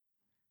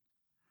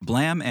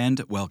Blam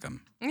and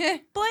welcome Blam and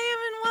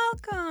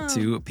welcome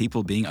to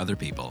People Being Other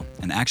People,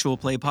 an actual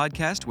play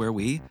podcast where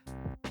we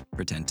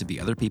pretend to be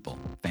other people.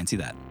 Fancy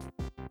that.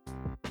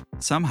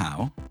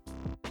 Somehow,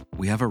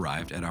 we have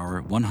arrived at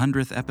our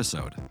 100th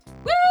episode.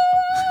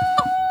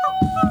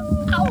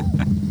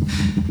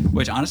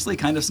 Which honestly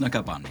kind of snuck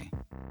up on me.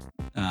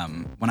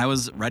 When I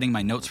was writing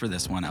my notes for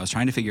this one, I was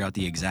trying to figure out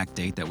the exact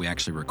date that we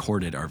actually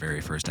recorded our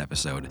very first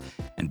episode.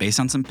 And based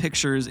on some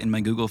pictures in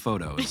my Google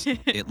Photos,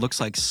 it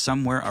looks like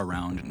somewhere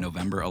around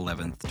November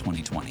 11th,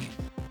 2020.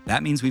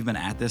 That means we've been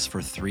at this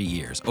for 3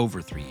 years, over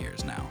 3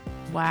 years now.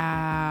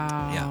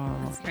 Wow. Yeah.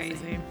 That's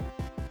crazy.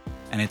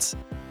 And it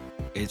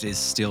is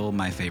still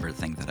my favorite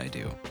thing that I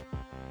do.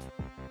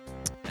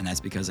 And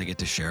that's because I get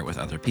to share it with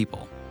other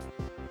people.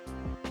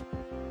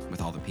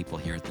 With all the people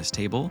here at this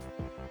table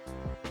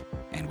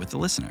and with the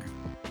listener.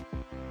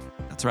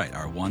 That's right,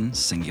 our one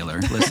singular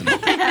listener.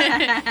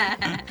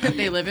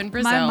 They live in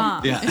Brazil. My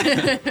mom. Yeah.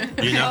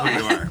 You know who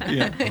you are.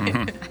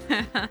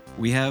 Yeah.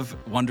 We have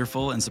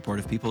wonderful and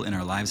supportive people in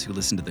our lives who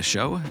listen to the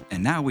show,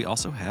 and now we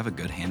also have a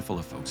good handful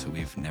of folks who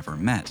we've never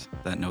met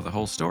that know the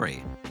whole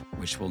story,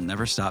 which will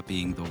never stop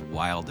being the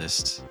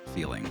wildest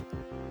feeling.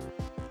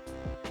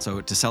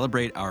 So to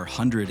celebrate our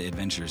 100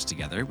 adventures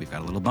together, we've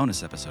got a little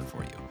bonus episode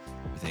for you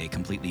with a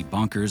completely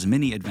bonkers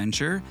mini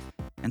adventure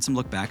and some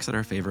look backs at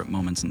our favorite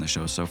moments in the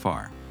show so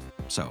far.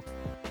 So,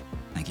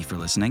 thank you for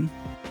listening,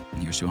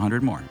 and here's to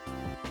 100 more.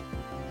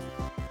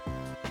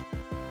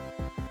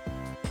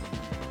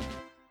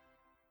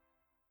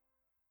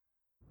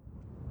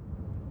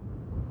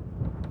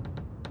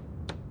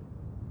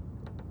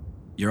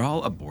 You're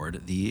all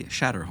aboard the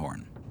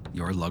Shatterhorn,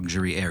 your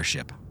luxury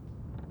airship.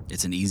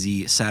 It's an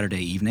easy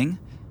Saturday evening.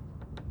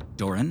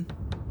 Doran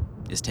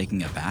is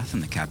taking a bath in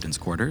the captain's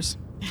quarters.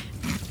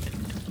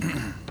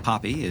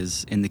 Poppy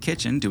is in the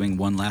kitchen doing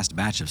one last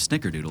batch of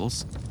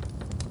snickerdoodles.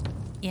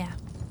 Yeah.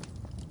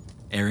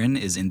 Aaron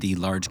is in the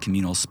large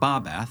communal spa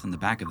bath in the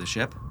back of the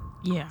ship.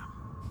 Yeah.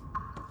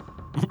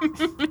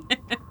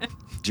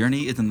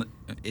 Journey is in the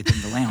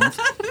lounge.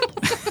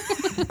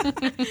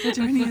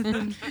 Journey is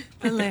in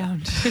the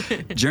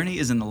lounge. Journey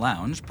is in the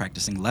lounge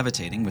practicing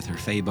levitating with her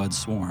Faebud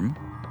swarm.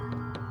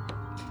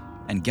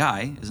 And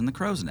Guy is in the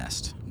crow's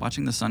nest,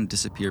 watching the sun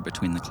disappear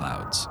between the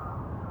clouds.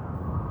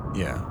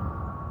 Yeah.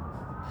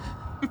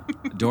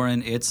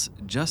 Doran, it's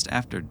just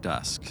after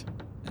dusk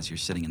as you're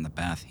sitting in the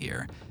bath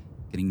here.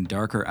 Getting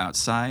darker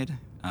outside.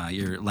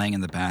 You're laying in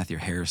the bath, your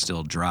hair is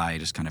still dry,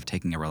 just kind of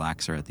taking a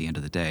relaxer at the end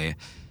of the day.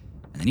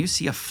 And then you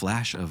see a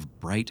flash of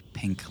bright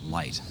pink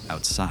light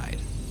outside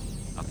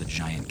of the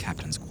giant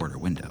captain's quarter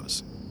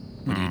windows.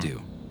 What do you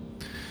do?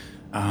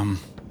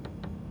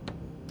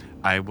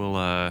 I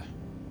will,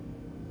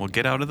 we'll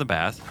get out of the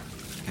bath.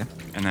 Okay.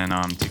 And then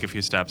take a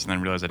few steps and then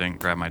realize I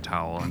didn't grab my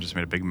towel and just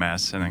made a big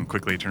mess and then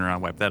quickly turn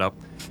around, wipe that up.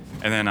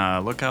 And then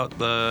look out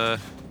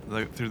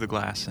through the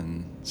glass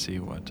and see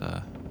what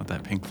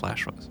that pink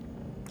flash was.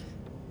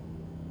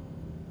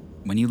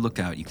 When you look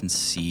out, you can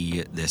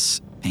see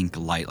this pink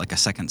light, like a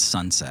second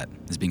sunset,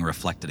 is being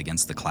reflected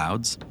against the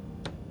clouds.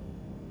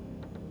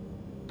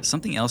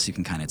 Something else you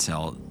can kind of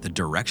tell, the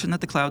direction that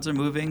the clouds are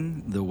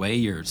moving, the way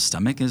your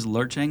stomach is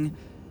lurching,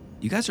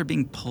 you guys are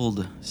being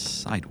pulled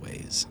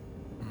sideways.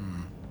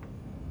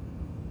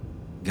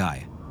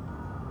 Guy,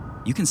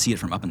 you can see it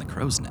from up in the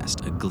crow's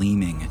nest, a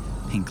gleaming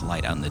pink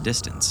light out in the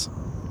distance.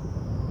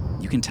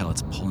 You can tell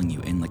it's pulling you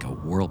in like a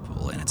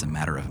whirlpool, and it's a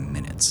matter of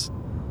minutes.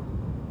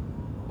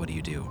 What do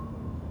you do?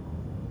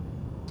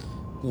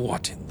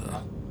 What in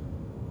the...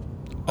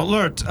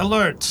 Alert!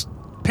 Alert!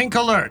 Pink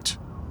alert!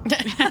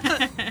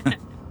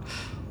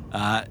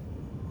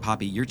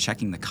 Poppy, you're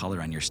checking the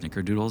color on your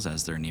snickerdoodles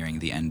as they're nearing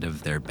the end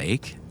of their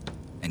bake,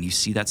 and you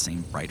see that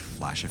same bright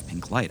flash of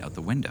pink light out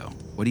the window.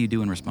 What do you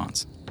do in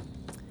response?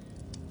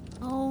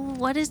 Oh,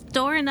 what is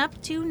Doran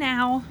up to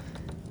now?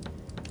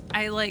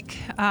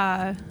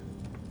 I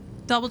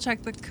double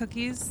check the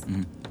cookies,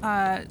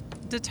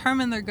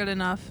 determine they're good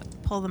enough,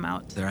 pull them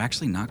out. They're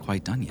actually not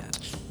quite done yet.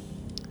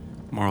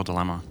 Moral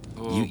dilemma.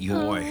 You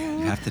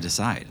have to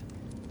decide.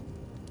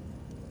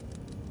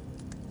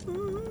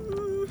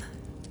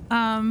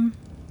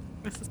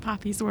 This is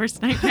Poppy's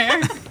worst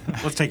nightmare.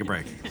 Let's take a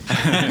break.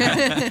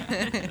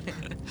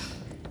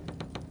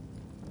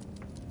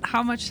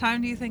 How much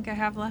time do you think I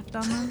have left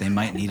on them? They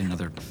might need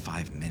another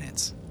 5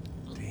 minutes.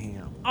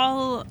 Damn.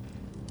 I'll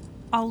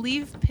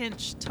leave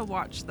Pinch to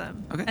watch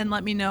them and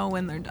let me know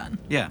when they're done.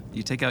 Yeah,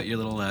 you take out your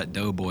little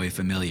doughboy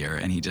familiar,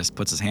 and he just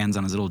puts his hands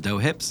on his little dough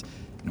hips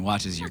and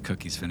watches your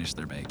cookies finish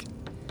their bake.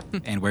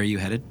 And where are you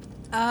headed?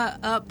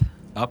 Up,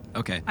 Up?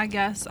 Okay. I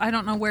guess. I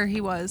don't know where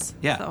he was.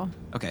 Yeah. So.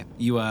 Okay.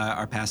 You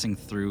are passing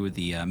through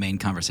the main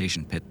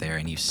conversation pit there,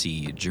 and you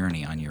see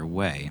Journey on your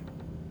way.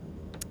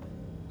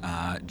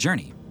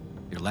 Journey,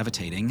 you're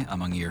levitating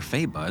among your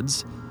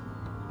Faebuds,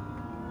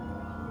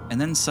 and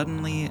then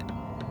suddenly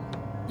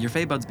your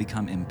Faebuds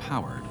become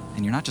empowered,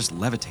 and you're not just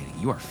levitating,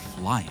 you are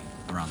flying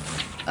around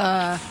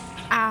the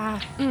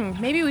room.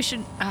 Maybe we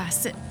should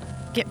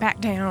get back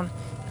down.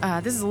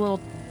 This is a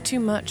little too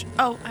much.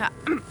 Oh,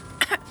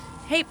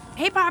 Hey,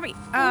 Poppy.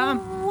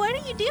 What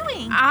are you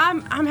doing?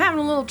 I'm having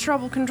a little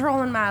trouble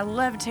controlling my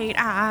levitate.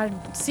 I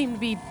seem to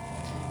be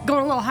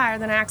going a little higher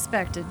than I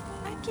expected.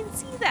 I can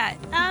see that.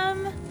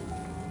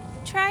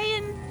 Try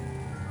and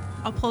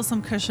I'll pull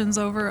some cushions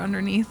over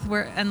underneath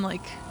and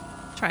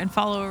try and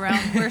follow around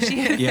where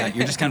she is. Yeah,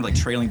 you're just kind of like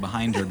trailing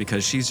behind her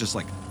because she's just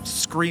like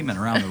screaming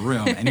around the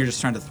room, and you're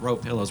just trying to throw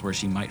pillows where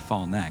she might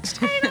fall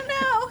next. I don't know.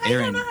 I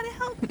Aaron, don't know how to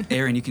help.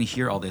 Aaron, you can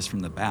hear all this from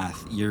the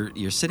bath.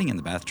 You're sitting in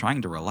the bath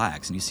trying to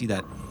relax, and you see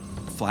that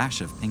flash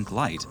of pink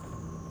light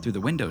through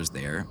the windows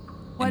there.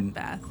 What and-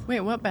 bath? Wait,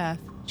 what bath?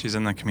 She's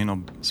in the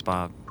communal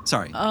spa.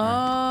 Sorry.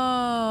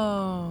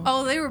 Oh.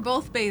 Oh, they were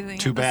both bathing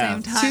Two at the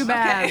same baths. time. Two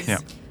baths.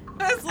 Yep.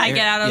 I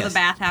get out of Yes. the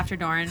bath after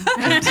Doran.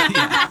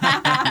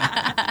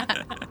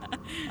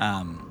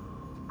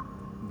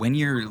 When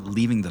you're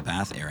leaving the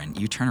bath, Aaron,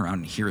 you turn around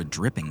and hear a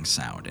dripping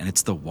sound, and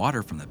it's the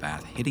water from the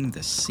bath hitting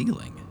the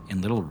ceiling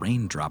in little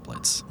rain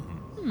droplets.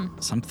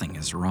 Something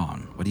is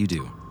wrong. What do you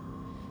do?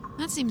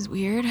 That seems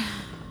weird.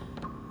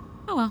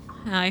 Oh well.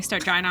 I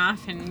start drying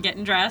off and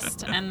getting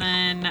dressed, and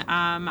then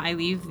I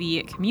leave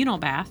the communal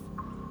bath,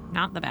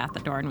 not the bath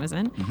that Doran was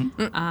in,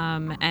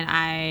 and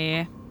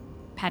I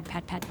pad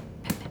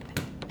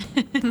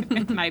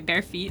with my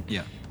bare feet.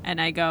 Yeah. And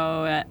I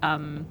go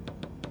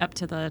up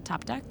to the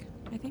top deck,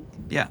 I think.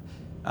 Yeah.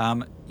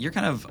 You're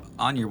kind of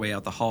on your way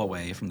out the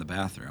hallway from the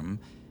bathroom,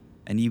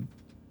 and you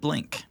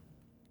blink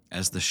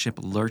as the ship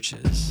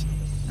lurches,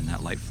 and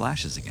that light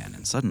flashes again.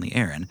 And suddenly,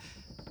 Aaron,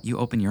 you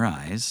open your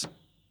eyes,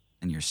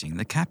 and you're seeing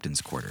the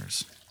captain's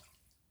quarters.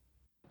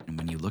 And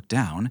when you look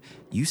down,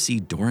 you see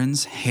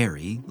Doran's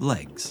hairy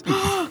legs.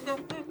 No!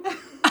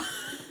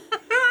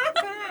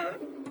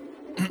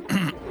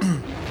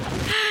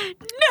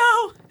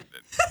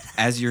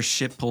 As your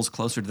ship pulls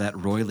closer to that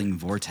roiling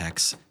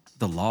vortex,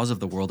 the laws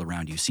of the world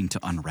around you seem to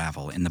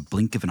unravel. In the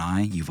blink of an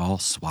eye, you've all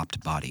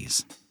swapped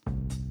bodies.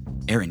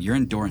 Aaron, you're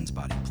in Doran's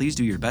body. Please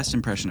do your best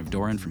impression of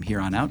Doran from here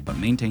on out, but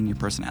maintain your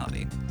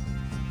personality.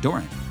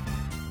 Doran,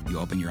 you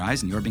open your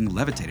eyes and you're being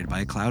levitated by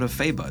a cloud of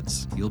fey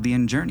buds. You'll be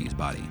in Journey's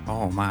body.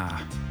 Oh,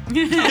 my.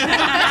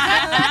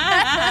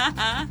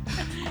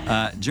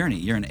 Journey,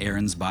 you're in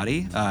Aaron's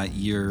body.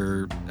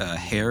 Your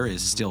hair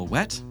is still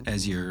wet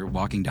as you're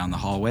walking down the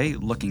hallway,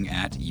 looking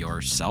at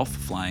yourself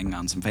flying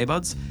on some fey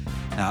buds.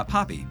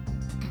 Poppy,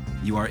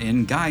 you are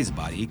in Guy's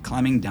body,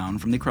 climbing down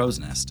from the crow's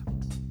nest.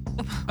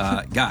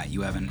 Guy,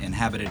 you have an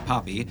inhabited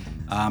Poppy.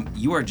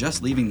 You are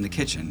just leaving the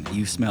kitchen.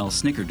 You smell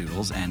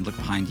snickerdoodles and look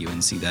behind you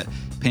and see that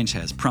Pinch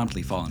has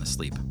promptly fallen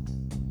asleep.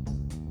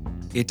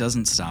 It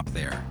doesn't stop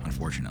there,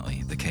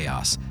 unfortunately, the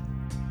chaos.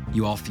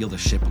 You all feel the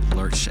ship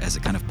lurch as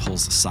it kind of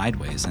pulls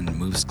sideways and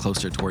moves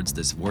closer towards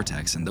this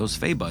vortex, and those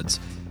fey buds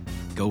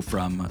go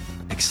from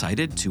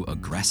excited to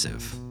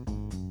aggressive.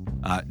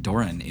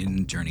 Doran,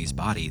 in Journey's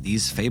body,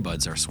 these fey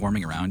buds are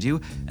swarming around you,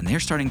 and they're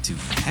starting to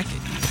peck at you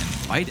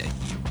and bite at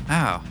you.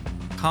 Ow.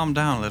 Calm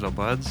down, little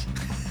buds.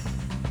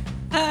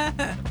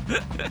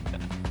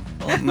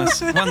 What in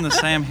the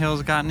Sam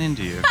Hill's gotten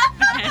into you?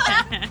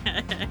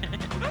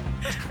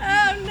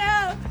 Oh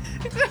no!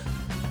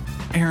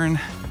 Aaron,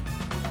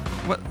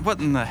 what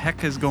in the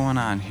heck is going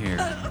on here?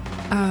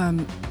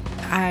 I'm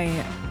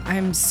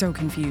so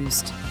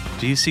confused.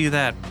 Do you see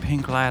that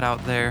pink light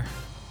out there?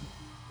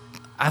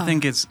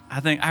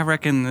 I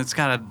reckon it's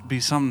gotta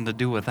be something to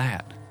do with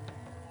that.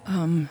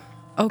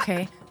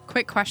 Okay.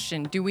 Quick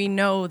question. Do we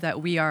know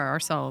that we are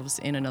ourselves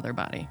in another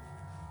body?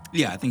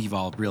 Yeah, I think you've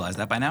all realized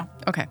that by now.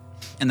 Okay.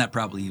 And that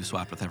probably you've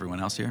swapped with everyone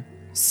else here.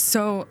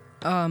 So,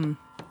 I'm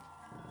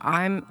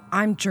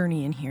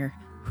Journey in here.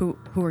 Who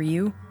are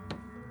you?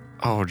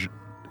 Oh,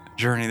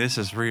 Journey, this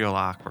is real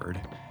awkward.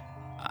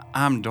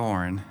 I'm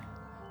Doran.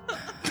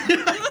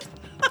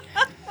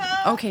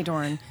 Okay,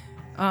 Doran.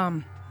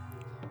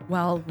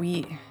 Well,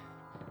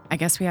 I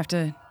guess we have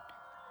to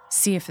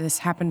see if this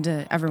happened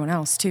to everyone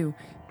else too.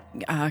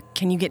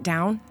 Can you get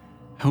down?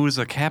 Who's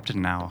the captain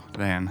now,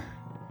 then?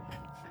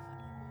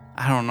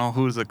 I don't know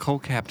who the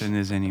co-captain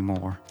is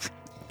anymore.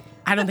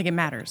 I don't think it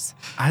matters.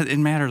 It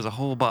matters a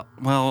whole but.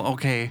 Well,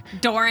 okay.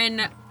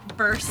 Doran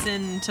bursts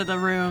into the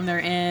room they're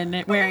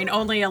in, wearing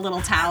only a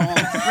little towel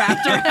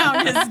wrapped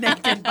around his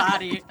naked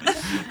body.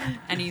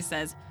 And he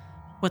says,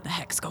 "What the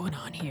heck's going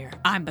on here?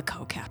 I'm the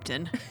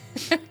co-captain."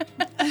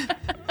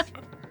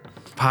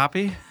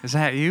 Poppy, is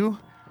that you?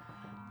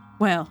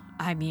 Well,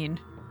 I mean,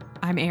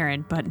 I'm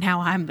Aaron, but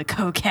now I'm the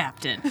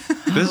co-captain.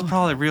 This is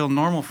probably real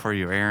normal for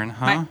you, Aaron,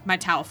 huh? My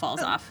towel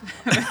falls off.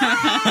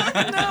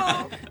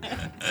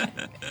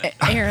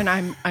 Aaron,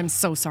 I'm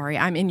so sorry.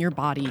 I'm in your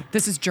body.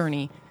 This is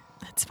Journey.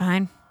 That's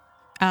fine.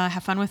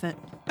 Have fun with it.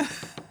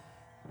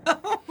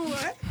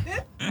 What?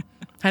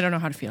 I don't know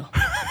how to feel.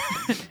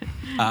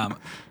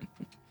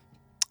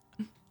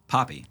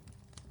 Poppy,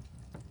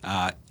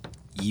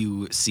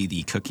 you see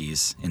the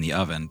cookies in the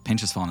oven.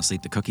 Pinch has fallen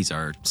asleep. The cookies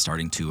are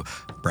starting to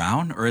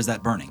brown, or is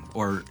that burning?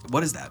 Or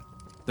what is that?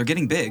 They're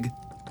getting big.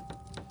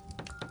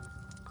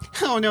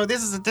 Oh no,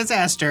 this is a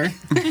disaster.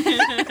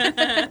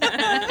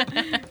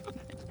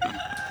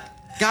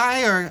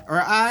 Guy or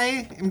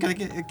I am gonna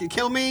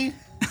kill me.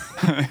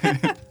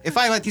 If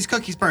I let these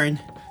cookies burn,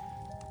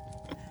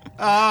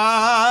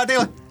 they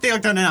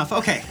look done enough.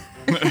 Okay.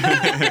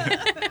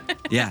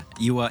 Yeah,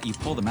 you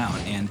pull them out,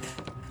 and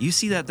you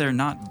see that they're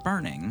not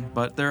burning,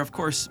 but they're of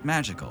course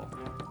magical,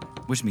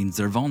 which means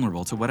they're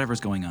vulnerable to whatever's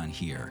going on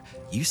here.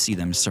 You see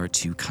them start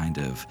to kind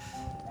of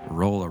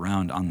roll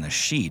around on the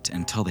sheet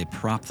until they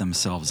prop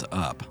themselves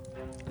up.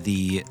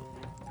 The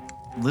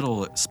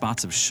little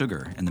spots of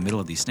sugar in the middle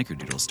of these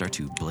snickerdoodles start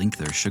to blink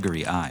their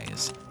sugary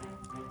eyes.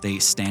 They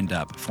stand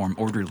up, form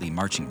orderly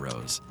marching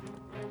rows,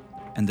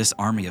 and this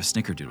army of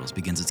snickerdoodles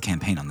begins its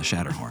campaign on the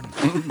Shatterhorn.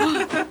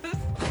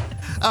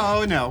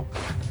 Oh no.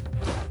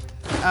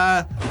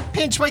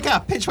 Pinch, wake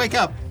up! Pinch, wake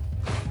up!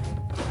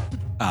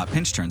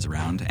 Pinch turns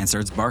around and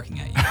starts barking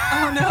at you.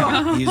 Oh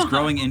no! He is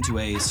growing into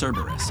a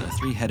Cerberus, a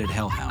three-headed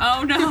hellhound.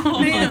 Oh no.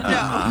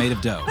 Made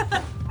of dough.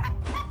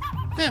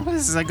 Yeah, well,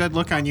 this is a good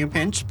look on you,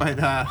 Pinch, but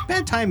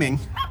bad timing.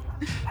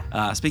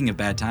 Speaking of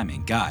bad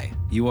timing, Guy,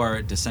 you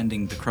are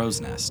descending the crow's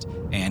nest,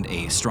 and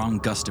a strong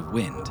gust of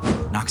wind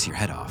knocks your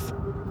head off.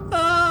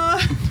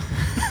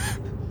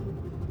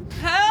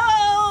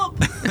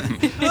 Help!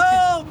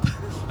 Help!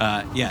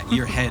 Yeah,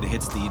 your head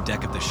hits the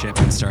deck of the ship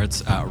and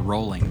starts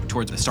rolling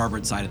towards the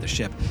starboard side of the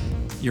ship.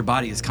 Your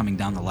body is coming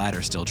down the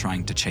ladder, still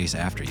trying to chase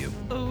after you.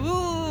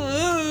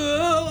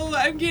 Oh,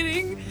 I'm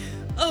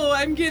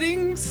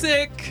getting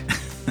sick.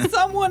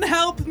 Someone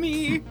help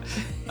me.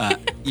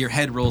 Your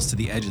head rolls to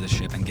the edge of the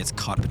ship and gets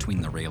caught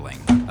between the railing.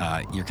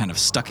 You're kind of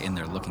stuck in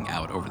there looking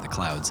out over the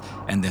clouds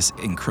and this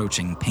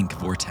encroaching pink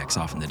vortex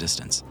off in the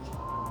distance.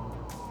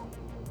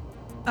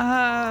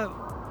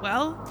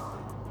 Well,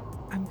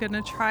 I'm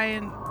gonna try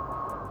and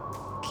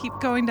keep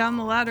going down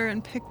the ladder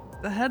and pick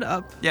the head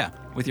up. Yeah,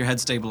 with your head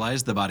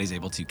stabilized, the body's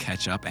able to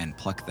catch up and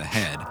pluck the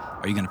head.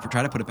 Are you going to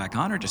try to put it back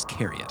on or just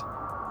carry it?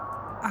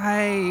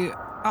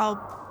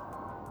 I'll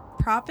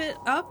prop it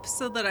up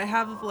so that I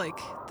have like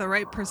the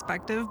right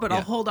perspective, but Yeah.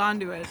 I'll hold on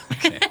to it.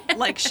 Okay.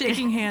 Like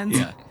shaking hands.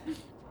 Yeah.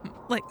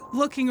 Like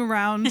looking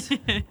around.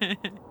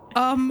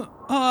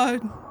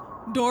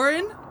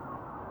 Doran?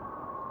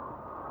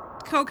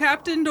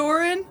 Co-Captain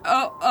Doran?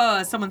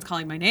 Oh, someone's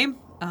calling my name.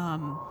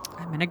 I'm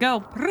gonna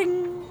go.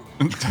 Ring.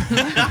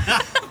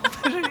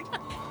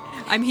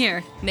 I'm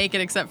here. Naked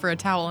except for a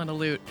towel and a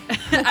lute.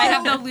 I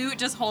have the loot,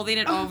 just holding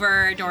it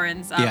over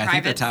Doran's Yeah, I think the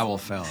private. towel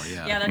fell,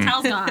 yeah. Yeah, the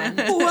towel's gone.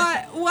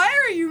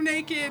 Why are you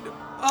naked?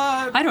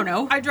 I don't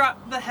know. I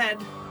dropped the head.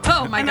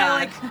 Oh my and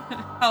god.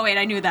 I, Oh wait,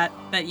 I knew that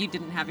you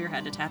didn't have your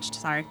head attached.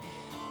 Sorry.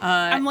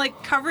 I'm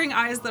like covering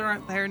eyes that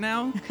aren't there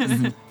now.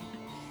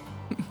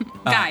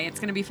 Guy, it's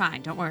gonna be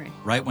fine. Don't worry.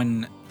 Right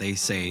when they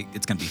say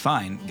it's going to be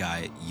fine,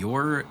 Guy,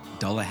 your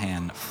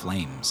Dullahan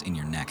flames in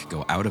your neck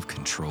go out of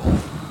control.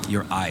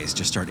 Your eyes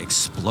just start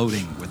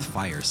exploding with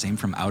fire, same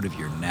from out of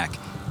your neck.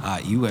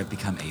 You have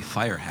become a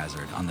fire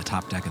hazard on the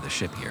top deck of the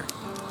ship here.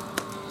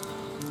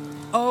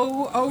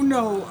 Oh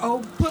no.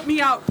 Oh, put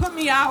me out. Put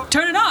me out.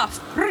 Turn it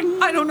off.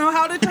 Ring. I don't know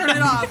how to turn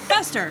it off.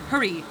 Faster.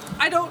 Hurry.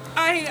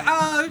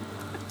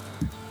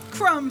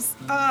 Crumbs,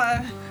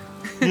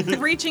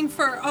 reaching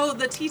for,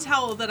 the tea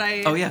towel that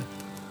Oh, yeah.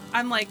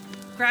 I'm like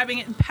grabbing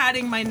it and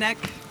patting my neck,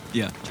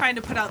 Yeah. trying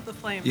to put out the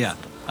flames. Yeah.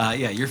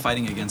 You're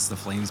fighting against the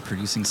flames,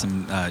 producing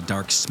some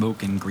dark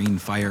smoke and green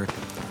fire.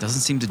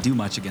 Doesn't seem to do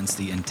much against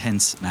the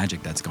intense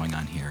magic that's going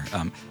on here.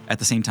 At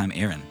the same time,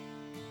 Aaron,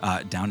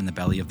 down in the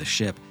belly of the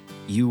ship,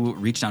 you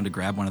reach down to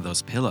grab one of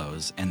those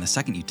pillows, and the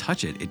second you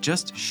touch it, it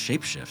just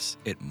shapeshifts.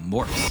 It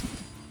morphs.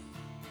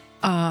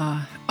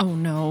 Oh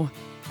no.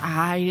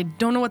 I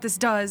don't know what this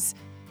does.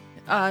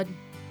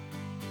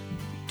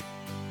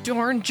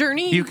 Dorn,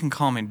 Journey? You can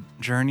call me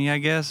Journey, I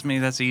guess. Maybe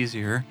that's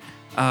easier.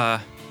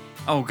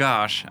 Oh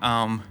gosh.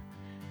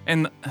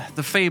 And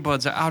the Fey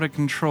Buds are out of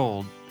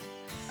control.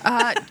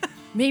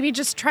 Maybe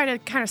just try to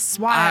kind of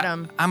swat at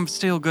him. I'm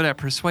still good at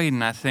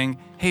persuading, I think.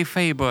 Hey,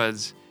 Fey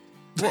Buds,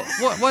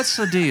 what's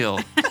the deal?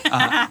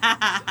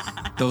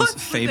 Those the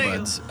Fey deal?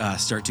 Buds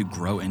start to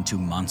grow into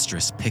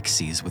monstrous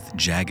pixies with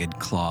jagged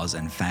claws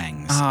and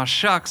fangs. Oh,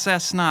 shucks,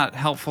 that's not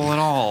helpful at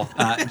all.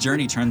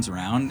 Journey turns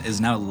around, is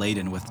now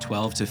laden with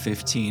 12 to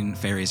 15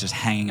 fairies just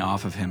hanging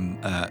off of him,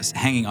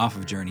 hanging off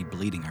of Journey,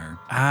 bleeding her.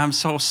 I'm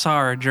so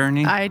sorry,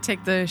 Journey. I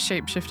take the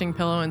shape-shifting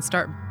pillow and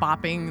start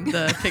bopping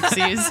the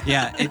pixies.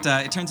 Yeah,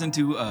 it turns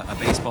into a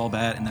baseball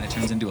bat, and then it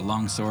turns into a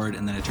long sword,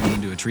 and then it turns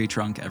into a tree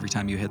trunk every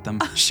time you hit them.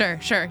 Sure.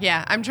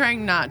 Yeah, I'm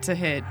trying not to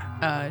hit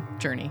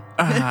Journey.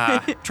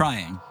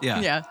 Trying, yeah.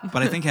 Yeah.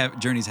 But I think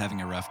Journey's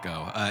having a rough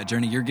go.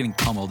 Journey, you're getting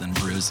pummeled and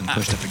bruised and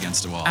pushed up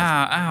against a wall.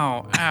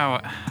 Ow.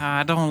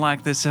 I don't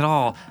like this at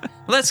all.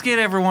 Let's get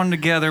everyone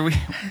together.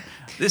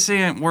 This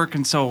ain't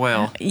working so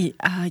well.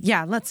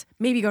 Yeah, let's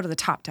maybe go to the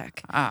top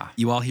deck.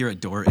 You all hear a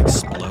door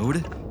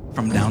explode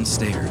from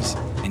downstairs,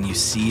 and you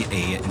see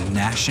a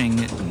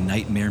gnashing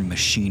nightmare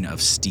machine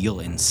of steel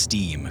and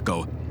steam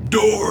go,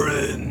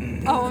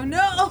 Doran! Oh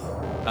no.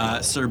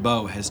 Sir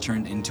Bo has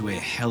turned into a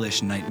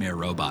hellish nightmare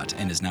robot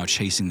and is now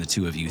chasing the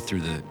two of you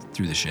through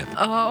the ship.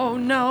 Oh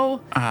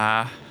no.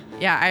 Ah.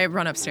 Yeah, I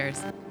run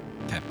upstairs.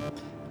 Okay.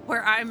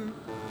 Where I'm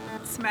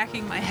not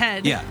smacking my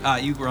head. Yeah,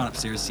 you run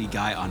upstairs, see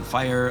Guy on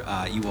fire.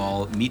 You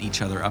all meet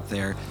each other up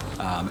there.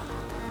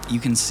 You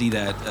can see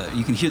that,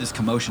 you can hear this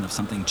commotion of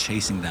something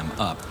chasing them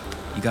up.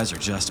 You guys are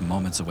just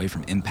moments away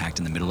from impact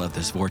in the middle of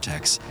this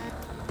vortex.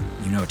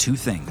 You know 2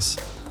 things.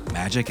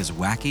 Magic is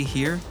wacky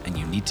here, and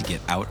you need to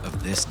get out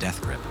of this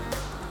death grip.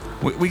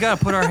 We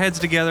gotta put our heads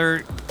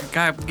together.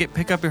 Guy,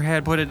 pick up your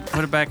head, put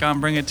it back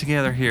on, bring it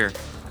together here.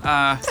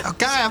 Oh,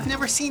 Guy, I've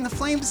never seen the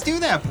flames do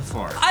that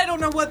before. I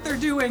don't know what they're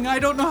doing. I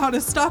don't know how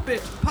to stop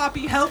it.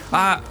 Poppy, help me.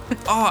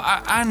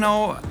 I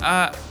know.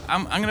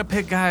 I'm gonna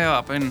pick Guy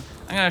up and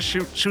I'm gonna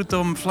shoot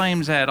them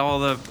flames at all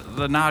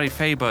the naughty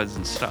fae buds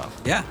and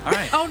stuff. Yeah, all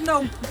right. Oh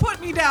no, put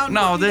me down.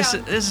 No, put me this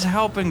down. is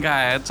helping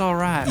Guy. It's all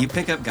right. You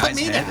pick up Guy's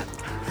me head. down.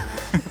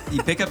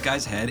 You pick up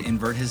Guy's head,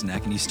 invert his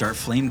neck, and you start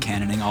flame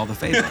cannoning all the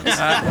favors.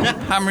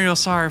 I'm real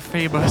sorry,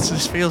 fae buds.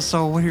 This feels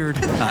so weird.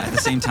 At the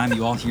same time,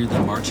 you all hear the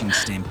marching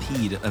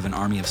stampede of an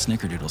army of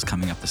snickerdoodles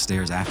coming up the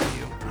stairs after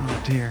you.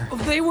 Oh dear.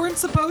 They weren't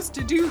supposed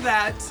to do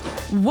that.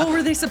 What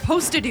were they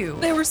supposed to do?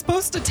 They were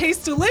supposed to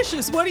taste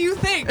delicious. What do you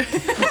think?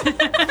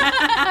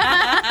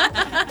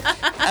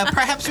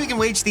 Perhaps we can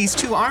wage these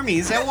 2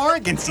 armies at war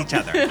against each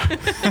other.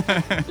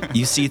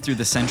 You see through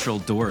the central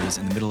doors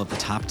in the middle of the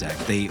top deck,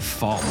 they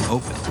fall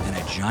open, and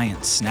a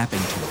giant snapping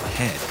to a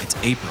head, it's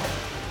April,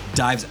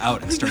 dives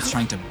out and starts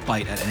trying to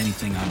bite at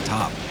anything on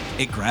top.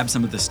 It grabs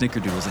some of the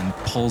snickerdoodles and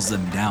pulls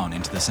them down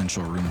into the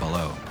central room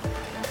below.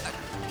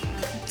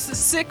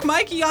 Sick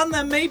Mikey on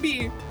them,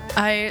 maybe.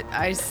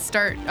 I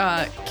start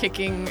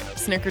kicking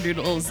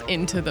snickerdoodles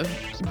into the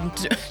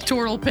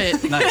turtle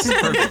pit. Nice,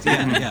 perfect,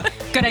 yeah.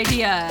 Good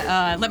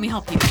idea. Let me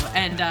help you.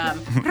 And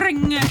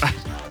ring.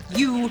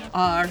 You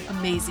are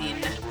amazing.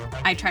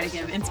 I try to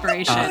give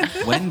inspiration.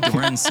 When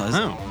Doran says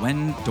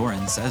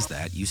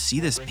that, you see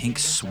this pink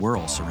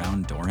swirl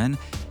surround Doran,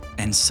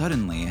 and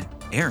suddenly,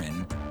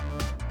 Aaron,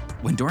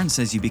 when Doran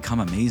says you become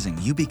amazing,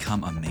 you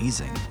become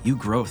amazing. You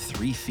grow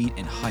 3 feet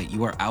in height.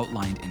 You are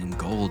outlined in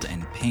gold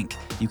and pink.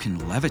 You can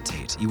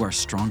levitate. You are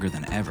stronger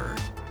than ever.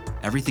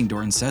 Everything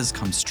Doran says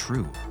comes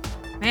true.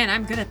 Man,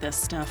 I'm good at this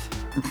stuff.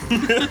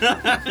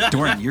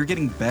 Doran, you're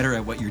getting better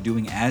at what you're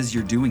doing as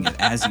you're doing it,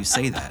 as you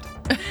say that.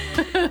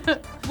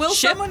 Will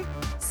Ship, someone...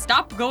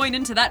 stop going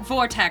into that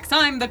vortex.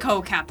 I'm the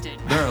co-captain.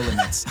 There are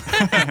limits.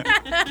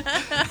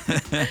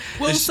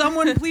 Will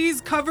someone please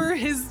cover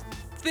his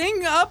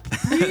thing up,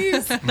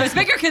 please? There's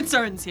bigger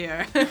concerns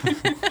here.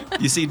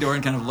 You see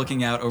Doran kind of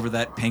looking out over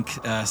that pink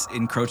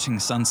encroaching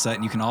sunset,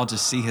 and you can all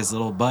just see his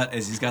little butt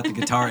as he's got the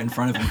guitar in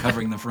front of him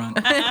covering the front.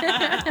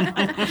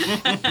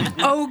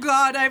 Oh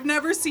God, I've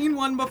never seen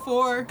one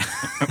before.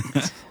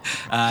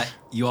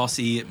 You all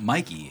see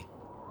Mikey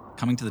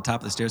coming to the top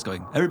of the stairs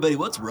going, "Everybody,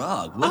 what's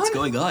wrong? What's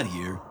going on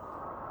here?"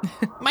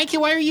 Mikey,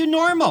 why are you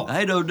normal?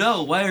 I don't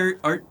know.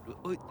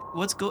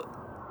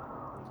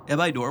 Am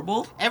I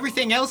normal?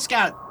 Everything else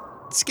got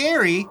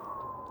scary,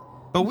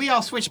 but we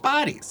all switched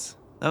bodies.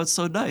 That was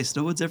so nice.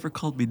 No one's ever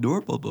called me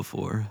normal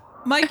before.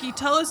 Mikey,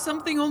 tell us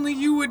something only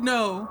you would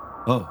know.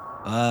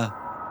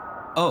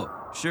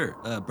 Sure.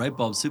 Bright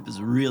bulb soup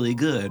is really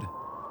good.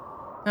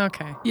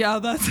 Okay. Yeah,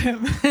 that's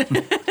him.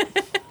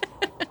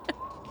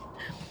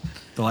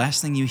 The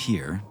last thing you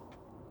hear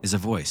is a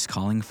voice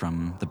calling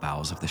from the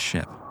bowels of the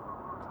ship.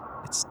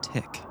 It's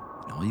tick,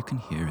 and all you can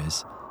hear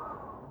is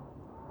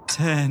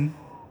 10,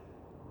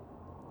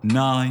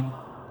 9,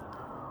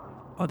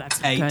 Oh,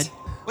 that's 8, good.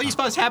 What do you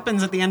suppose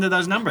happens at the end of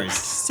those numbers?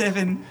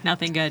 7,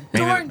 Nothing good.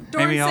 Doran,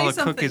 Maybe all say the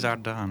something. cookies are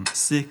done.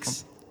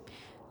 6.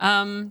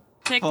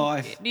 Tick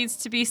 5. it needs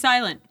to be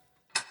silent.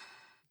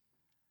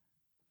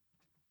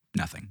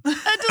 Nothing.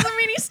 That doesn't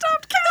mean he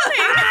stopped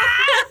counting.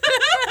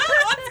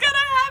 What's gonna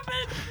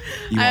happen?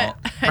 You all,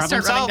 I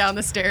start running solved. down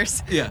the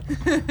stairs. yeah.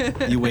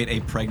 You wait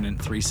a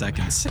pregnant 3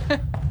 seconds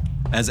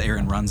as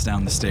Aaron runs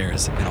down the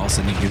stairs, and all of a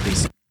sudden you hear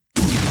these.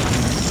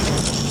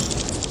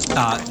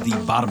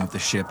 The bottom of the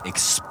ship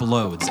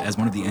explodes as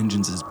one of the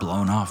engines is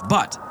blown off,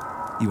 but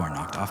you are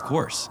knocked off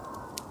course,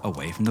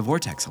 away from the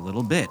vortex a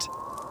little bit.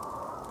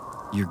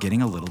 You're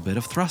getting a little bit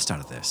of thrust out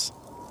of this.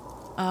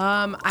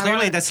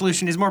 Clearly, the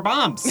solution is more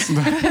bombs.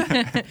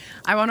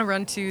 I want to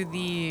run to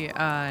the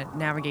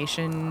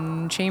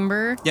navigation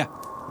chamber Yeah.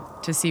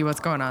 to see what's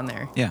going on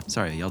there. Yeah.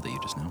 Sorry, I yelled at you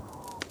just now.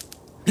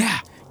 Yeah.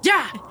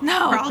 Yeah.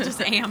 No, we're all just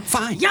amped.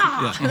 Fine.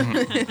 Yeah.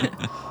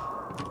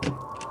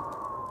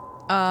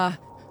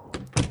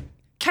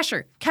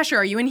 Kesher,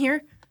 are you in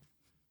here?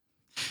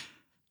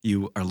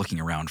 You are looking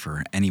around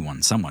for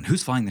someone.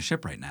 Who's flying the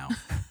ship right now?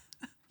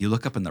 You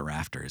look up in the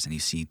rafters and you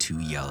see 2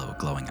 yellow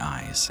glowing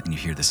eyes, and you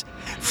hear this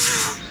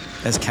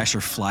as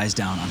Kesher flies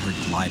down on her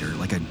glider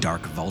like a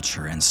dark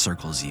vulture and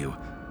circles you.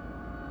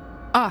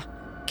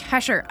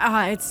 Kesher,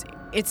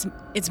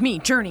 it's me,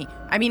 Journey.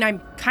 I mean, I'm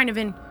kind of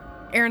in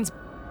Aaron's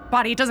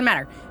body. It doesn't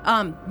matter.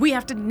 We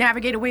have to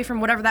navigate away from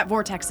whatever that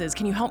vortex is.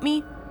 Can you help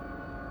me?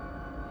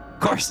 Of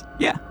course,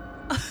 yeah.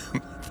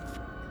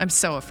 I'm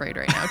so afraid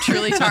right now.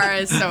 Truly, Tara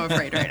is so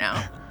afraid right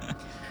now.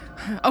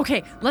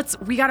 Okay,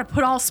 we gotta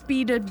put all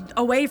speed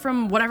away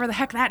from whatever the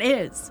heck that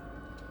is.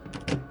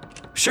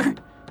 Sure.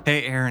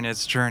 Hey, Aaron,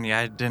 it's Journey.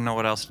 I didn't know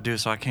what else to do,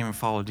 so I came and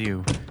followed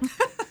you.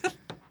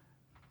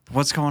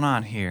 What's going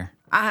on here?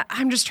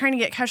 I'm just trying to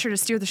get Kesher to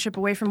steer the ship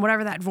away from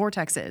whatever that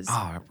vortex is.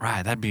 Oh,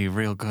 right. That'd be a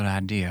real good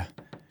idea.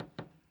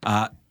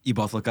 You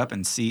both look up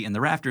and see in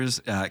the rafters,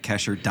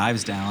 Kesher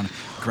dives down,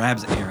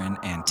 grabs Aaron,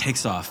 and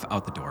takes off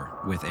out the door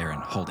with Aaron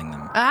holding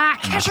them. in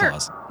their Kesher!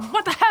 claws.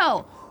 What the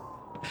hell?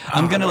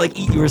 I'm gonna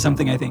eat you or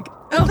something, I think.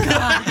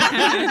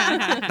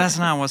 That's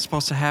not what's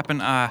supposed to happen.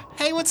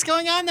 Hey, what's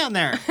going on down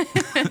there?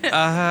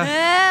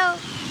 Help!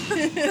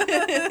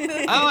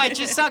 Oh, I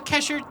just saw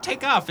Kesher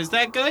take off. Is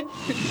that good?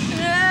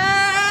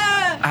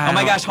 Oh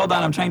my gosh, hold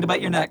on, I'm trying to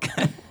bite your neck.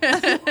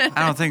 I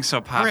don't think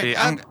so, Poppy.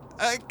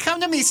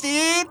 Come to me,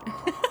 Steed.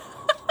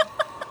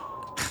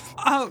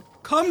 Oh,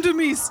 come to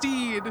me,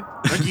 Steed.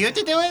 Or do you have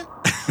to do it?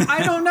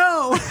 I don't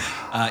know.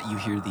 You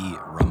hear the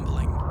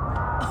rumbling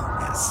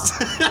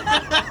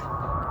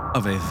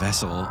of a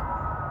vessel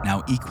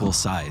now equal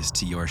size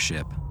to your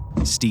ship.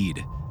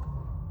 Steed,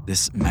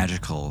 this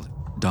magical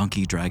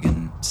donkey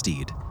dragon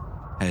steed,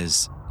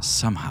 has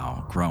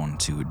somehow grown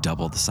to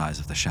double the size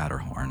of the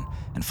Shatterhorn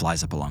and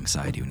flies up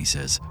alongside you, and he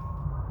says,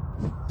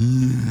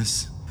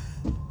 "Yes."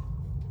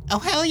 Oh,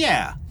 hell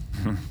yeah.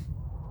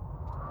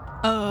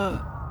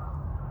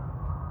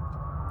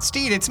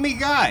 Steed, it's me,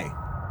 Guy.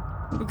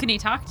 Who can he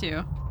talk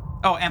to?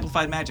 Oh,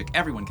 amplified magic.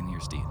 Everyone can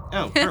hear Steed.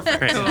 Oh,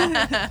 perfect.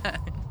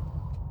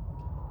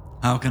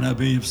 How can I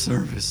be of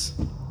service?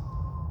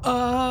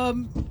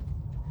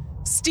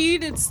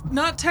 Steed, it's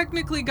not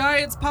technically Guy,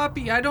 it's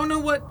Poppy. I don't know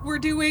what we're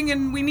doing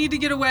and we need to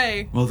get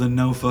away. Well, then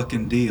no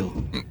fucking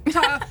deal.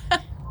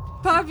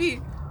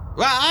 Poppy.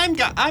 Well,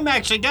 I'm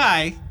actually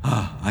Guy.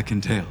 Ah, I can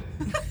tell.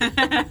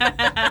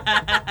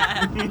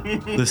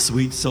 The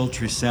sweet,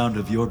 sultry sound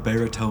of your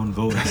baritone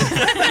voice.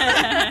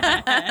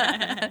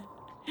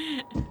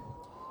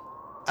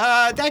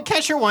 That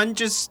Kesher one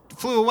just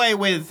flew away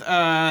with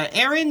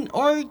Aaron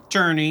or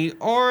Journey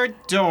or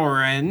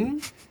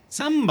Doran.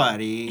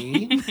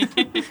 Somebody.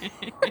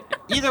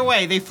 Either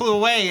way, they flew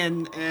away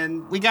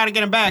and we gotta get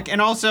them back.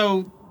 And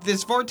also,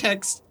 this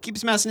vortex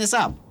keeps messing us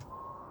up.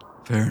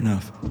 Fair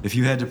enough. If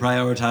you had to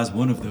prioritize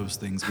one of those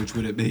things, which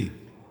would it be?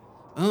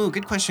 Oh,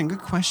 good question.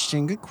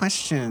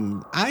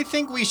 I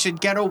think we should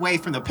get away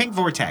from the pink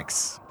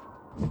vortex.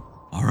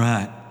 All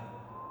right.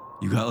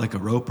 You got like a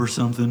rope or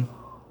something?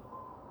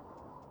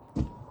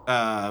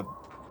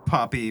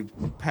 Poppy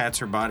pats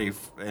her body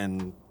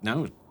and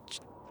no,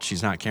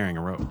 she's not carrying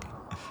a rope.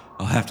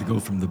 I'll have to go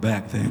from the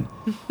back then.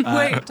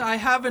 Wait, I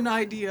have an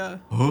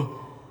idea. Oh?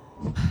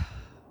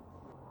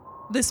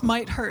 This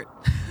might hurt.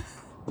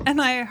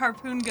 And I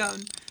harpoon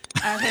gun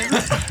at him.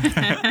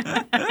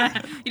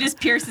 You just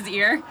pierce his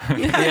ear.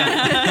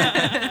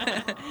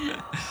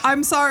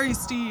 I'm sorry,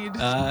 Steed.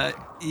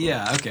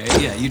 Yeah, okay.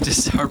 Yeah, you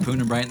just harpoon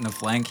him right in the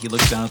flank. He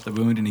looks down at the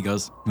wound and he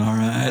goes, all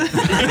right.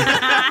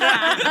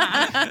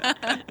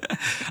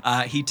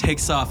 He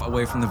takes off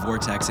away from the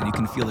vortex and you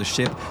can feel the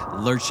ship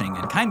lurching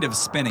and kind of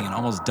spinning and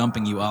almost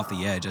dumping you off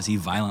the edge as he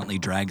violently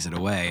drags it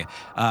away.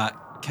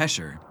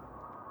 Kesher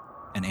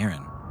and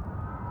Aaron,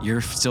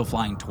 you're still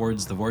flying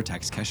towards the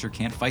vortex. Kesher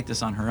can't fight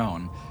this on her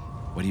own.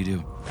 What do you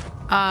do?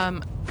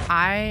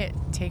 I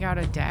take out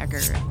a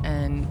dagger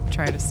and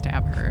try to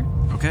stab her.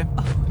 Okay.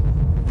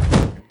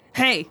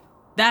 Hey,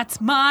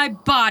 that's my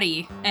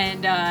body.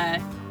 And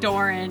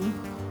Doran,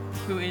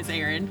 who is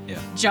Aaron,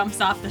 jumps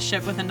off the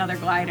ship with another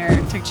glider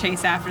to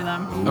chase after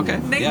them. Okay.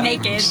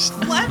 Naked.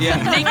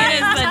 Yeah. Naked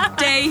as the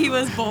day he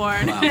was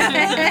born.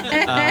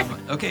 Wow.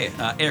 Okay,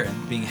 Aaron,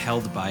 being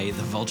held by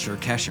the vulture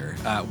Kesher,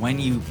 when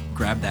you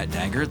grab that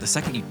dagger, the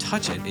second you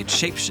touch it, it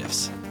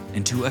shapeshifts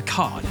into a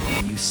cod,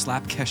 and you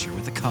slap Kesher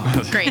with a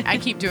cod. Great, I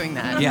keep doing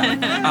that. Yeah.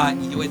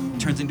 It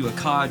turns into a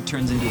cod,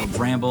 turns into a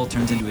bramble,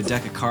 turns into a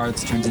deck of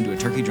cards, turns into a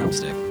turkey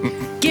drumstick.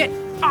 Get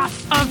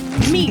off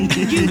of me,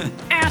 you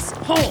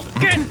asshole!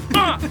 Get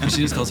off! And she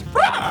just goes,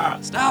 "Rah!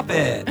 Stop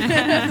it!"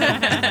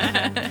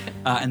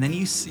 And then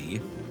you see,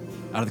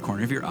 out of the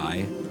corner of your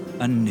eye,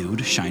 a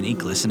nude, shiny,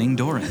 glistening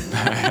Doran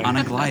on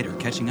a glider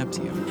catching up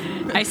to you.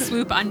 I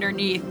swoop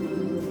underneath.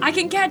 I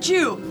can catch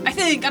you. I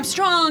think I'm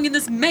strong in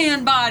this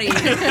man body.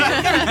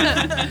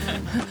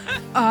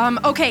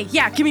 Okay,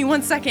 yeah, give me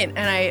 1 second.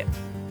 And I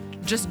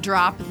just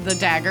drop the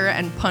dagger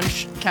and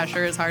punch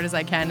Kesher as hard as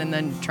I can and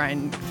then try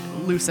and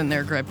loosen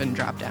their grip and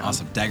drop down.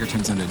 Awesome. Dagger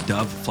turns into a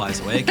dove, flies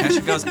away.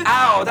 Kesher goes,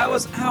 "Ow, that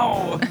was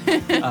ow!"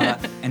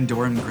 And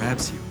Doran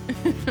grabs you.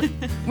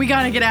 We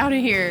gotta get out of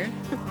here.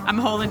 I'm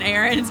holding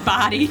Aaron's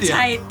body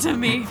tight to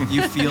me.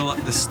 You feel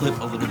the slip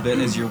a little bit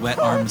as your wet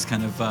arms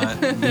kind of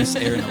loose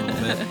Aaron a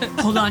little bit.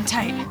 Hold on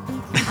tight.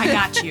 I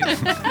got you.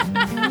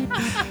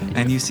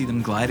 And you see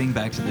them gliding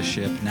back to the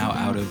ship, now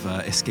out of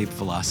escape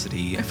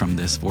velocity from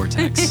this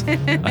vortex.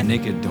 A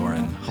naked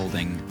Doran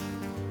holding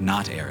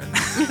not Aaron.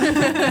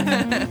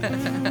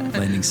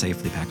 Landing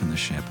safely back on the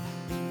ship.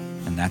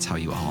 And that's how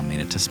you all made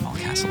it to Small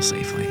Castle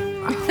safely.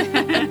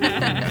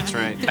 That's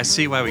right. I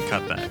see why we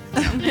cut that.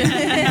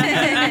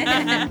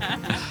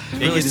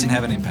 really didn't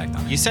have an impact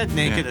on You it. said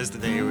naked as the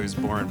day he was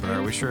born, but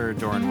are we sure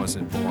Doran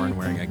wasn't born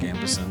wearing a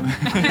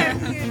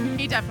gambeson?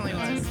 He definitely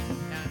was.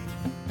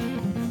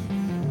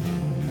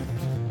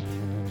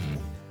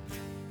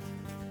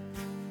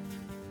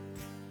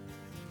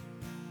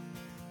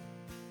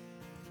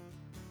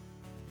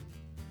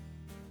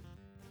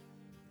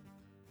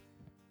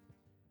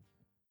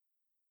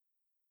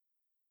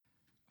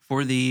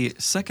 For the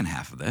second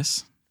half of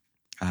this,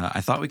 I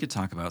thought we could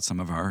talk about some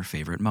of our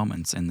favorite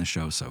moments in the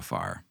show so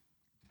far.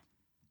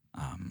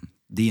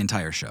 The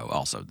entire show,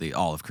 also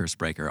all of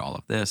Cursebreaker, all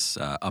of this,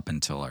 up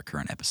until our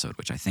current episode,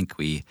 which I think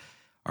we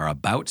are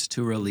about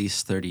to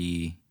release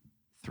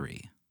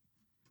 33.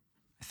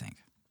 I think.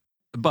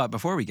 But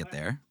before we get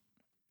there,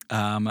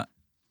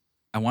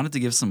 I wanted to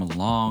give some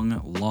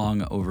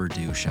long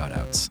overdue shout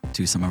outs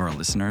to some of our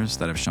listeners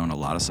that have shown a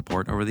lot of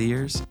support over the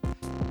years.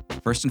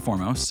 First and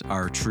foremost,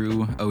 our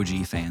true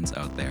OG fans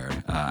out there.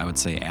 I would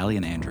say Allie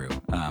and Andrew.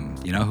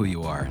 You know who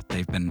you are.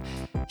 They've been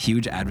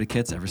huge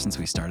advocates ever since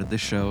we started this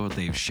show.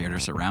 They've shared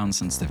us around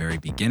since the very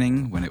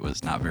beginning when it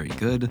was not very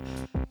good.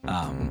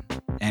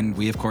 And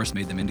we, of course,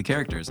 made them into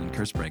characters in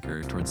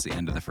Cursebreaker towards the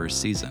end of the first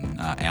season.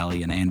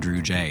 Allie and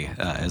Andrew J,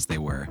 as they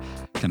were,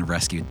 kind of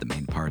rescued the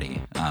main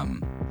party.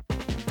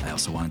 I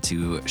also wanted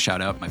to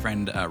shout out my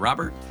friend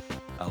Robert,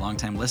 a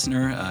longtime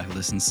listener who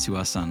listens to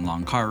us on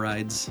long car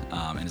rides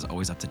and is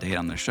always up to date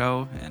on the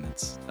show. And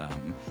it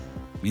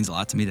means a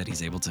lot to me that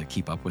he's able to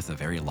keep up with a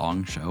very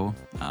long show.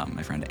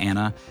 My friend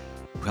Anna,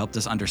 who helped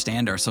us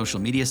understand our social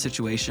media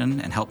situation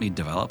and helped me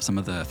develop some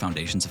of the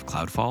foundations of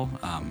Cloudfall.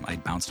 I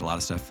bounced a lot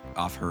of stuff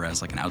off her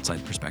as like an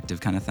outside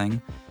perspective kind of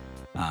thing.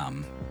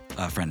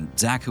 A friend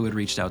Zach, who had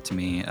reached out to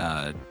me,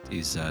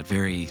 he's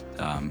very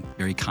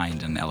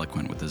kind and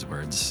eloquent with his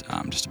words,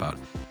 just about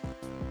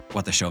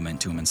what the show meant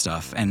to him and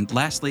stuff. And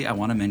lastly, I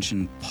want to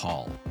mention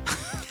Paul.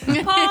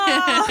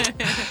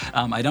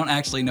 I don't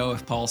actually know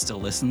if Paul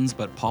still listens,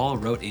 but Paul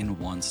wrote in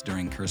once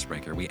during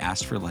Cursebreaker. We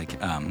asked for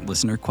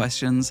listener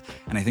questions,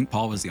 and I think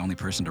Paul was the only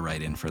person to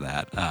write in for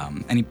that.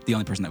 The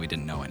only person that we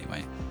didn't know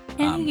anyway.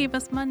 And he gave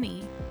us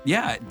money.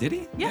 Yeah, did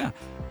he? Yeah.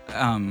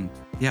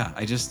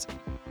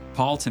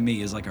 Paul to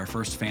me is like our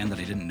first fan that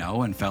I didn't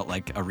know and felt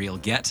like a real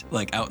get,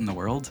 like out in the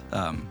world.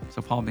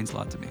 So Paul means a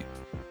lot to me.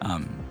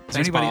 Is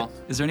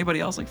there anybody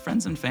else, like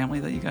friends and family,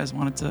 that you guys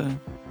wanted to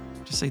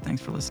just say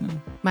thanks for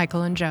listening?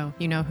 Michael and Joe,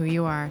 you know who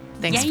you are.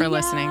 Thanks for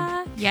listening.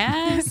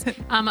 Yes.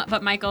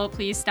 But Michael,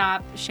 please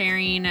stop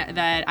sharing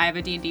that I have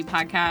a D&D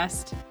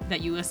podcast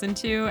that you listen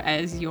to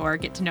as your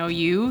get to know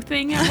you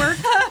thing at work,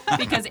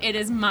 because it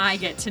is my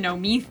get to know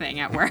me thing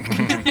at work.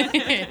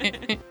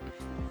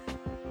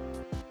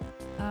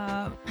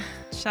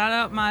 Shout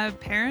out my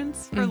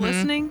parents for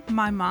listening.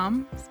 My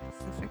mom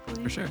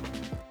specifically. For sure.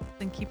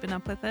 Been keeping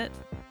up with it.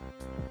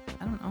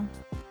 I don't know.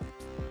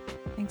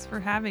 Thanks for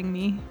having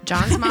me.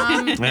 John's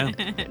mom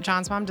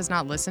does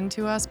not listen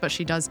to us, but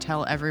she does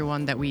tell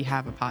everyone that we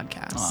have a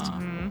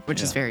podcast,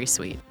 which is very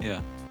sweet.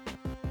 Yeah.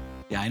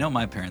 Yeah, I know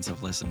my parents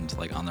have listened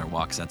like on their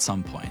walks at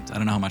some point. I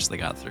don't know how much they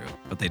got through,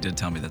 but they did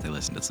tell me that they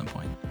listened at some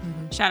point.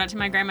 Shout out to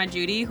my grandma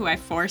Judy, who I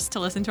forced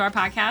to listen to our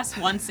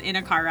podcast once in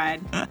a car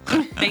ride.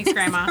 Thanks,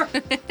 Grandma.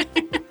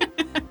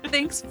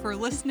 Thanks for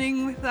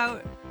listening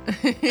without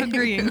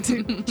agreeing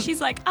to.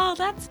 She's like, oh,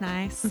 that's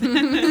nice.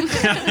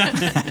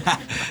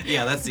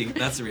 Yeah, that's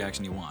the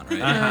reaction you want, right?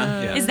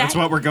 Yeah. Is That's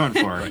what we're going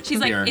for. She's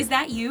like, is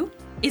that you?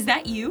 Is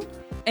that you?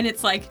 And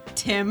it's like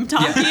Tim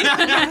talking.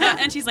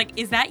 And she's like,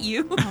 is that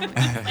you?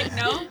 Like,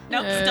 no,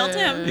 still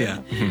Tim.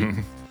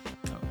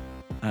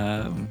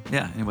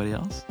 Yeah. Anybody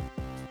else?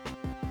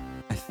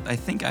 I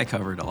think I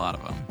covered a lot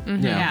of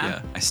them.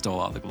 Yeah. I stole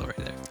all the glory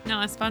there.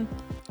 No, it's fun.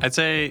 I'd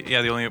say,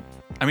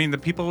 the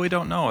people we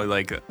don't know,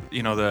 like,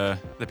 the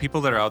people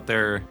that are out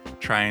there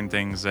trying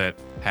things that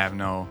have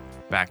no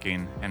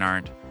backing and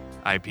aren't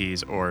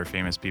IPs or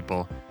famous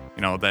people,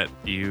 that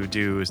you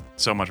do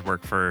so much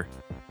work for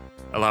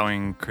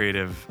allowing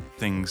creative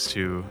things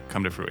to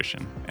come to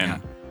fruition.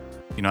 And,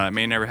 that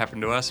may never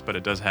happen to us, but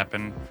it does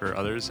happen for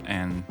others,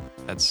 and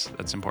that's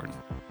important.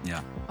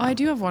 Yeah. Oh, I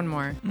do have one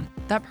more.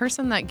 That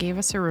person that gave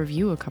us a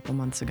review a couple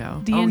months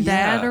ago.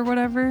 Dad or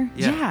whatever.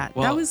 Yeah,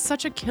 Well, that was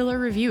such a killer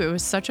review. It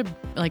was such an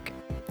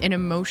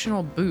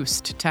emotional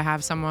boost to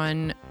have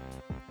someone.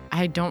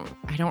 I don't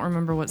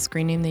remember what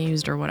screen name they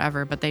used or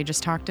whatever, but they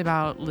just talked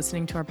about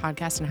listening to our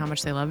podcast and how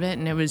much they loved it,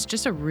 and it was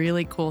just a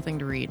really cool thing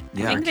to read.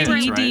 Yeah. I think they were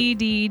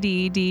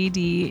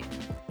DDDDDANADDDD.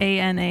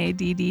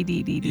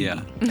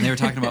 Yeah. And they were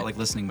talking about like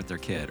listening with their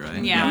kid,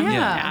 right?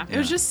 Yeah. It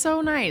was just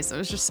so nice. It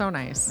was just so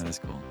nice. That is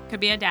cool. Could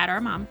be a dad or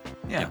a mom.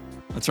 Yeah.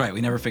 That's right.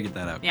 We never figured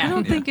that out. Yeah. I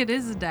don't think it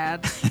is a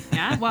dad.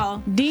 Yeah.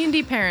 Well,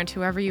 D&D parent,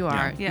 whoever you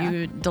are, Yeah.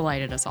 you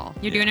delighted us all.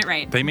 You're doing it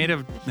right. They may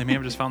have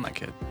just found that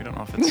kid. We don't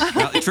know if it's.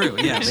 Well, true.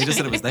 Yeah. They just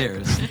said it was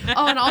theirs.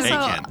 Oh, and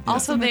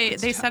kid.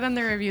 they said in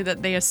their review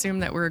that they assume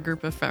that we're a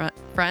group of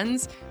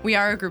friends. We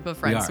are a group of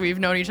friends. are. We've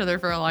known each other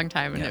for a long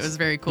time, and Yes. it was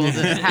very cool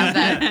to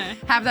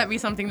have that be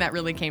something that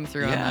really came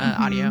through on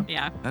the audio.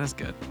 Yeah. That is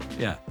good.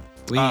 Yeah.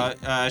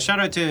 Shout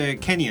out to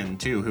Kenyon,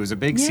 too, who's a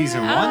big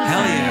season 1 Hell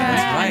yeah, fan.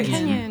 that's right.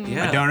 Kenyon.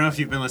 Yeah. I don't know if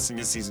you've been listening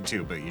to season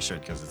 2, but you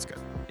should because it's good.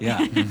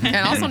 Yeah.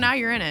 And also now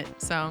you're in it,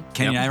 so.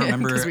 Kenyon, I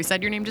remember. Because we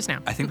said your name just now.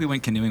 I think we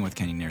went canoeing with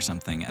Kenyon or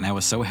something, and I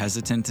was so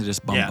hesitant to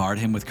just bombard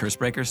him with curse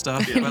breaker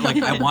stuff. But like,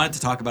 I wanted to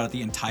talk about it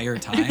the entire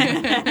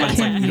time. But it's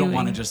like you don't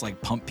want to just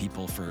like pump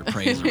people for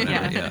praise or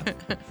whatever. Yeah.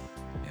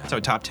 So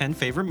top 10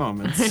 favorite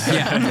moments.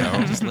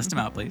 Yeah. Just list them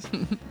out, please.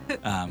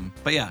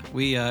 But yeah,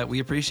 we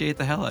appreciate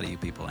the hell out of you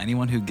people.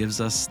 Anyone who gives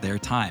us their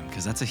time,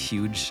 because that's a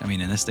huge. I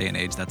mean, in this day and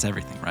age, that's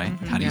everything, right?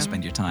 How do you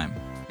spend your time?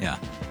 Yeah.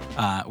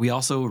 We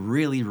also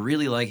really,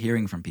 really like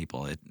hearing from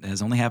people. It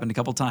has only happened a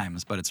couple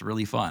times, but it's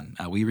really fun.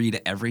 We read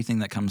everything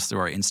that comes through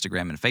our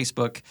Instagram and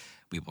Facebook.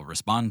 We will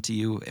respond to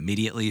you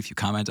immediately if you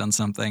comment on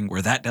something.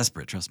 We're that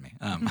desperate, trust me.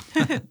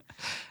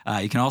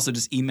 You can also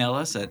just email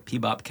us at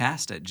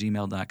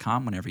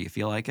pbopcast@gmail.com whenever you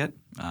feel like it.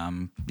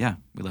 Yeah,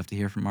 we love to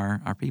hear from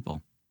our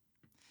people.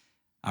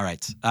 All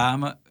right.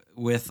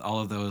 With all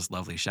of those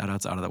lovely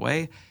shout-outs out of the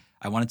way,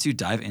 I wanted to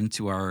dive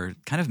into our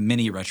kind of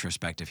mini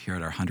retrospective here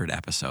at our 100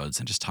 episodes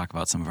and just talk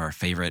about some of our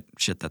favorite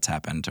shit that's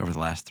happened over the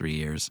last 3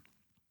 years.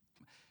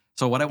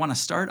 So what I want to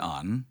start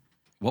on,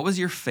 what was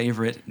your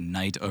favorite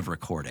night of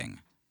recording?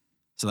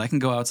 So that can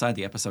go outside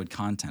the episode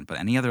content, but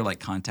any other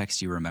like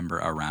context you remember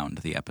around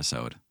the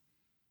episode?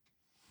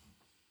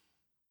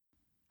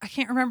 I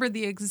can't remember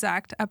the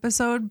exact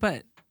episode,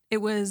 but we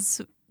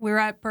were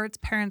at Bert's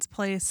parents'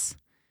 place,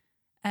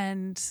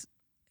 and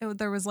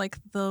there was like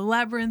the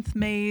labyrinth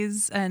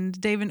maze and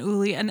Dave and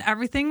Uli, and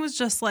everything was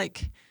just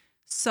like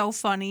so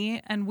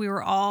funny, and we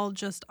were all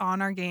just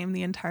on our game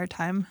the entire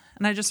time.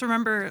 And I just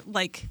remember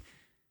like,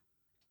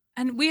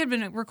 and we had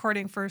been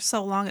recording for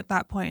so long at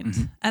that point,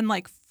 and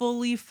like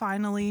fully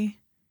finally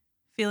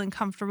feeling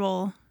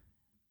comfortable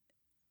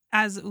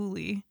as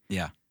Uli.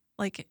 Yeah.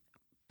 Like,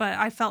 but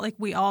I felt like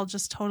we all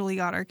just totally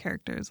got our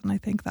characters, and I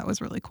think that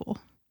was really cool.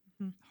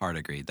 Hard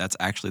agreed. That's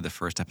actually the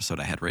first episode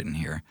I had written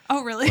here.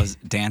 Oh, really? Was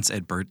Dance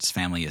at Bert's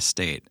Family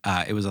Estate.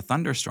 It was a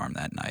thunderstorm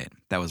that night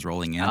that was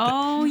rolling in.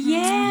 Oh,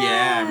 yeah.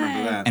 Yeah, I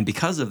remember that. And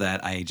because of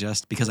that,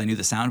 because I knew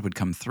the sound would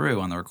come through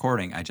on the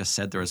recording, I just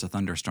said there was a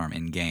thunderstorm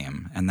in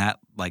game. And that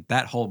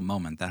whole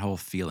moment, that whole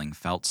feeling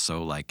felt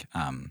so like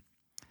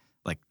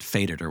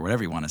fated or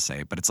whatever you want to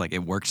say. But it's like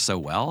it worked so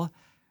well.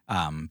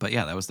 But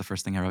yeah, that was the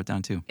first thing I wrote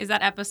down too. Is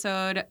that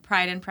episode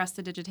Pride and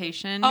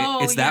Prestidigitation?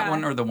 Oh, It's that yeah.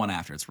 one or the one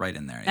after. It's right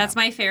in there. That's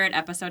my favorite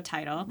episode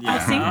title. Yeah,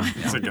 Also.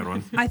 it's a good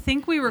one. I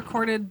think we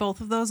recorded both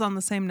of those on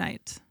the same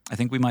night, I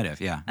think we might have,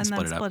 yeah. and then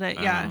split it up. split it.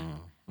 Yeah,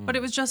 but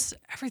it was just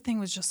everything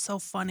was just so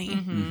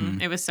funny.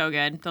 It was so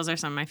good. Those are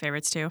some of my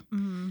favorites too.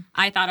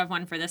 I thought of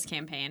one for this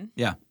campaign.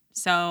 Yeah.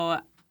 So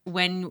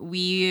when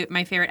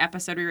my favorite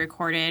episode we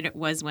recorded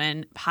was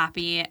when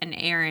Poppy and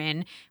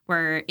Aaron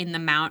were in the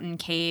mountain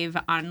cave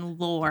on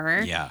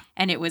Lore. Yeah.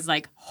 And it was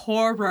like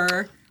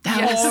horror.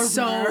 That was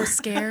so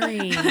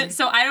scary.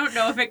 So I don't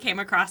know if it came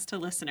across to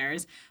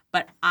listeners,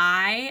 but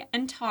I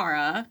and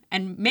Tara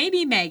and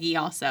maybe Maggie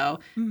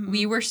also,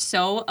 we were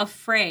so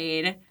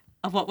afraid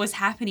of what was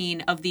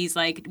happening of these,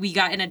 like, we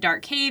got in a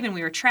dark cave and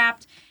we were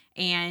trapped,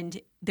 and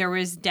there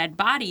was dead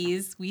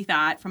bodies, we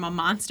thought, from a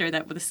monster,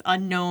 that was this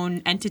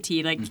unknown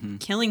entity, like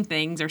killing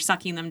things or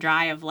sucking them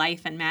dry of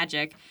life and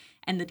magic.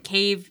 And the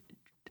cave,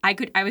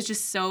 I was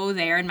just so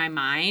there in my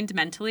mind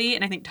mentally,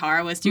 and I think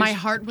Tara was too. My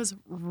heart was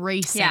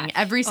racing. Yeah.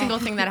 Every single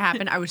thing that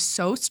happened, I was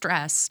so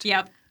stressed.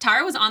 Yep.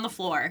 Tara was on the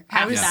floor.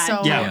 I was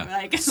so,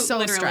 like, so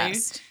literally.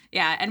 stressed.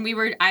 Yeah, and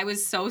I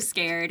was so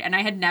scared, and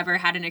I had never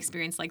had an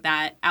experience like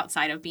that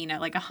outside of being at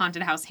like a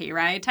haunted house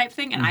hayride type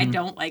thing, and I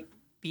don't like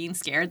being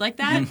scared like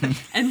that.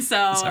 And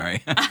so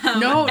Sorry.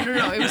 No.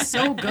 It was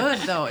so good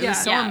though. It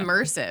was so Yeah.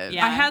 immersive.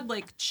 Yeah. I had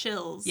like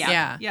chills.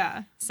 Yeah.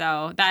 Yeah.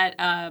 So that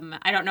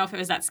I don't know if it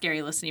was that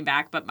scary listening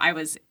back, but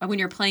when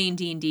you're playing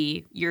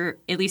D&D, you're,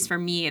 at least for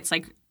me, it's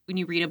like when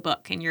you read a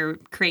book and you're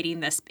creating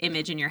this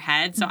image in your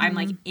head. So I'm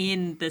like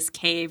in this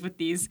cave with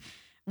these,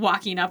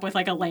 walking up with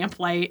like a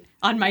lamplight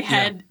on my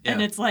head,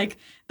 and it's like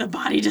the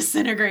body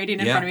disintegrating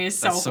in front of me is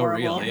so that's so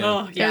horrible. real, yeah.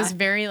 Oh, It was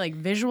very like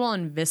visual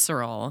and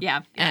visceral.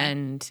 Yeah.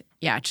 And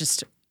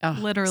just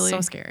Literally. so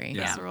scary.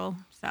 Yeah. Visceral.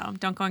 So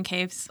don't go in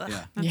caves.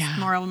 Yeah. That's Yeah.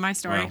 the moral of my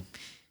story.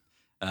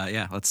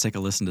 Yeah, let's take a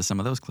listen to some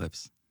of those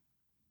clips.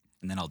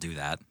 And then I'll do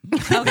that. Yeah,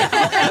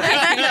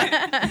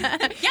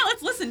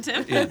 let's listen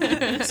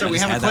to. So we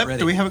just have a had that clip? ready.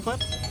 Do we have a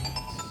clip?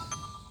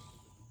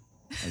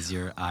 As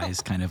your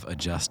eyes kind of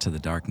adjust to the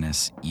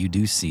darkness, you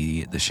do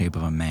see the shape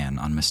of a man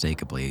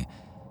unmistakably.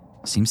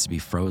 Seems to be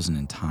frozen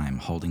in time,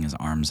 holding his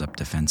arms up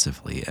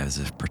defensively as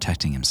if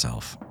protecting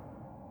himself.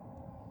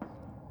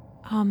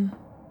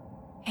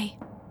 Hey.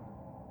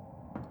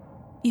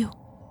 You.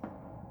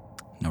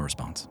 No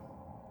response.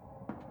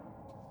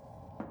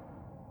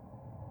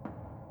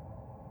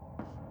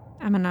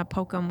 I'm gonna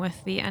poke him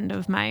with the end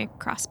of my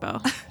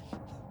crossbow.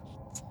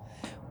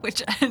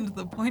 Which end?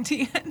 The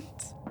pointy end?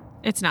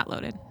 It's not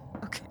loaded.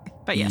 Okay.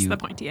 But yes, You- the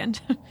pointy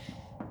end.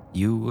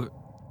 You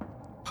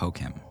poke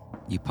him.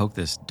 You poke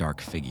this dark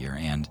figure,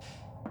 and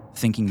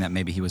thinking that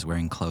maybe he was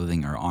wearing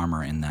clothing or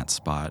armor in that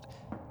spot,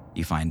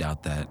 you find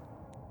out that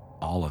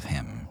all of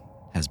him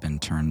has been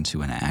turned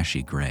to an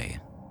ashy gray.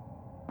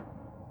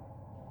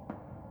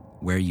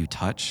 Where you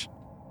touch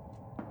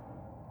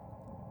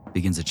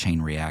begins a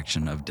chain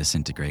reaction of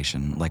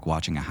disintegration, like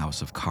watching a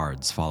house of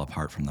cards fall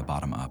apart from the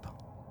bottom up.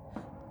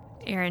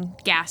 Aaron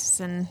gasps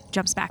and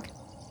jumps back.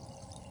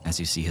 As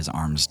you see his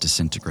arms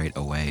disintegrate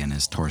away and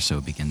his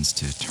torso begins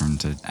to turn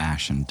to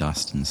ash and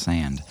dust and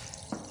sand,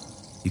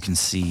 you can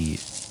see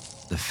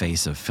the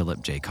face of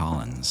Philip J.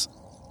 Collins,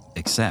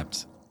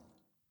 except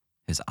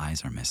his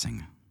eyes are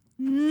missing.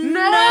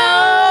 No!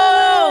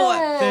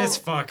 This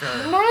fucker.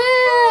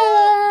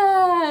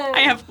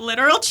 I have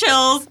literal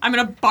chills. I'm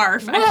gonna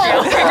barf.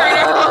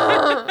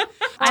 I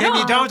feel Tim,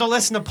 you don't have to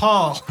listen to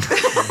Paul. His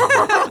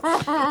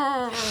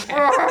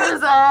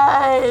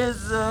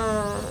eyes.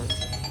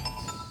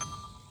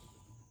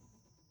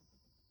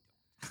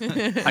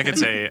 I could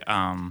say,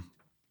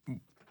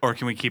 or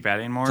can we keep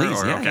adding more?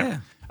 Please, or, yeah, okay. yeah.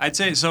 I'd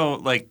say, so,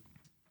 like,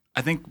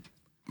 I think,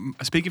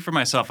 speaking for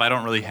myself, I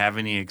don't really have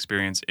any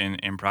experience in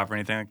improv or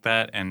anything like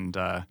that, and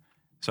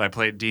so I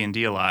played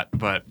D&D a lot,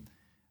 but,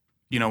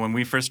 you know, when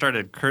we first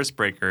started Curse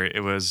Breaker,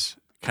 it was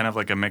kind of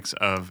like a mix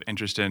of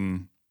interest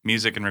in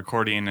music and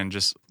recording and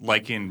just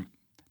liking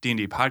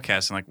D&D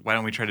podcasts and, like, why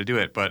don't we try to do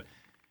it? But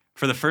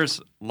for the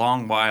first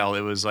long while,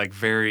 it was, like,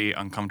 very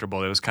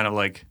uncomfortable. It was kind of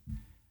like...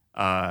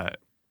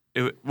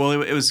 It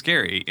was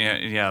scary.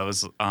 Yeah, it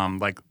was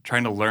like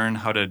trying to learn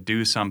how to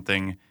do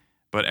something,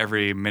 but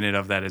every minute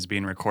of that is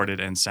being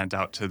recorded and sent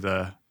out to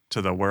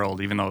the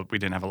world. Even though we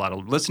didn't have a lot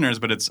of listeners,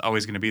 but it's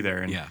always going to be there.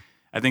 And Yeah.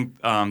 I think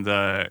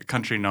the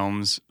Country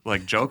Gnomes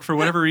like joke for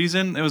whatever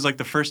reason, it was like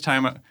the first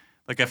time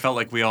like I felt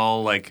like we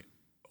all like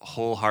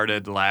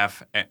wholehearted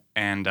laugh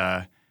and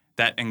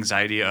that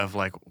anxiety of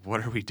like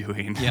what are we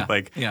doing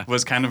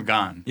was kind of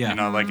gone. Yeah. You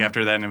know, like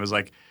after that, and it was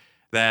like.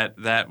 That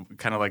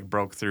kind of like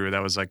broke through.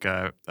 That was like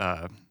a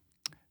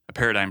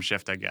paradigm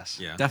shift, I guess.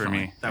 Yeah, for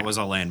me. That was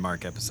a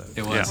landmark episode.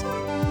 It was.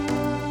 Yeah.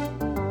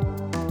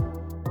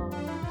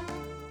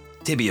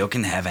 Tibio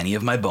can have any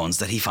of my bones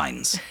that he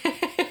finds.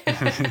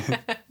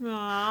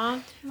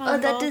 Aww. Oh,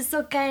 that is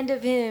so kind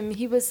of him.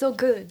 He was so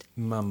good.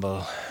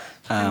 Mumble.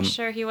 I'm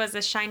sure he was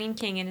a shining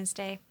king in his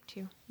day,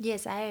 too.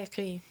 Yes, I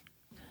agree.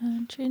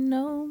 Country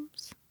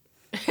gnomes.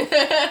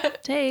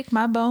 Take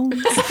my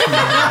bones.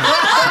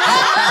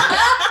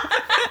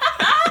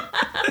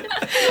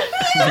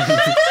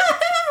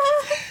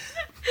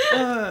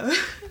 Can we end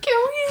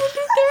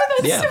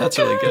it there? That's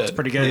really good.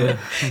 Pretty good.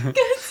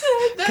 That's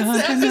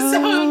the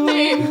episode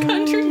name.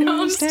 Country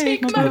Gnomes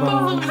Take My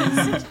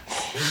Bones.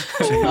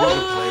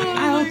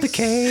 Out the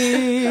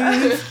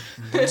cave.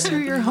 To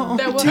your home.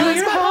 That was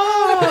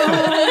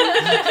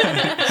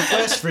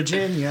West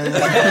Virginia.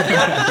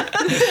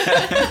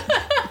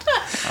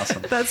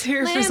 Awesome. That's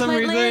here for some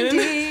Lamplight reason.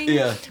 Landing,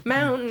 Yeah.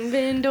 Mountain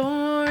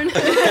Bendorn.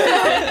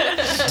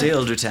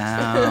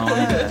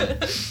 Dildertown.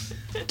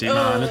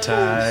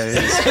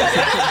 Demonetized.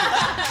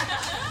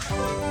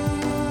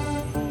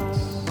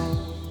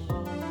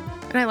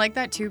 And I like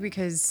that too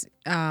because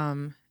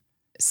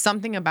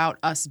something about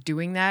us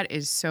doing that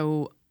is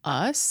so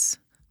us.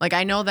 Like,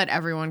 I know that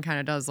everyone kind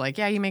of does, like,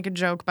 yeah, you make a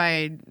joke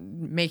by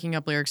making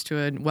up lyrics to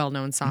a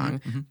well-known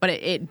song, but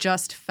it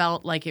just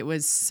felt like it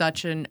was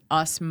such an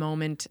us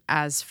moment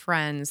as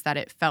friends that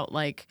it felt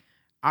like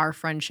our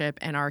friendship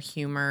and our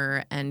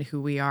humor and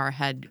who we are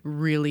had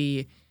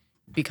really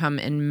become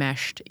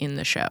enmeshed in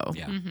the show.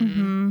 Yeah.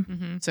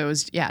 So it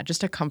was,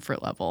 just a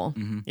comfort level.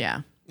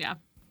 Yeah. Yeah.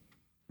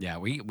 Yeah,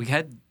 we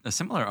had a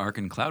similar arc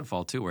in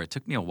Cloudfall too, where it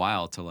took me a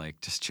while to like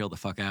just chill the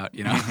fuck out,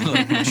 you know? Sure.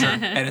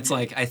 And it's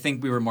like I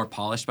think we were more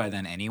polished by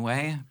then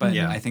anyway, but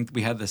Yeah. I think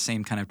we had the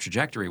same kind of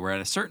trajectory where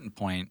at a certain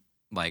point,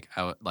 like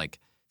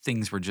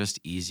things were just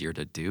easier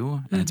to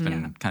do, and it's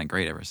been kind of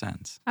great ever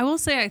since. I will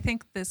say I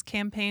think this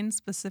campaign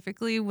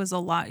specifically was a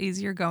lot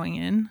easier going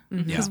in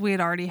because we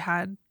had already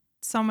had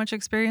so much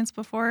experience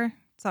before.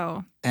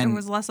 So And- it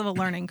was less of a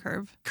learning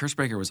curve.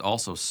 Cursebreaker was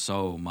also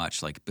so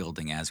much like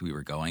building as we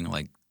were going,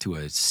 like to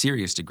a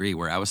serious degree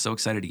where I was so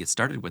excited to get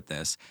started with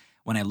this.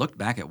 When I looked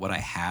back at what I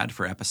had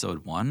for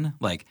episode 1,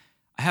 like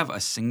I have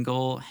a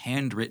single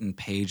handwritten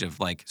page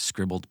of like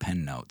scribbled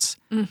pen notes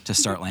to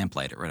start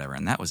Lamplight or whatever.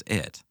 And that was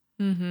it.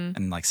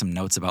 And like some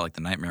notes about like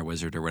the Nightmare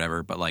Wizard or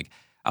whatever. But like,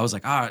 I was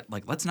like,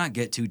 like let's not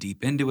get too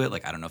deep into it.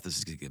 Like, I don't know if this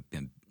is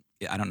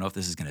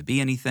going to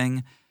be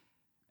anything.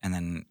 And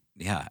then,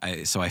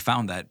 so I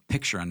found that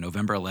picture on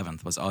November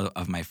 11th was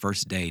of my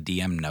first day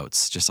DM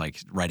notes, just like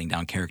writing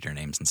down character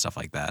names and stuff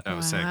like that. That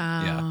was sick.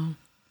 Yeah.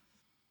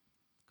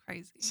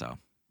 Crazy. So,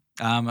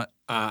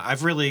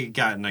 I've really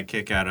gotten a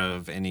kick out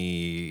of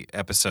any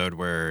episode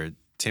where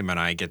Tim and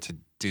I get to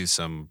do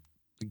some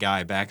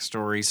guy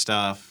backstory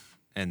stuff,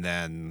 and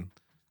then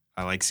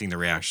I like seeing the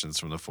reactions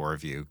from the four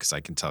of you because I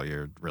can tell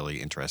you're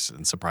really interested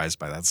and surprised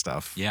by that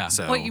stuff. Yeah.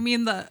 So What you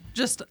mean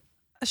just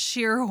a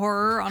sheer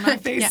horror on our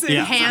faces?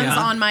 Yeah. Hands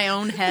on my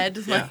own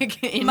head,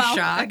 like in Mouth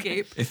shock.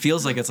 agape. it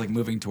feels like it's like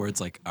moving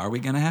towards like, are we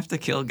going to have to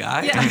kill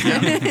Guy?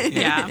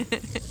 Yeah.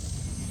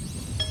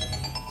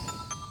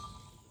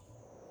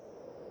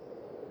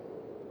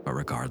 All But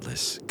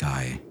regardless,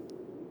 Guy,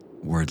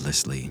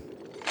 wordlessly,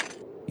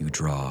 you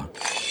draw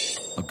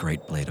a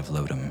great blade of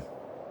Lodum,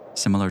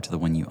 similar to the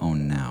one you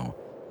own now,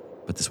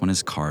 but this one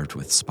is carved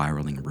with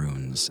spiraling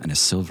runes and a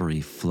silvery,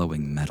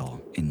 flowing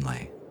metal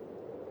inlay.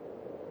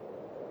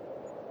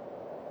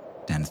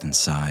 Danathan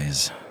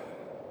sighs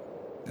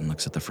and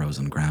looks at the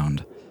frozen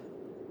ground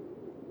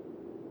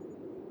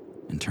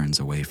and turns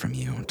away from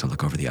you to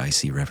look over the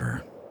icy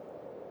river.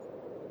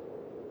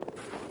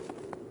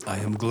 I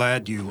am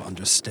glad you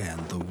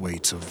understand the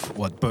weight of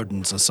what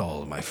burdens us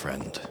all, my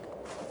friend.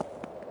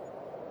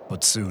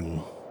 But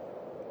soon,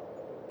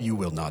 you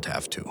will not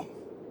have to.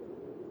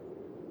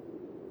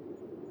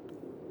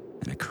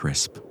 And a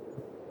crisp,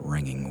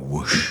 ringing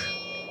whoosh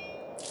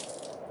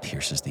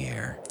pierces the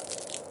air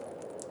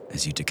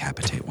as you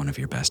decapitate one of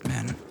your best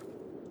men.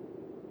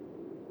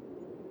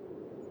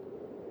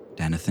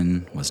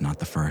 Danathan was not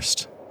the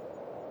first,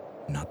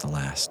 not the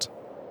last,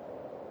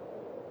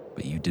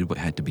 but you did what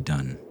had to be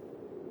done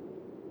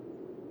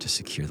to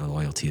secure the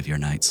loyalty of your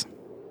knights,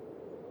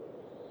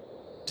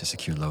 to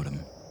secure Lodum.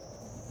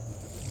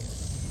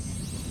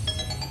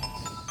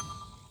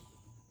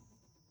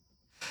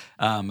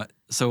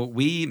 So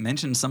we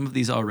mentioned some of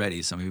these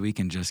already, so maybe we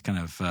can just kind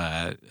of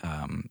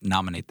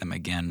nominate them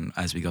again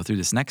as we go through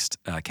this next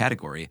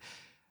category.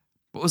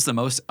 What was the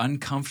most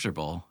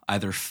uncomfortable,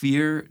 either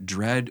fear,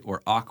 dread,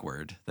 or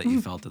awkward that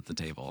you felt at the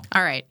table?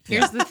 All right,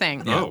 here's the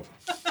thing. Oh,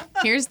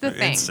 Here's the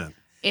thing. instant.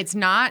 It's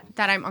not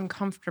that I'm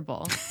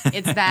uncomfortable.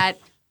 It's that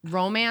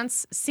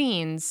romance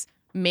scenes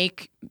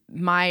make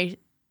my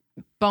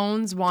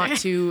bones want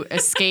to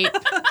escape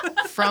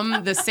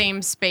from the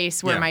same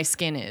space where my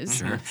skin is.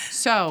 Sure.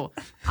 So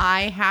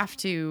I have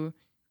to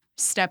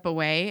step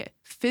away,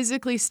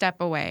 physically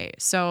step away.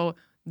 So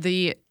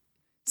the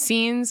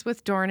scenes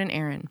with Doran and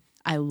Aaron,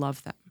 I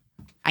love them.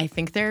 I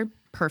think they're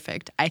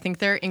perfect. I think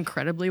they're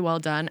incredibly well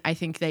done. I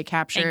think they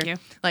capture, Thank you.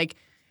 like,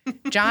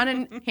 John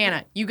and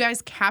Hannah, you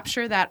guys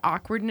capture that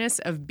awkwardness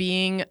of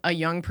being a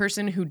young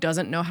person who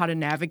doesn't know how to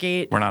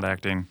navigate. We're not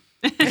acting.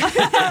 News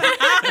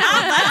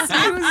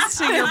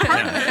to your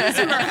partners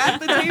who are at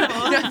the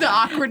table. The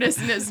awkwardness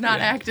is not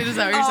acted. Is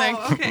that what you're saying?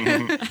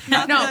 Okay.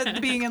 Not No. the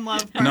being in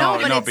love part. No,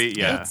 but no, it's, but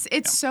yeah.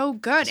 it's so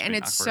good and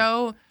being it's awkward.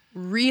 so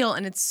real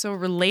and it's so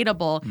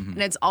relatable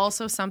and it's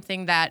also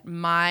something that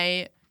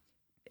my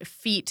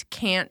feet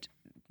can't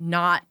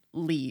not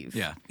leave.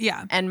 Yeah.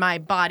 Yeah. And my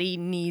body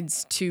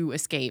needs to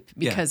escape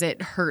because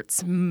it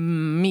hurts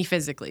me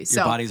physically. Your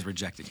So body's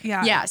rejecting you.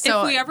 Yeah. Yeah,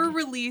 so- if we ever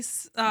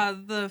release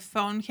the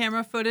phone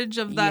camera footage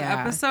of that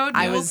Yeah. episode,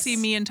 I you will was- see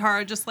me and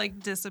Tara just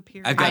like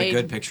disappear. I've got I- a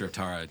good picture of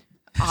Tara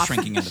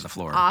shrinking into the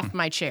floor. off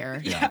my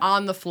chair, Yeah.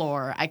 on the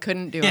floor, I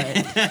couldn't do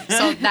it.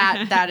 So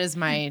that is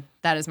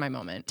my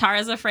moment.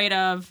 Tara's afraid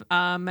of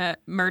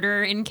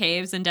murder in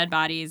caves and dead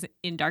bodies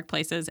in dark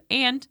places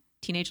and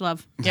teenage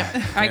love. Yep.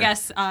 Or I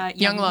guess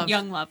Young love.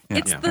 Young love.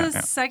 It's the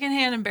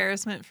secondhand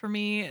embarrassment for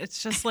me.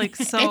 It's just like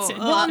so.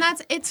 And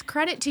it's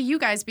credit to you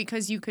guys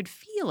because you could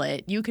feel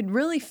it. You could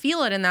really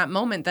feel it in that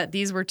moment that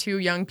these were two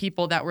young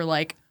people that were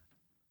like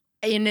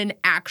in an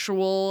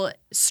actual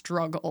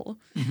struggle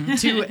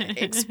to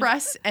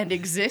express and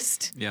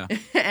exist. Yeah.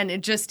 And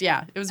it just,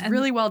 it was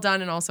really well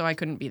done. And also I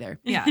couldn't be there.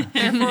 Yeah.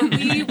 Therefore,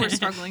 we were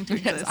struggling to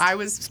Yes, exist. I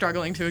was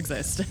struggling to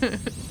exist.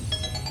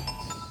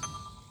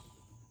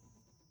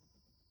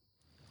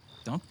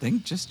 Don't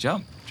think, just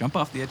jump. Jump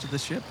off the edge of the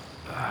ship.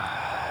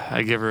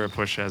 I give her a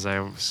push as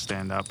I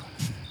stand up.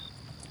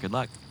 Good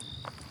luck.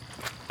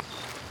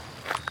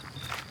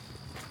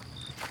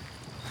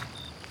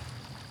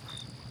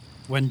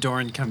 When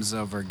Doran comes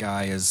over,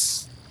 Guy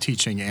is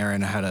teaching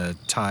Aaron how to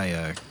tie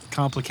a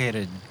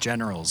complicated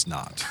general's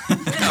knot.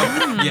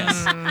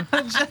 Yes.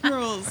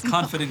 Generals.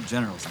 Confident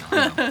generals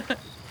now. Yeah.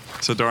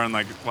 So Doran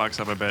like walks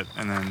up a bit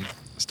and then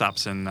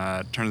stops and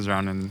turns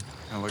around and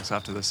looks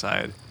off to the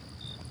side.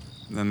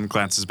 Then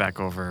glances back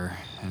over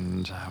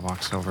and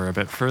walks over a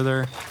bit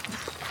further.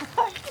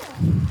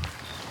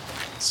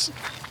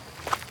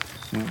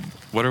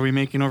 What are we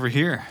making over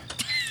here?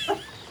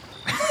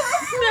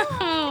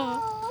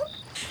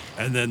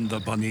 And then the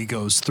bunny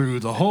goes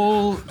through the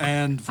hole,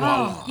 and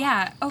voila. Oh,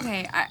 yeah.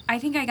 Okay. I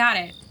think I got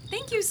it.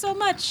 Thank you so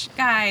much,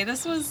 Guy.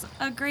 This was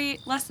a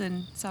great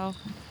lesson. So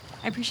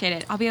I appreciate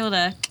it. I'll be able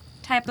to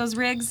tie up those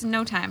rigs in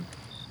no time.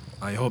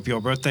 I hope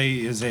your birthday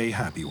is a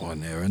happy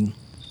one, Aaron.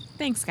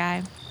 Thanks,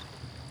 Guy.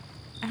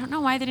 I don't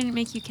know why they didn't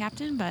make you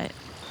captain, but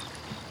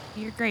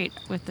you're great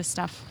with this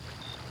stuff.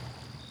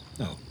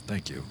 Oh,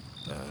 thank you.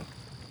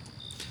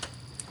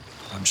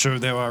 I'm sure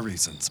there are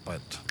reasons,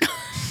 but...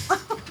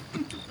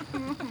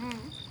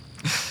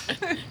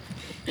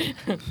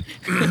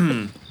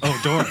 Oh,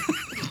 Doran.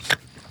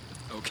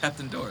 Oh,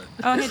 Captain Doran.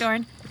 Oh, hey,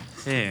 Doran.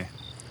 Hey,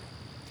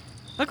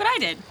 Look what I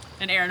did.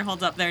 And Aaron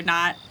holds up their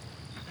knot.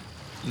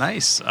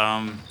 nice.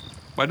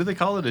 Why do they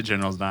call it a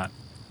general's knot?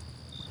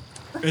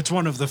 It's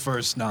one of the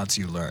first knots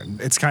you learn.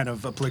 It's kind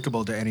of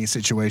applicable to any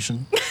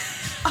situation.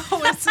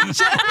 Oh, it's a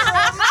general.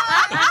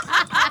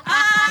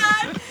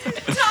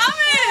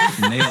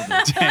 Nailed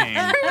it.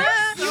 Dang.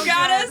 You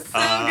got us so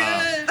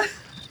good.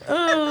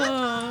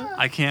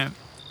 I can't.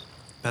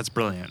 That's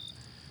brilliant.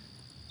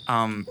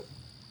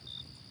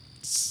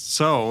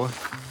 So,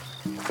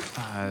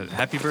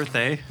 happy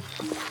birthday.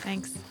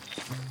 Thanks.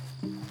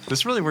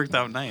 This really worked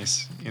out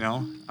nice, you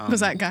know? Was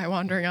that guy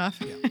wandering off?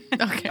 Yeah.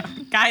 Okay.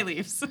 Guy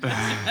leaves.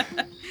 Yeah,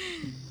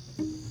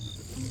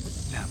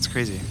 it's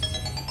crazy.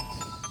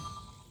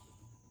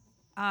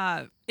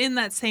 In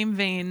that same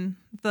vein,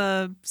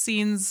 the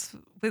scenes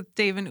with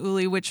Dave and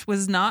Uli, which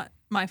was not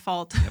my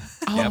fault.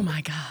 Oh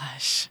my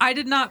gosh. I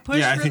did not push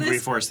Yeah, I for think this, we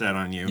forced that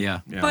on you. Yeah.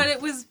 but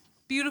it was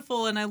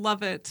beautiful and I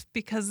love it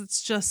because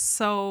it's just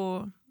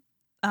so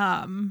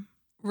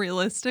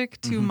realistic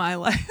to my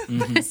life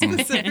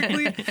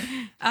specifically.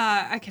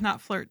 I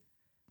cannot flirt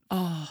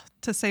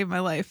to save my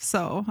life.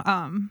 So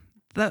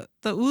the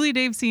Uli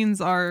Dave scenes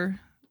are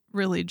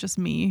really just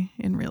me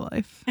in real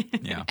life.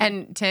 Yeah.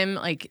 And Tim,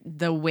 like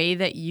the way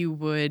that you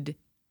would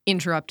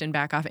interrupt and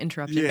back off,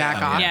 interrupt and back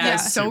Yeah. off. Yeah.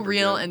 It's so Super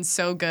real good. and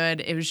so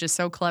good. It was just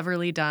so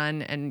cleverly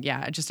done. And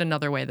yeah, just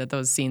another way that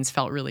those scenes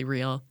felt really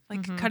real.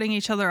 Like cutting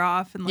each other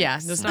off and like Yeah,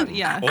 just- stuff.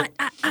 Yeah.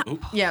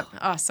 Yep.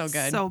 Oh, so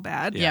good. So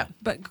bad. Yeah.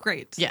 But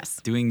great. Yes.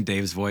 Doing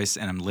Dave's voice,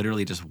 and I'm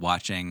literally just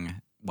watching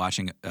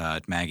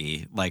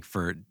Maggie, like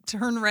for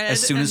Turn red.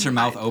 as soon as her and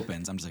mouth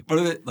opens, I'm just like, what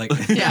is it? Like,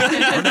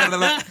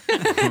 Yeah.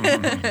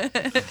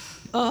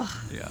 Ugh.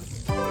 yeah.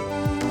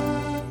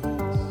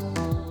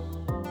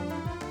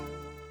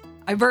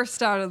 I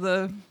burst out of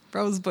the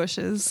rose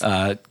bushes.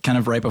 Kind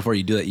of right before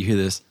you do that, you hear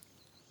this,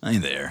 "Hi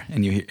there,"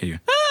 and you hear,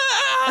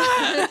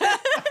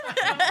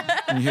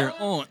 and you hear,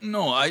 "Oh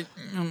no,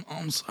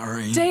 I'm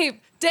sorry." Dave,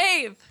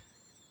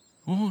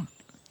 Oh,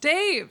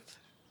 Dave,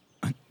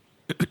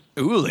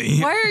 Uli,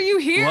 why are you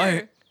here?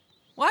 Why-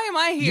 Why am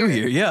I here? you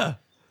here? Yeah.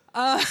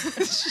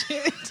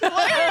 Shit.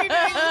 Why are you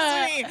doing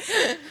this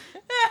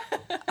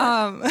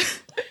to me?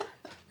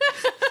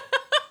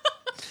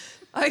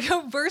 I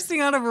go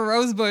bursting out of a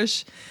rose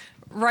bush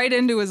right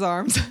into his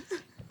arms.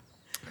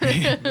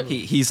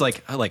 He's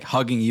like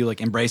hugging you,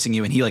 like embracing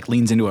you, and he like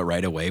leans into it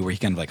right away, where he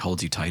kind of like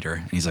holds you tighter,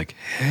 and he's like,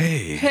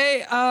 "Hey."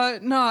 Hey,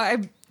 no,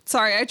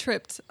 sorry, I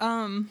tripped.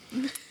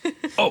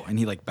 Oh, and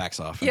he like backs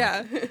off. And,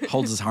 Yeah. like,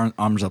 holds his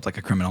arms up like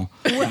a criminal.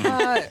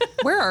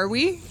 Where are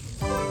we?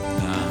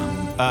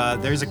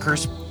 There's a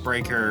Curse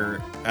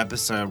Breaker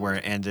episode where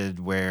it ended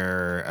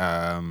where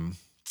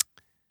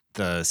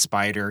the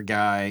spider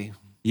guy,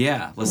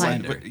 Yeah,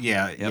 Lysander.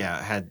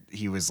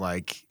 he was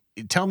like,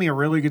 tell me a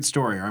really good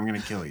story or I'm going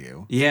to kill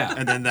you. Yeah.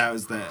 And then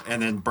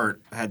and then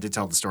Bert had to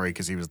tell the story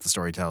because he was the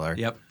storyteller.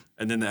 Yep.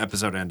 And then the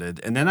episode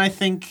ended. And then I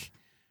think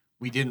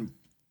we didn't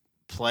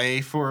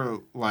play for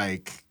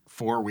like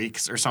 4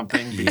 weeks or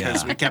something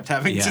because Yeah. we kept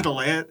having Yeah. to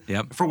delay it.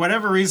 Yep. For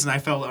whatever reason, I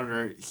felt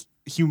under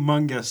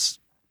humongous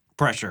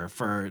pressure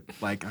for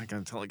like, I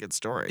gotta tell a good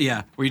story.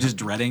 Yeah, were you just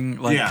dreading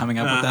like Yeah. coming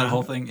up with that Uh-huh.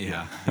 whole thing?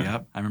 Yeah,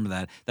 yep. I remember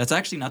that. That's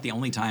actually not the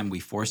only time we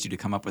forced you to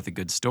come up with a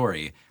good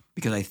story,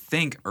 because I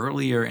think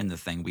earlier in the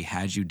thing we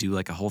had you do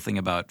like a whole thing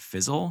about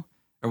Fizzle,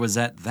 or was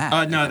that?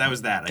 No, that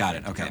was that. I Got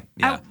it. think. Okay.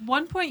 Yeah. At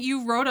one point,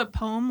 you wrote a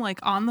poem like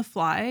on the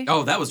fly.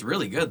 Oh, that was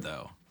really good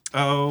though.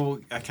 Oh,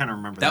 I kind of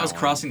remember that. That was one.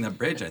 crossing the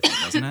bridge, I think,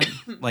 wasn't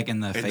it? Like in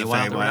the the Feywild.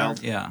 or Feywild?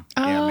 whatever? Yeah.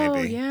 Yeah, Oh,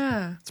 maybe.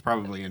 yeah. It's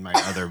probably in my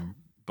other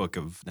book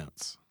of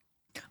notes.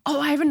 Oh,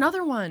 I have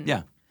another one.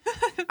 Yeah.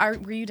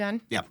 Were you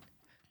done? Yeah.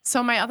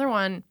 So my other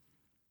one,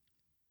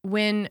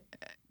 when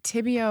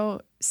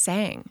Tibio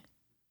sang,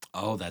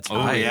 Oh, that's Oh,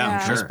 right.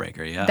 yeah, Curse sure.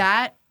 Breaker. Yeah.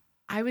 that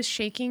I was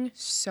shaking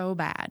so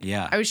bad.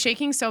 Yeah. I was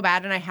shaking so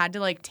bad, and I had to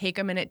like take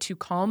a minute to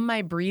calm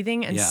my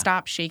breathing and Yeah.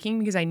 stop shaking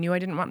because I knew I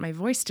didn't want my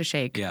voice to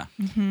shake. Yeah.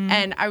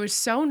 And I was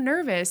so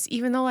nervous,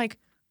 even though like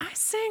I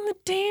sang the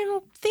damn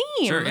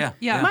theme. Sure. Yeah.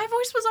 Yeah. My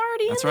voice was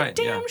already That's in right,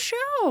 the damn yeah.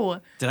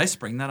 show. Did I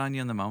spring that on you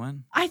in the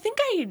moment? I think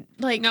I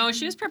like No,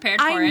 she was prepared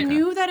for I it.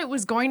 knew that it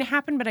was going to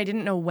happen, but I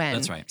didn't know when.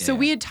 That's right. So Yeah,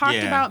 we yeah. had talked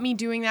Yeah. about me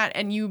doing that,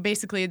 and you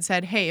basically had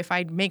said, "Hey, if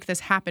I make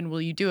this happen,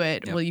 will you do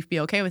it? Yep. Will you be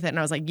okay with it?" And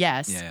I was like,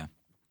 "Yes." Yeah. Yeah.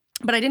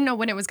 But I didn't know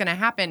when it was going to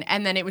happen,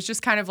 and then it was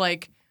just kind of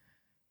like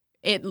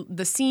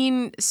the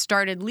scene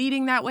started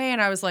leading that way,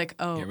 and I was like,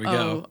 Here we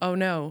go. oh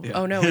no, Yeah.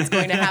 oh no, it's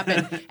going to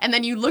happen. And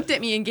then you looked at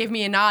me and gave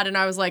me a nod, and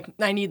I was like,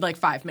 I need like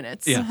 5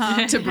 minutes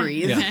Yeah. to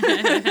breathe.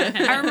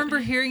 I remember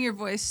hearing your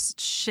voice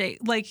shake,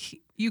 like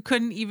you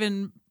couldn't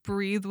even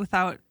breathe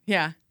without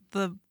Yeah.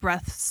 the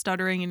breath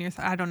stuttering in your.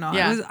 I don't know.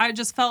 Yeah. I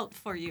just felt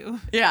for you,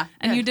 Yeah.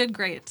 and Yeah. you did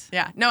great.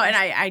 Yeah. No,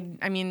 and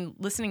I mean,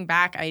 listening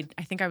back, I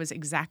think I was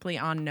exactly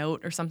on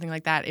note or something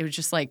like that. It was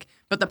just like,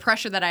 but the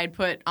pressure that I had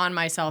put on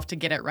myself to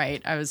get it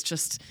right, I was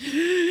just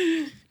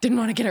didn't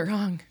want to get it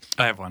wrong.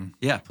 I have one.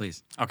 Yeah.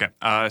 Please. Okay.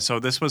 So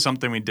this was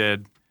something we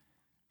did.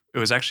 It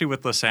was actually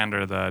with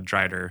Lysander, the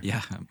Drider.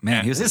 Yeah.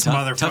 Man, he was This a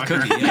tough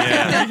motherfucker. cookie.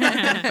 Yeah.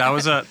 Yeah. that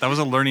was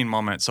a learning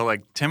moment. So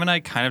like Tim and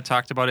I kind of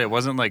talked about it. It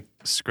wasn't like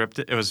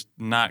scripted. It was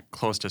not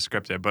close to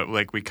scripted, but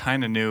like we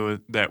kind of knew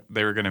that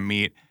they were going to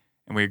meet,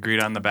 and we agreed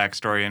on the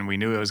backstory, and we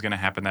knew it was going to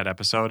happen that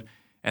episode.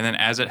 And then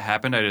as it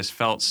happened, I just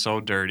felt so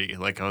dirty.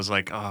 Like I was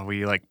like, oh,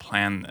 we like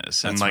planned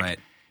this, and That's like right.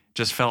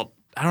 just felt.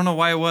 I don't know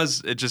why it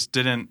was. It just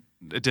didn't.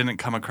 It didn't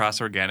come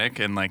across organic,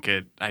 and like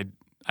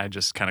I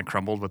just kind of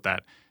crumbled with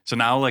that. So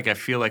now, like, I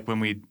feel like when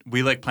we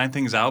like plan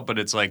things out, but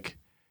it's like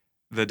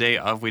the day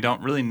of, we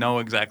don't really know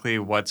exactly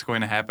what's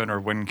going to happen or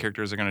when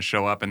characters are going to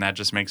show up, and that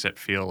just makes it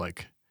feel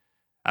like,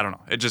 I don't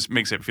know. It just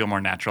makes it feel more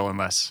natural and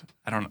less,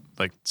 I don't know,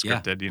 like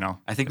scripted, you know?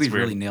 I think It's we've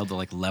weird. really nailed the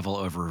like level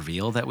of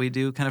reveal that we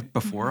do kind of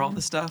before all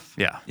this stuff.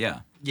 Yeah.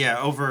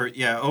 Yeah.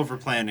 Over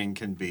planning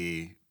can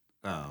be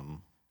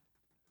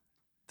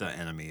the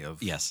enemy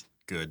of Yes.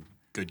 good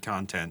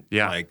content.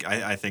 Yeah. Like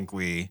I think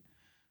we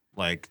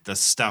like the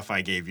stuff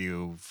I gave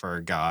you for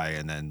a guy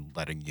and then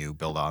letting you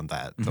build on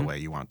that the way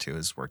you want to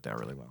has worked out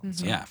really well.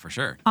 So. Yeah, for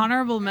sure.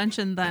 Honorable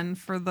mention then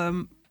for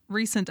the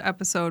recent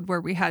episode where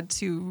we had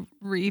to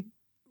replay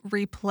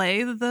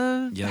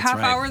the Yeah, that's half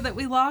right. hour that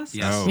we lost.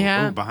 Yes. Oh,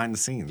 Yeah. oh, behind the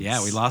scenes.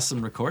 Yeah, we lost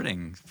some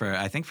recording for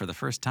the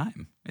first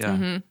time.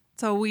 Yeah.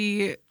 So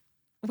we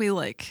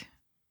like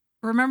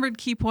remembered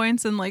key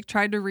points and like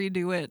tried to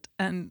redo it,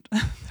 and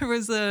there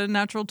was a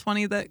natural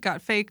 20 that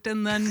got faked,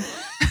 and then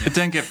It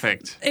didn't get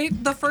faked.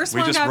 the first We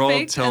one just got rolled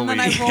faked, till and then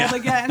we- I rolled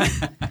again.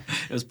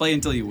 It was play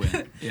until you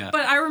win. Yeah.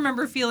 But I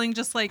remember feeling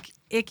just like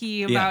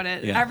icky about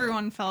it. yeah.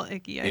 Everyone felt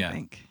icky, I Yeah.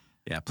 think.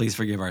 Yeah, please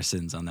forgive our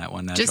sins on that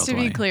one. Natural Just to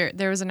 20. be clear,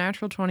 there was a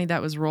natural 20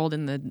 that was rolled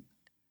in the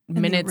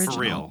minutes original.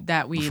 For real.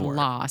 that we Before,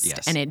 lost,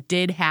 yes. and it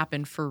did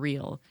happen for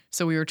real.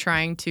 So we were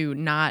trying to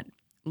not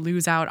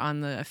lose out on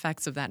the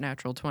effects of that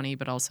natural 20,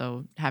 but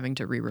also having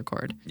to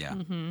re-record. Yeah,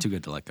 too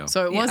good to let go.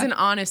 So it Yeah. was an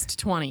honest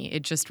 20.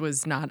 It just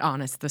was not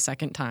honest the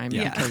second time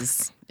Yeah.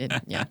 because it,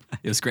 yeah.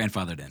 It was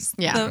grandfathered in.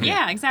 Yeah. The-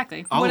 Yeah,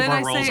 exactly. All What of did our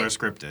I roles say? are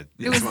scripted.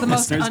 It was That's the what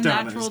most listeners don't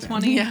unnatural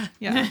understand. 20. Yeah.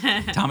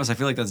 Yeah. Thomas, I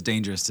feel like that's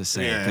dangerous to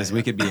say Yeah, because yeah.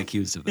 we could be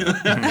accused of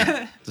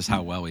that. Just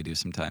how well we do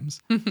sometimes.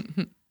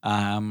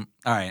 All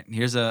right,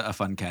 here's a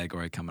fun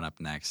category coming up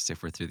next.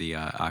 If we're through the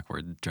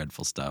awkward,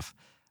 dreadful stuff,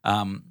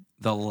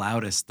 the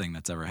loudest thing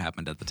that's ever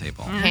happened at the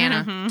table.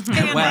 Hannah.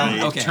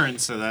 Well, okay.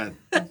 Turns to that.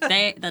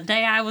 The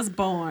day I was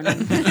born.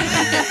 It's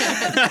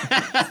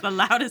the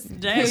loudest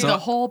day. The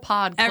whole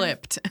pod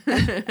clipped.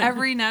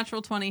 Every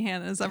natural 20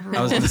 Hannah's ever I was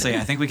rolled. going to say,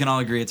 I think we can all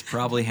agree it's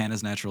probably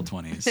Hannah's natural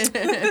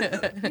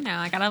 20s. You know,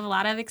 I got a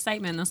lot of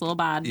excitement in this little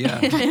bod. Yeah.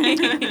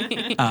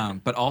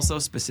 But also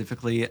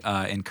specifically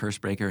in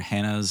Cursebreaker,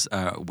 Hannah's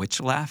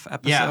witch laugh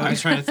episode. Yeah, I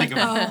was trying to think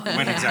of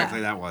when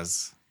exactly that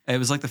was. It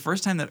was like the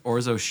first time that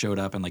Orzo showed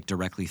up and like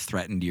directly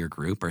threatened your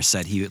group or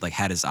said he like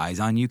had his eyes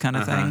on you kind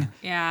of thing.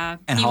 Yeah.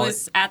 And he Holly-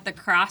 was at the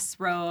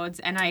crossroads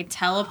and I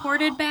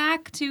teleported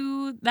back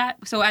to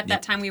that. So at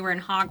that time we were in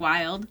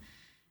Hogwild.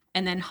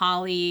 And then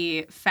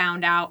Holly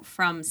found out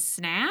from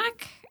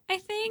Snack, I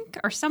think,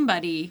 or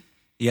somebody.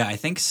 Yeah, I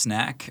think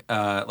Snack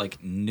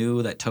like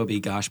knew that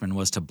Toby Goshman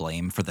was to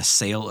blame for the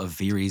sale of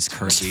Viri's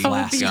cursed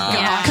flask.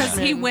 Yeah. Because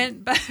he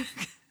went back.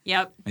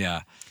 Yep.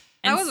 Yeah.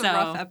 That And was a so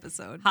rough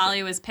episode.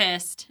 Holly was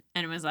pissed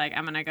and was like,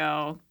 I'm going to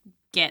go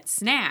get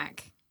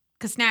Snack.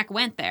 Because Snack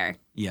went there,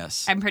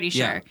 Yes. I'm pretty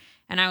sure. Yeah.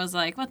 And I was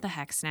like, what the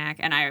heck, Snack?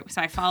 And I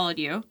followed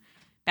you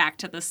back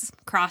to this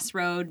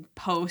crossroad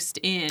post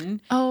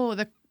inn. Oh,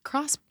 the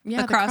cross.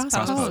 Yeah, The the cross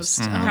cross post. post.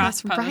 Mhm. Oh,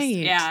 Cross that's post. right.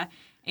 Yeah.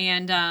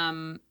 And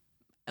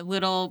a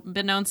little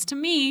beknownst to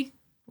me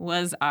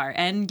was our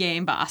end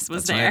game boss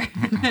was That's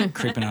there. right.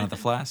 Creeping out of the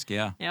flask.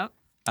 Yeah. Yep.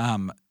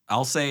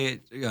 I'll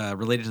say,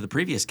 related to the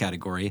previous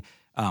category,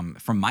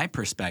 from my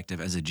perspective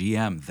as a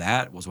GM,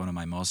 that was one of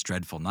my most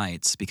dreadful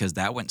nights because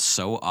that went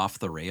so off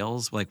the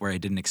rails, like where I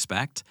didn't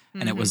expect.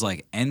 And it was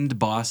like end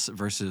boss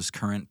versus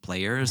current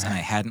players, and I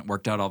hadn't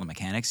worked out all the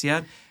mechanics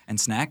yet. And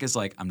Snack is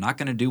like, I'm not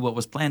going to do what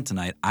was planned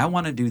tonight. I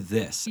want to do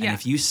this. Yeah. And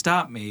if you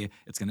stop me,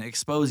 it's going to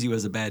expose you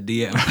as a bad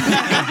DM.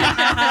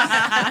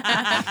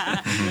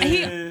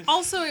 He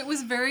also, it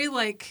was very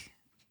like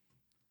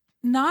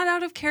not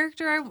out of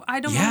character. I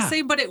don't want Yeah. to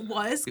say, but it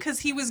was because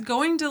he was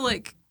going to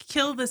like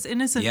kill this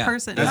innocent Yeah.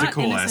 person. That's a Not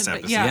cool innocent, ass but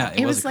episode. Yeah.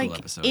 It was a cool like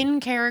episode. in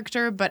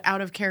character, but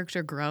out of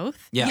character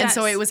growth. Yeah. And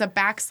so Yes. it was a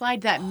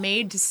backslide that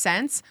made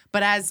sense,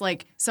 but as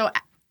like, so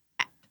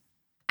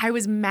I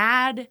was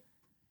mad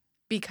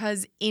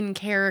because in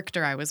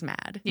character I was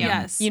mad.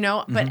 Yes. You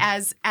know, but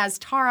Mm-hmm. as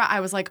Tara, I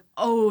was like,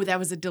 oh, that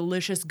was a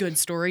delicious, good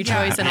story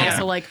choice. And Yeah.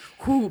 also like,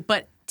 whoo,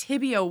 but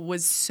Tibio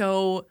was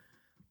so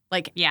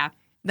like, Yeah.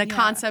 the Yeah.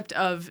 concept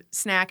of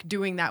Snack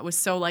doing that was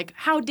so like,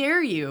 how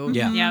dare you?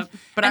 Yeah. Yep.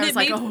 But And I it was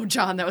like, made- oh,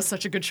 John, that was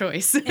such a good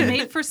choice. It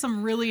made for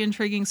some really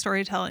intriguing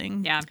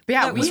storytelling. Yeah. But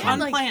yeah, That we was had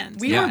unplanned.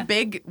 like we Yeah.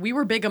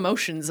 were big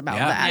emotions about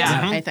Yeah. that.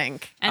 Yeah. I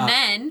think. And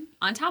then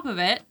on top of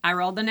it, I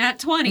rolled the nat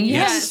 20.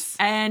 Yes.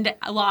 And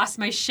I lost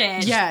my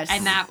shit. Yes.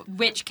 And that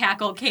witch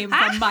cackle came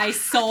from my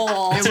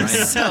soul. It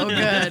was so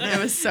good. It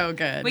was so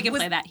good. We can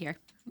play that here.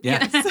 Yeah.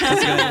 That's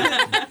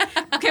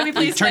good. Can we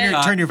please play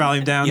it? Turn your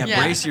volume down. Yeah, Yeah.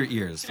 brace your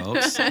ears,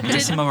 folks.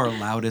 Here's some of our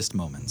loudest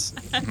moments.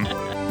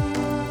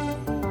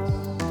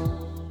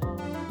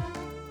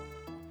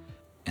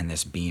 And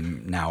this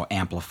beam, now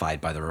amplified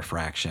by the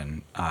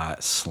refraction,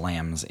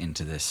 slams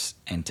into this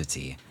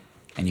entity,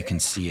 and you can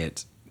see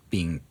it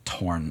being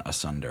torn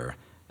asunder.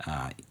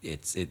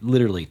 It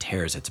literally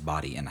tears its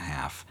body in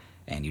half,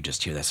 and you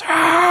just hear this.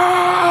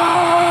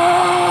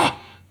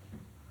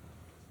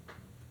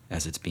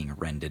 as it's being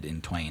rended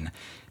in twain.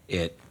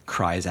 It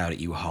cries out at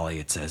you, Holly.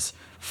 It says,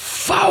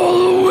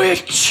 "Foul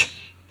witch!"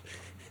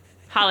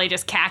 Holly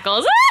just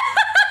cackles.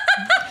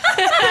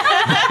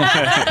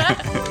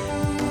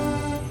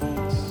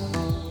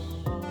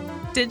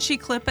 Did she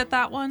clip at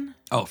that one?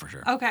 Oh, for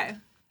sure. Okay.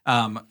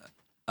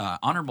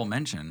 Honorable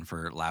mention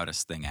for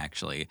loudest thing,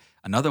 actually.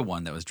 Another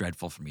one that was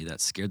dreadful for me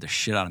that scared the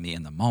shit out of me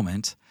in the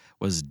moment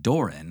was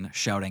Doran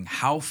shouting,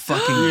 "How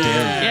fucking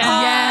dare you!"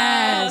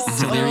 Yes.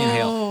 To Lyrian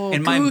Hale.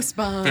 In my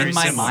goosebumps. in my Very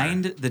similar.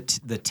 mind,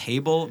 the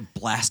table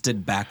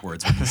blasted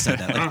backwards when he said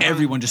that. Like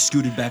everyone just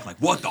scooted back, like,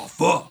 "What the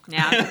fuck?"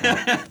 Yeah.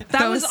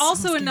 That was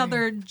also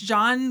another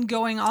John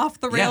going off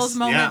the rails Yes.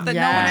 moment Yeah. that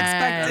Yes. no one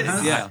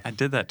expected. Yeah. I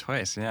did that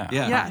twice. Yeah.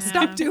 Yeah. Yeah,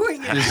 stop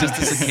doing it. There's just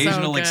this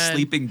occasional like good.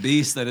 sleeping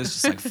beast that is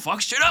just like,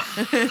 "Fuck shit up."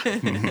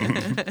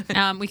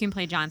 We can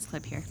play John's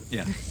clip here.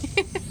 Yeah.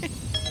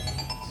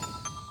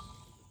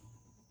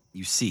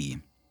 You see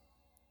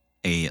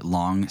a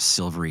long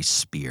silvery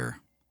spear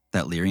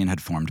that Lyrian had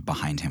formed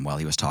behind him while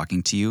he was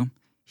talking to you.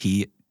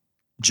 He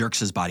jerks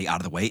his body out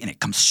of the way and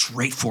it comes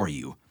straight for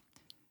you.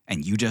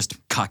 And you just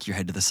cock your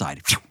head to the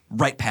side,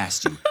 right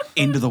past you,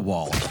 into the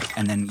wall.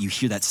 And then you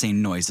hear that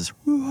same noise, this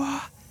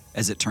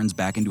as it turns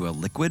back into a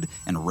liquid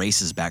and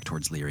races back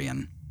towards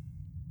Lyrian.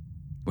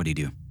 What do you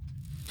do?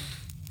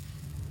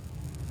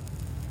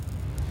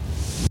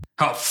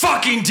 How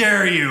fucking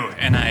dare you!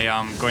 And I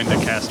am going to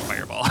cast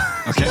Fireball.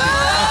 Okay.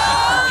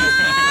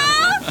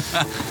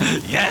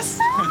 Yes.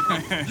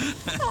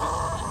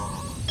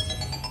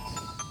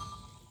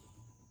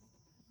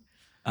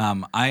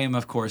 I am,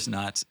 of course,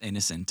 not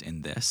innocent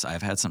in this.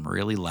 I've had some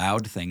really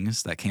loud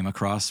things that came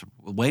across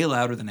way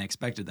louder than I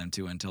expected them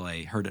to until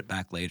I heard it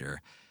back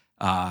later.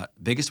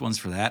 Biggest ones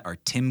for that are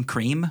Tim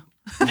Cream.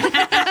 From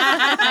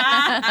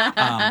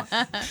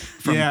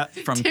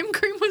Tim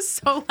Cream was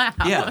so loud.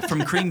 yeah,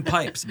 from Cream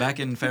Pipes back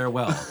in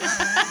Farewell.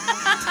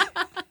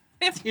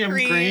 Tim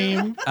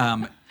Cream.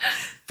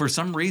 For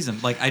some reason,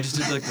 like I just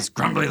did like this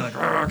grumbly, like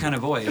kind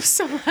of voice.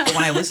 But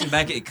when I listened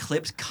back, it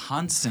clipped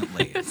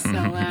constantly. So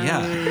loud.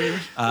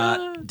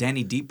 Yeah.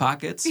 Danny Deep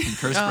Pockets from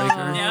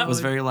Cursebreaker Yep. was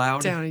very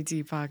loud. Downy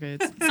deep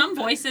pockets. Some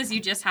voices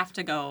you just have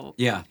to go.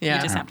 Yeah. Yeah.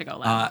 You just have to go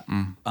loud.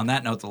 On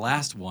that note, the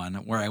last one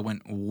where I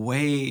went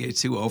way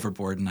too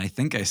overboard, and I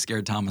think I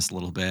scared Thomas a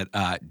little bit.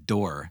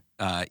 Dor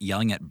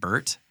yelling at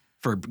Bert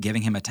for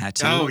giving him a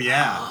tattoo. Oh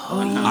yeah.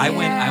 I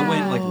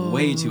went like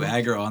way too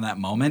aggro on that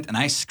moment, and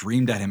I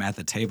screamed at him at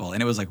the table,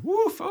 and it was like,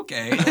 woof,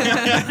 okay.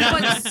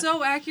 But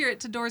so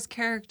accurate to Door's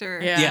character.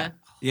 Yeah.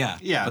 Yeah.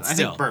 Yeah, But I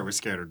still. think Bert was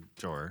scared of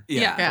Dor.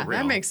 Yeah. Yeah, real.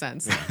 that makes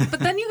sense.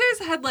 But then you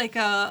guys had like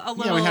a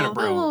little, we had a A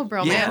little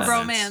bromance. Yeah.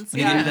 romance. And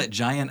he gave Yeah. you that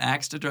giant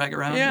axe to drag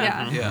around.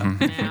 Yeah. Yeah.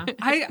 Yeah.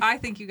 Yeah. I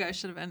think you guys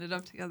should have ended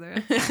up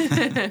together.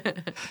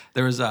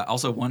 There was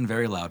also one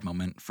very loud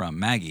moment from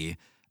Maggie,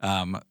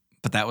 but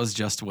that was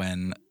just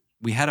when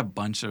we had a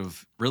bunch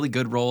of really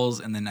good rolls,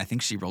 and then I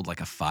think she rolled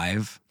like a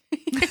 5.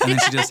 And then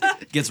she just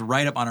gets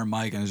right up on her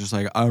mic and is just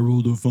like, "I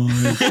rolled a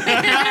 5."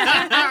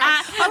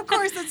 Of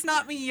course, it's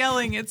not me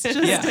yelling. It's just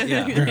Yeah.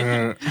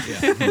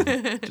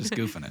 Just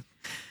goofing it.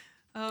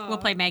 We'll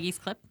play Maggie's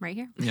clip right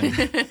here. Yeah.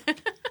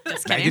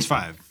 Just kidding. Maggie's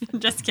 5.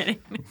 Just kidding.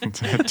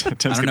 Tim's I don't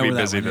gonna know be where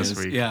that busy one this is.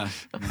 week. Yeah.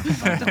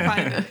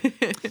 Define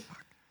it.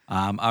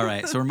 All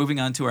right, so we're moving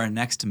on to our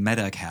next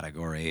meta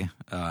category.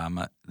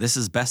 This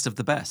is best of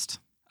the best.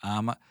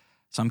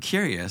 So I'm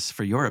curious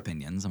for your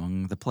opinions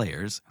among the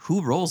players.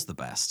 Who rolls the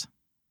best?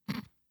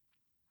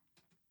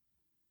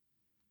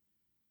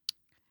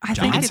 I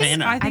John think it's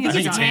Hannah. I think I it's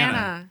think it's John.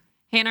 Hannah.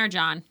 Hannah or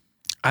John?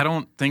 I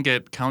don't think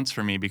it counts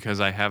for me because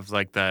I have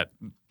like that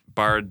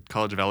Bard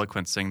College of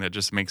Eloquence thing that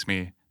just makes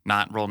me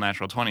not roll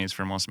natural 20s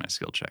for most of my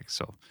skill checks.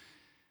 So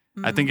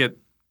I think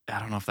I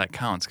don't know if that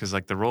counts because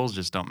like the rolls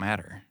just don't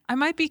matter. I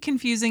might be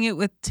confusing it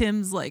with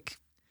Tim's like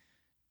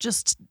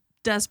just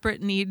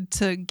desperate need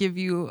to give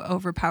you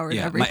overpowered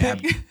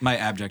everything. my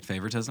abject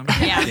favoritism.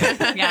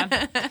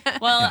 Yeah.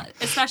 Well,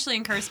 especially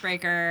in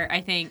Cursebreaker,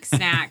 I think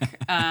Snack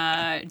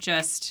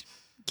just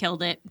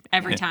killed it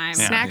every time.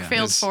 Yeah. Snack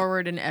failed It's-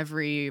 forward in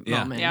every Yeah.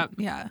 moment. Yep.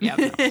 Yeah. Yep.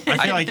 I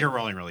feel like you're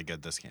rolling really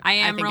good this game. I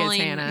am think it's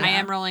rolling. Hannah. I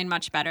am rolling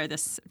much better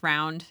this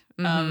round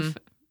of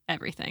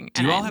everything.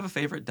 Do you And all I'm- have a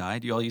favorite die?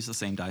 Do you all use the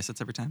same die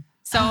sets every time?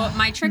 So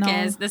my trick No.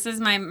 is this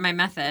is my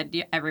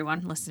method.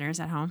 Everyone,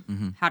 listeners at home,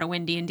 Mm-hmm. how to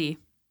win D&D.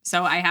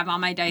 So I have all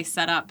my dice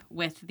set up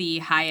with the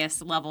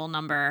highest level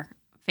number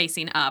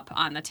facing up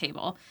on the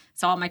table.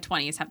 So all my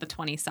 20s have the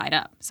 20 side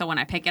up. So when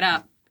I pick it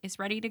up, it's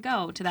ready to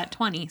go to that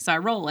 20. So I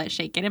roll it,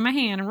 shake it in my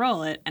hand, and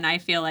roll it, and I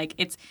feel like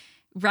it's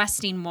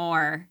resting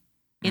more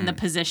in the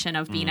position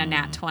of being a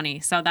nat 20.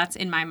 So that's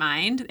in my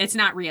mind. It's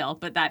not real,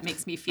 but that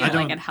makes me feel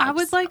like it helps. I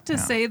would like to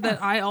say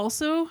that I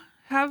also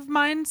have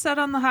mine set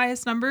on the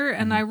highest number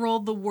and I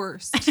rolled the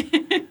worst.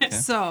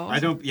 So I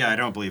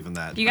don't believe in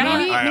that. You gotta-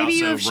 But I Maybe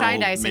you also have shy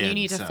rolled dice and you mid,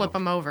 need to so- flip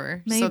them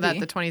over so that Maybe.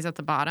 the 20's at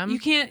the bottom. you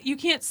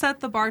can't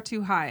set the bar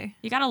too high.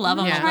 You gotta love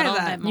them Yeah. a little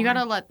Try that. bit more. You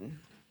gotta let.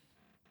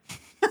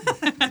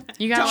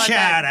 You gotta let Shut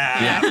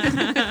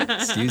that.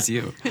 up. Excuse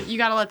you. You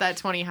gotta let that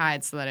 20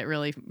 hide so that it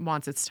really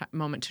wants its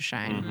moment to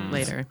shine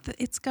later.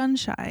 It's gun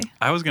shy.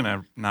 I was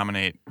gonna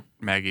nominate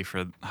Maggie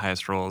for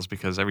highest rolls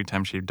because every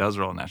time she does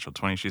roll a natural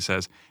 20, she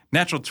says,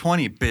 "Natural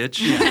 20, bitch."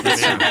 Yeah,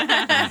 that's true.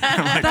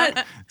 I'm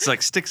like, it's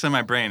like sticks in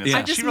my brain. It's Yeah.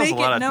 like Just she rolls a make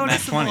lot it of nat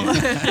noticeable.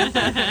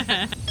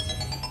 20s.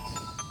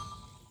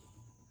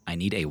 I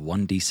need a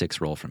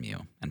 1d6 roll from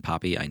you. And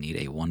Poppy, I need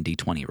a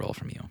 1d20 roll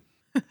from you.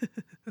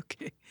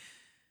 Okay.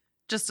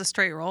 Just a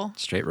straight roll.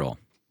 Straight roll.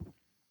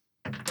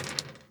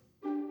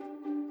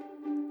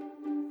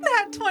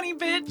 That 20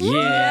 bitch.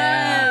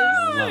 Yeah.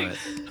 I love it.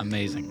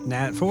 Amazing.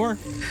 Nat 4. All right.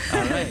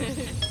 I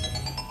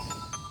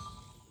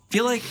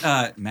feel like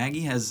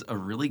Maggie has a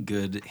really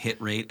good hit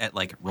rate at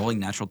like rolling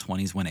natural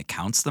 20s when it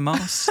counts the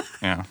most.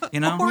 Yeah. You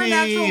know? Or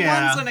natural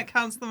Yeah. ones when it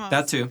counts the most.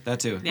 That too.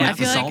 Yeah. Like I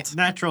feel the like- salt.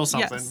 Natural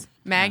something. Yes.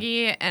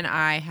 Maggie and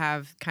I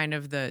have kind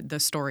of the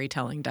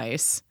storytelling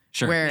dice.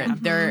 Sure.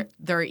 Where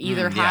they're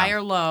either high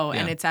or low,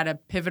 and Yeah. it's at a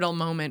pivotal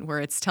moment where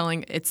it's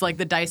like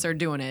the dice are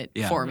doing it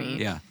Yeah. for me.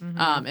 Yeah.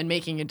 And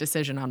making a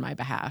decision on my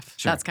behalf.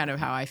 Sure. That's kind of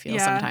how I feel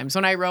Yeah. sometimes.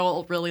 When I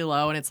roll really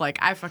low and it's like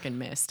I fucking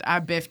missed. I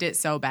biffed it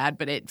so bad,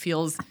 but it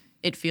feels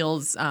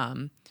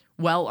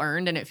well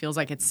earned, and it feels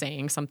like it's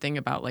saying something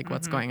about like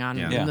what's going on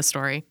Yeah. in Yeah. the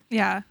story.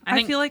 Yeah. I I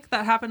think- feel like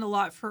that happened a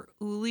lot for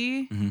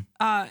Uli,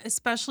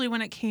 especially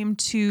when it came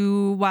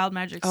to Wild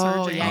Magic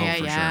Surgery, Oh, for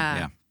sure.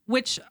 Yeah.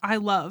 which I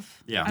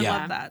love. Yeah. I Yeah.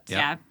 love that.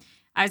 Yeah.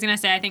 I was going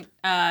to say, I think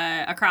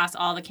across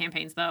all the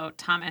campaigns, though,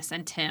 Thomas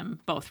and Tim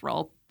both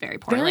roll very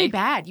poorly. Very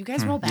bad. You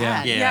guys roll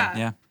bad. Yeah.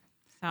 Yeah.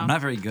 So. I'm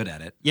not very good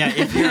at it. Yeah,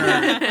 if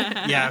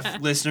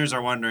if listeners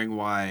are wondering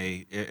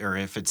why, or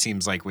if it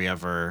seems like we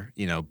ever,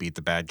 beat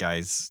the bad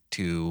guys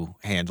too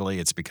handily,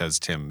 it's because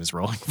Tim is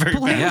rolling very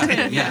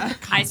bad. Yeah.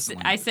 I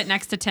sit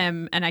next to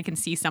Tim, and I can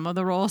see some of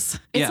the rolls.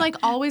 It's Yeah. like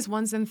always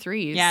ones and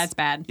threes. Yeah, it's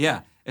bad.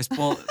 Yeah. It's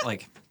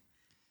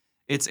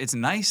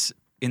nice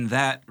in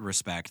that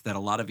respect that a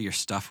lot of your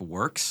stuff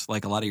works,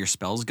 like a lot of your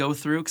spells go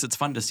through, because it's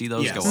fun to see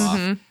those Yes. go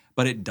off.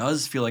 But it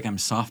does feel like I'm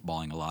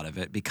softballing a lot of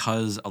it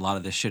because a lot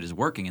of this shit is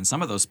working, and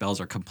some of those spells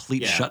are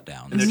complete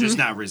shutdowns. And they're just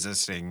not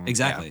resisting.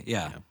 Exactly,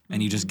 yeah.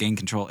 And you just gain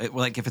control.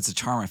 Like if it's a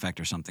charm effect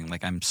or something,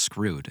 like I'm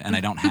screwed, and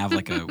I don't have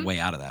like a way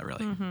out of that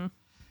really.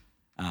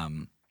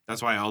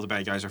 That's why all the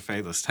bad guys are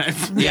Fae this time.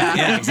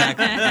 Yeah,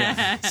 exactly.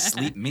 Yeah.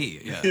 Sleep me.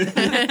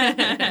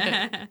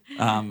 Yeah.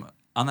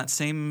 On that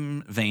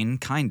same vein,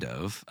 kind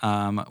of,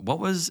 what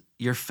was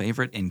your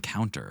favorite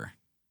encounter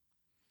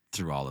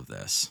through all of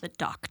this? The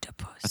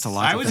Doctopus. That's a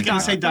lot. I to was think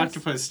going to about. say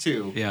Doctopus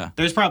too. Yeah.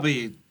 There's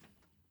probably,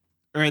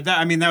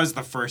 that was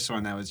the first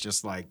one that was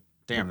just like,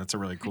 damn, that's a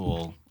really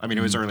cool. I mean,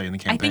 it was early in the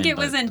campaign. I think it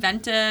but- was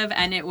inventive,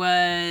 and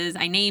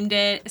I named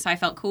it, so I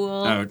felt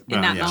cool Oh,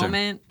 in that yeah. Sure.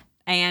 moment.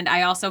 And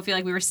I also feel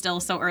like we were still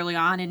so early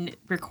on in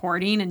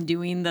recording and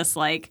doing this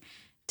like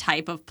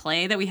type of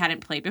play that we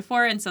hadn't played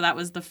before. And so that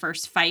was the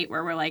first fight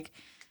where we're like,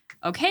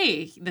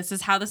 okay, this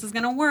is how this is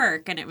going to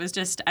work. And it was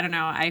just, I don't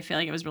know, I feel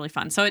like it was really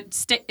fun. So it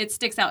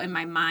sticks out in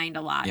my mind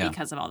a lot Yeah.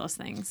 because of all those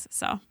things.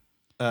 So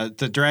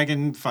the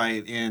dragon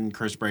fight in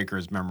Curse Breaker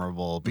is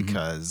memorable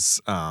because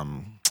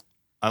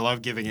I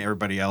love giving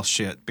everybody else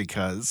shit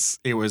because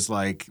it was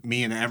like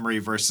me and Emery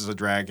versus a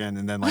dragon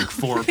and then like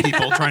 4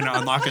 people trying to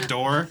unlock a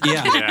door.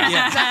 Yeah.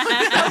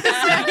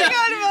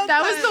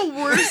 That was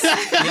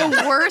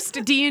the worst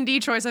D&D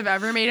choice I've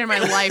ever made in my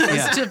life was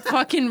Yeah. to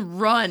fucking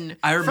run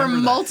I for remember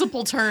that.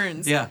 multiple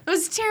turns. Yeah. It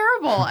was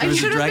terrible. I There was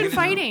a should have dragon been in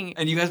the room, fighting.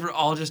 and you guys were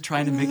all just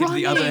trying to make it to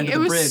the other end of It the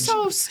was bridge.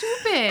 so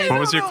stupid. What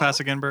was your class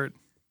again, Bert?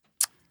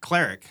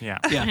 Cleric. Yeah.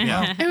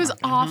 Yeah. It was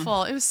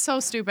awful. It was so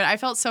stupid. I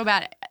felt so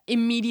bad.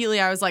 Immediately,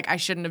 I was like, I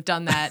shouldn't have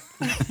done that.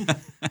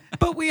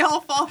 But we all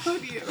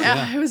followed you.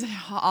 It was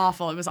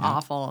awful. It was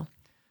awful.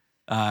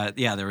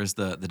 There was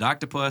the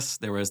Doctopus.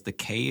 There was the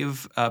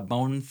cave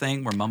bone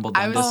thing where Mumble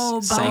I was- Dumbus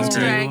Oh, sang Bone to.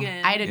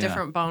 Dragon. I had a Yeah.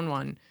 different bone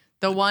one.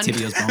 The one,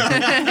 Tibio's bone.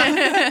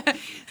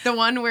 the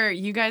one where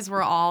you guys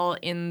were all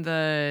in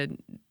the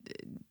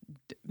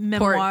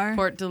Memoir.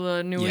 Port de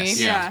la Nuit. Yes.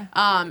 Yeah.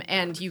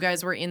 And you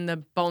guys were in the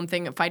bone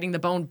thing, fighting the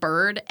bone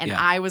bird, and Yeah.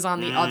 I was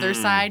on the other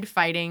side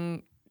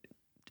fighting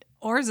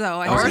Orzo,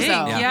 I Orzo. think.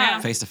 Yeah. Yeah.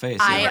 Face to face.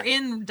 I- yeah. We're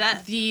in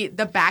death. the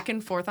back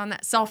and forth on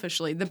that.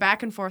 Selfishly, the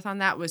back and forth on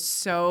that was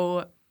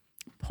so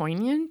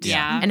poignant.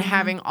 Yeah. And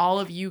having all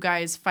of you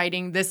guys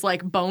fighting this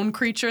like bone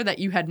creature that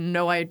you had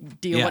no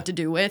idea Yeah. what to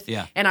do with.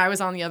 Yeah. And I was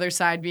on the other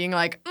side being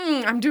like,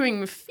 I'm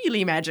doing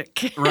feely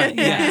magic. Right.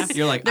 Yeah.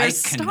 You're like,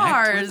 There's I connect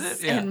stars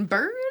with it. Yeah. and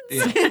birds.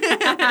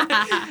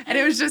 Yeah. And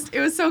it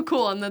was so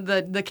cool. And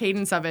the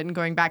cadence of it and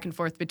going back and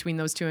forth between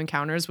those two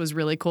encounters was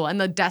really cool. And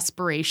the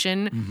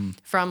desperation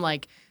from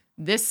like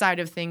this side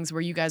of things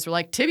where you guys were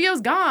like,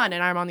 Tibio's gone.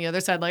 And I'm on the other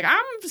side like,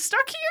 I'm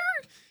stuck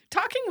here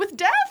talking with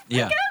death,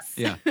 Yeah. I guess.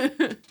 Yeah.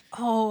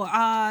 Oh,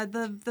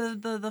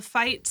 the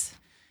fight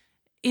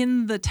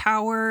in the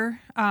tower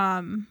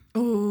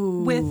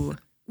Ooh. with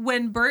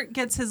when Bert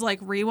gets his like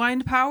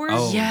rewind powers.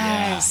 Oh,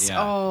 Yes. yeah.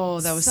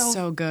 Oh, that was So-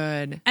 so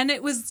good. And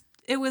it was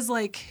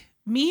like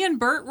me and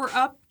Bert were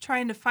up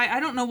trying to fight. I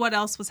don't know what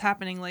else was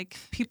happening. Like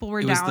people were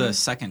It was down. the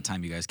second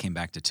time you guys came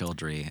back to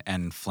Tildry,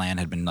 and Flan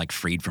had been like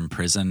freed from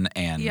prison,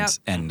 and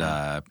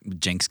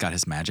Jinx got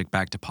his magic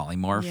back to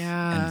polymorph,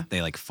 Yeah. and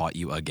they like fought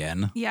you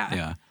again.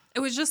 Yeah. It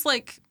was just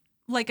like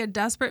a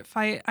desperate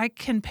fight. I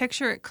can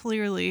picture it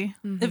clearly.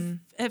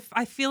 If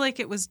I feel like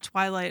it was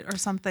Twilight or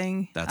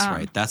something. That's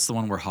right. That's the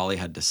one where Holly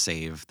had to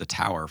save the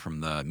tower from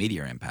the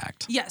meteor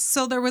impact. Yes.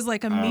 So there was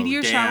like a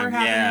meteor damn, shower yeah.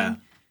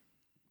 happening.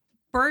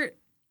 Bert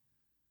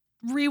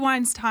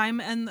rewinds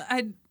time, and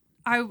I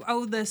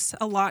owe this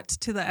a lot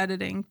to the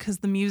editing because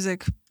the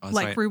music, that's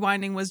like right.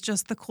 rewinding, was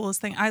just the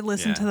coolest thing. I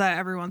listen to that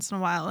every once in a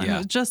while, and it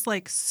was just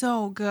like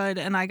so good,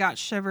 and I got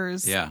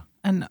shivers. Yeah.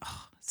 And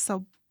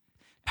so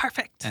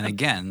perfect. And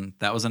again,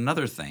 that was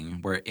another thing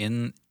where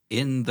in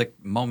the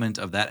moment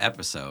of that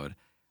episode,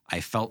 I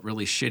felt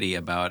really shitty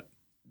about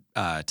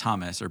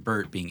Thomas or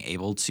Bert being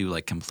able to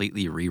like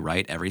completely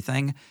rewrite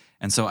everything.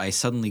 And so I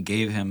suddenly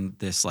gave him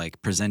this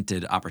like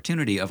presented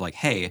opportunity of like,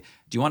 hey,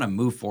 do you want to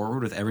move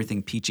forward with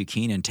everything peachy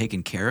keen and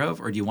taken care of,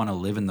 or do you want to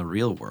live in the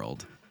real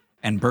world?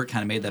 And Bert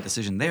kind of made that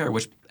decision there,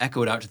 which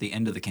echoed out to the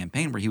end of the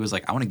campaign where he was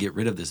like, I want to get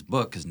rid of this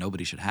book because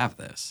nobody should have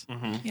this.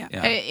 Yeah.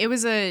 It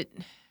was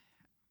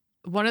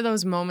one of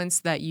those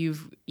moments that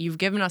you've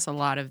given us a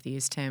lot of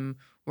these, Tim,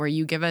 where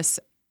you give us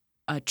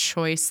a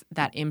choice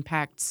that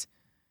impacts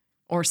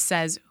or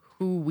says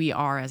who we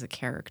are as a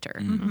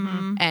character.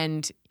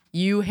 And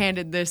you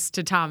handed this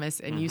to Thomas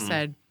and you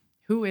said,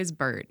 who is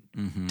Bert?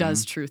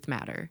 Does truth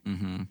matter?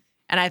 And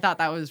I thought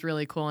that was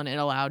really cool, and it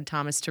allowed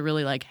Thomas to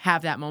really like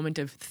have that moment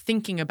of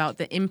thinking about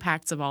the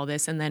impacts of all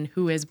this, and then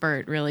who is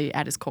Bert really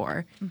at his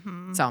core.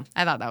 So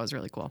I thought that was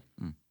really cool.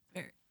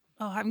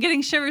 Oh, I'm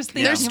getting shivers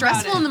thinking They're about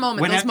stressful it. in the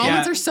moment. Those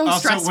moments are so also,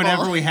 stressful.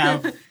 whenever we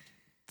have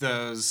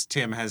those,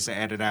 Tim has to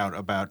edit out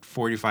about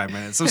 45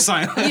 minutes of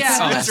silence.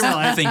 Yeah. Just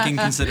like Thinking,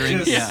 considering.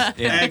 just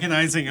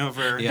agonizing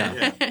over.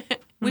 Yeah.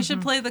 We should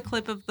play the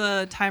clip of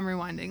the time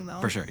rewinding,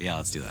 though. For sure. Yeah,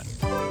 let's do that.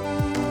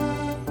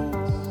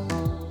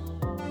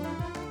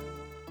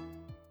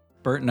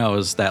 Bert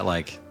knows that,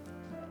 like,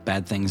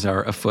 bad things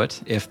are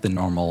afoot if the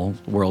normal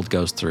world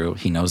goes through.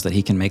 He knows that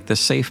he can make this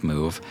safe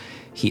move.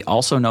 He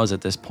also knows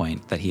at this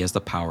point that he has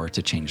the power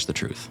to change the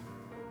truth.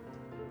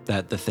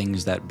 That the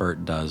things that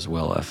Bert does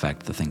will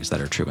affect the things that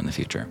are true in the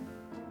future.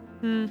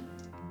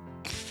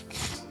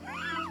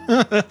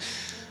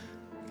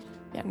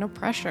 Yeah, no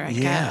pressure, I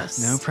Yeah, guess.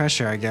 no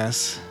pressure, I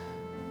guess.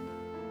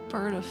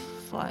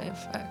 Butterfly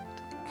effect.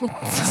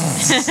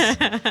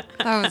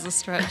 That was a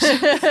stretch.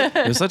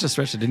 It was such a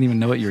stretch, I didn't even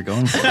know what you were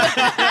going for.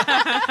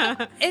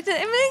 It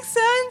makes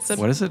sense.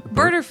 What is it?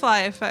 Butterfly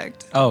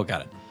effect. Oh,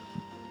 got it.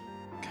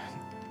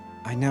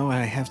 I know what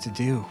I have to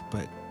do,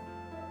 but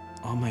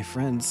all my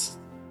friends,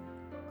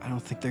 I don't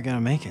think they're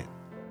gonna make it.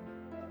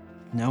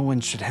 No one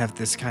should have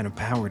this kind of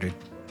power to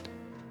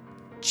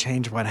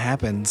change what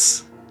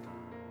happens.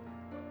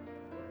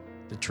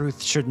 The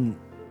truth shouldn't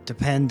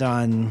depend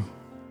on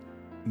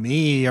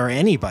me or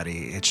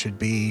anybody. It should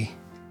be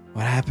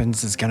what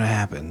happens is gonna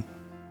happen.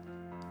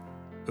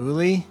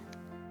 Uli,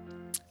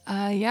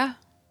 Yeah.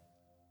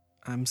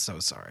 I'm so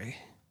sorry.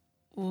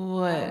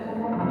 What?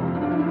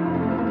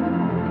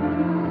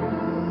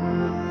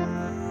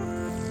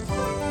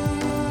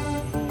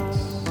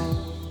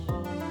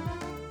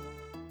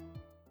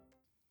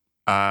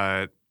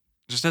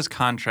 Just as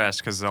contrast,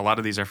 because a lot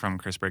of these are from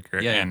Chris Breaker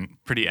and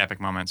pretty epic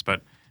moments,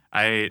 but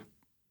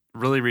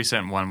really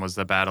recent one was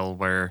the battle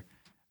where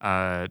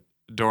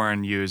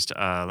Doran used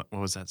what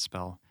was that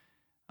spell?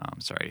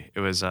 Sorry,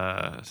 it was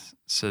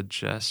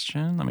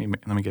suggestion. Let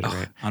me get it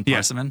right. On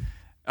Parsimon?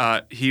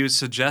 He used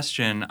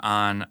suggestion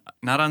on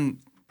not on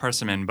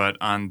Parsimon, but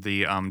on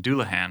the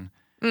Doulahan.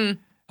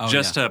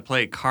 To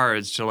play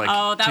cards to like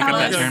that take up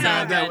that was turn.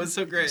 so good. was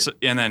so great. So,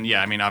 and then,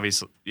 I mean,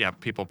 obviously,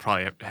 people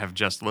probably have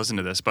just listened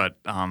to this, but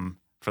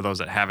for those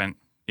that haven't,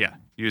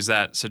 use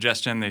that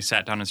suggestion. They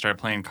sat down and started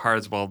playing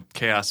cards while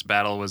chaos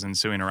battle was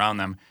ensuing around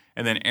them.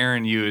 And then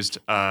Aaron used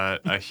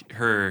their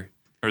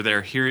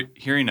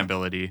hearing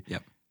ability.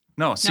 Yep.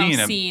 No, seeing.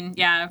 Scene.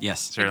 Yeah.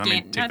 Yes. Sorry, let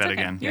me take that okay.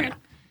 again. You're good.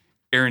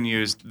 Aaron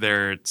used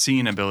their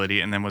seeing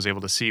ability and then was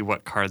able to see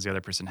what cards the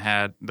other person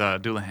had, the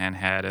Doulahan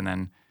had, and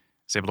then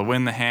was able to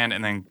win the hand,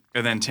 and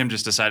then Tim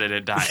just decided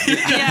it died.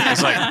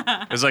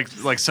 It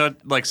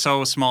was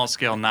so small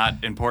scale,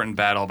 not important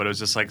battle, but it was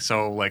just like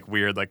so like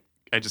weird. Like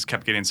I just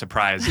kept getting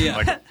surprised. Yeah.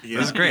 Like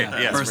this is great.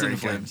 Yeah, it's Burst very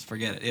into good. flames.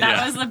 Forget it.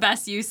 That was the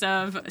best use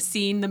of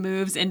seeing the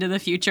moves into the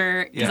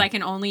future because I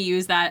can only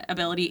use that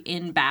ability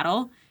in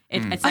battle.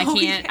 It's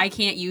I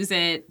can't use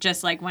it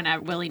just like when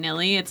I'm willy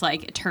nilly. It's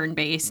like turn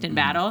based in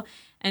battle,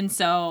 and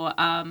so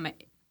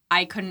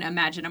I couldn't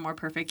imagine a more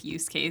perfect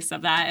use case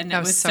of that. And it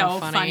was so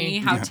funny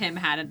how Tim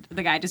had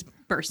the guy just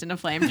burst into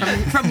flame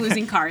from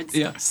losing cards.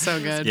 Yeah. So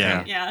good.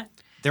 Yeah.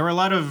 There were a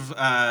lot of,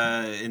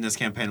 in this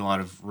campaign, a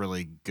lot of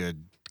really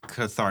good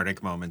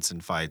cathartic moments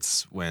and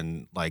fights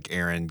when, like,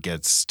 Aaron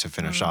gets to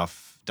finish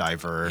off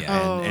Diver,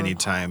 and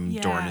anytime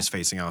Dorn is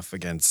facing off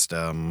against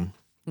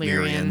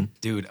Lyrian.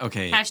 Dude,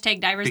 okay. Hashtag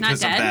divers not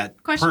Because of dead.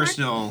 that Question mark?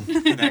 personal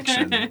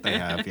connection they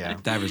have, yeah.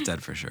 Diver's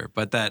dead for sure.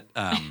 But that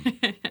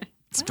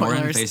Doran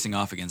Spoilers. facing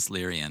off against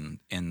Lyrian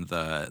in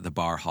the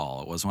bar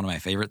hall was one of my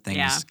favorite things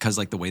Yeah. because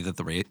like the way that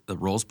the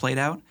roles played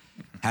out,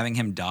 having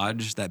him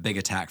dodge that big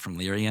attack from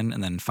Lyrian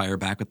and then fire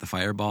back with the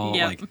fireball,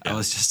 Yep. like I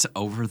was just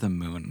over the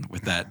moon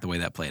with the way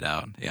that played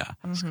out. Yeah,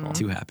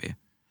 too happy.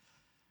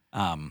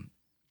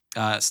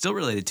 Still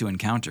related to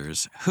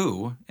encounters,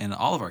 who in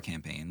all of our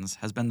campaigns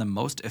has been the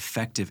most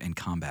effective in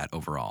combat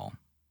overall?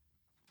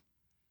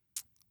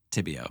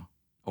 Tibio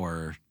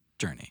or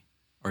Journey,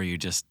 or you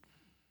just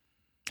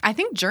I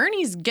think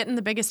Journey's getting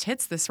the biggest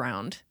hits this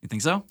round. you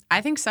think so?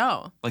 I think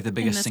so. Like the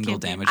biggest this single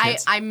campaign. damage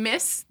hits? I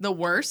miss the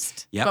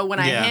worst, Yep. but when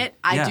I Yeah. hit,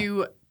 I Yeah.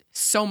 do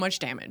so much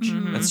damage.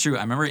 That's true.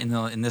 I remember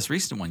in this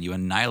recent one, you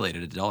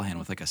annihilated a Dullhand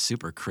with like a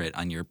super crit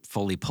on your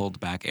fully pulled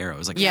back arrow. It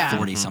was like Yeah.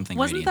 40 something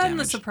Wasn't radiant that in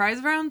the damage.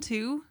 surprise round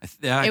too?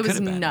 Yeah, It was could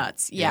have been.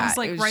 nuts. Yeah, It was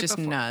like it was right just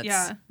before. nuts.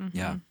 Yeah.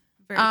 Yeah.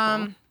 Very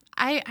cool.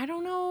 I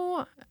don't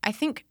know. I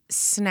think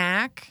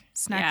Snack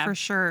Snack Yeah. for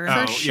sure.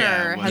 Oh, for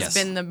yeah, sure it has was.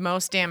 been the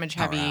most damage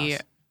heavy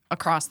Powerhouse.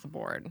 across the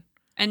board.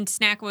 And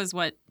Snack was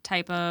what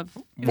type of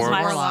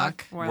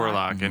Warlock.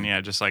 Warlock, and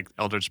yeah, just like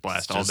Eldritch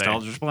Blast all Just day.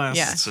 Eldritch Blast.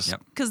 Yeah. It's just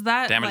Yep. Because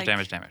that damage, like,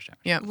 damage, damage, damage.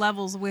 Yep.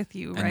 levels with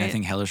you, And right? I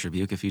think Hellish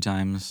Rebuke a few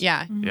times.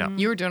 Yeah. Yeah.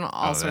 You were doing all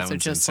Oh, that sorts of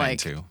one's just insane, like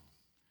too.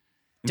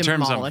 In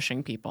terms of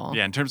demolishing people.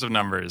 in terms of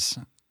numbers,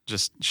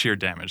 just sheer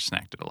damage,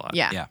 Snack did a lot.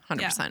 Yeah. Yeah.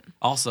 100%.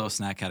 Also,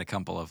 Snack had a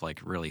couple of like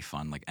really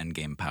fun like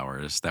endgame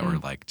powers that were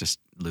like just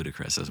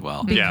ludicrous as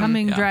well. Yeah.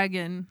 Becoming Yeah.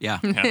 dragon. Yeah.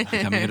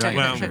 Becoming a dragon.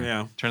 Well, for sure.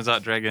 yeah. Turns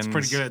out dragons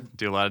pretty good.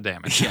 do a lot of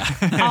damage. Yeah.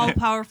 All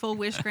powerful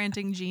wish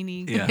granting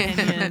genie Yeah.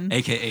 companion.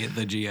 AKA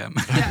the GM.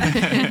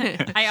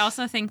 I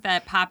also think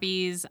that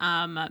Poppy's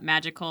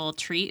magical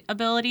treat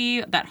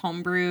ability, that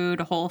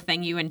homebrewed whole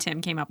thing you and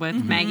Tim came up with,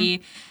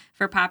 Maggie,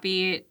 for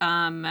Poppy,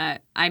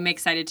 I'm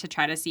excited to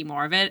try to see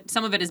more of it.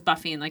 Some of it is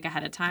buffing like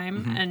ahead of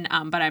time, and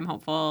but I'm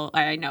hopeful.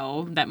 I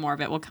know that more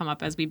of it will come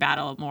up as we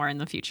battle more in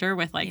the future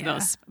with like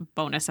those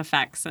bonus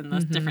effects and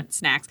those different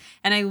snacks.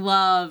 And I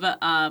love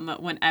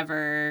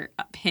whenever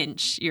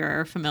Pinch,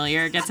 your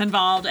familiar, gets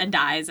involved and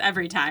dies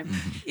every time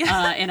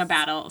in a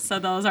battle. So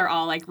those are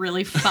all like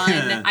really fun.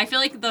 I feel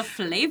like the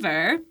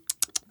flavor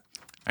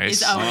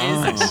Nice. is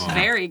always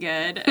very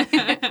good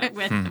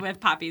with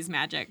Poppy's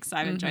magic. So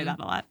I've enjoyed that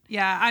a lot.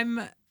 Yeah,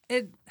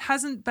 it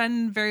hasn't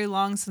been very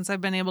long since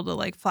I've been able to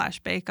like flash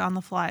bake on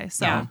the fly.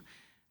 So Yeah.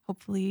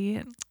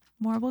 hopefully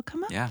more will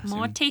come up. Yeah.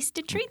 More soon.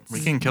 tasty treats.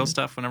 We can kill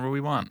stuff whenever we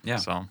want. Yeah.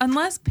 So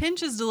Unless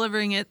Pinch is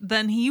delivering it,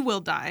 then he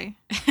will die.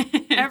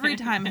 Every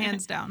time,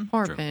 hands down.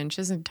 Poor True. Pinch.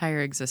 His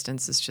entire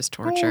existence is just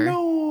torture.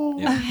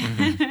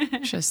 Yeah.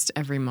 Just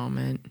every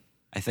moment.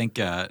 I think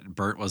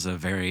Bert was a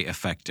very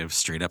effective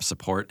straight up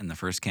support in the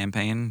first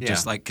campaign. Yeah.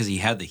 Just like because he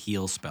had the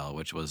heal spell,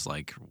 which was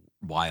like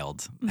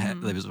wild. It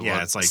was, Yeah,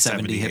 what, it's like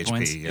 70 hit HP,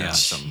 points. yeah.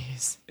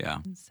 Jeez. Yeah.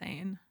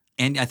 Insane.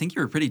 And I think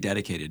you were pretty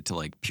dedicated to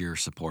like pure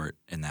support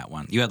in that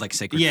one. You had like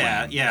Sacred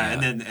Yeah, Flame. yeah.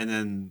 And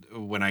then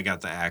when I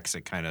got the axe,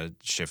 it kind of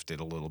shifted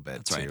a little bit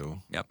That's right. to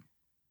Yep.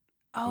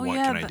 Oh, what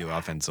yeah. can I do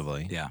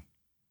offensively? Yeah.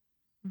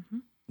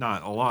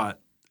 Not a lot,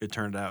 it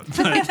turned out.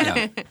 But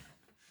Yeah.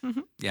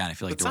 Yeah, and I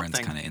feel like But Doran's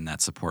something. kind of in that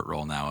support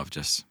role now of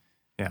just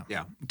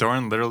yeah.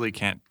 Doran literally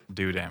can't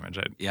do damage.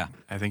 yeah.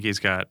 I think he's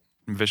got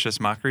Vicious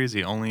Mockery is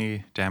the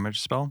only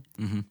damage spell.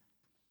 Mhm.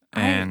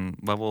 And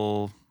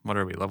level, what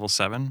are we, level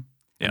 7?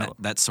 And Yeah.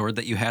 that sword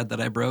that you had that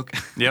I broke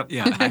Yep.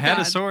 Yeah. I had a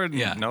God. sword.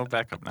 Yeah. No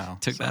backup now.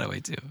 took so. that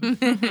away too.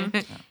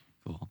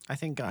 Cool. I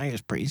think Guy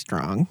is pretty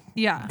strong.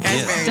 Yeah.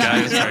 Very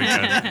Guy is very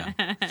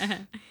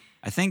good.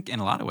 I think in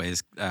a lot of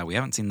ways, we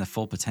haven't seen the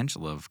full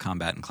potential of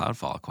combat in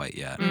Cloudfall quite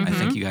yet. I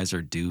think you guys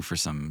are due for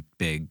some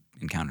big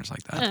encounters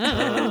like that.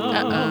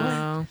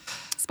 Uh-oh.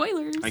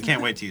 Spoilers. I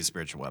can't wait to use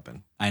Spiritual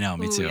Weapon. I know,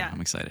 me Ooh, too. yeah.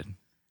 I'm excited.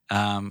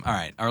 All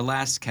right, our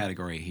last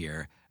category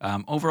here,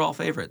 overall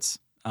favorites.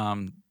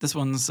 This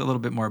one's a little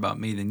bit more about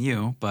me than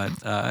you, but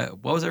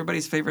what was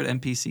everybody's favorite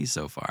NPC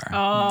so far?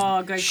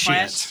 Oh, good Shit.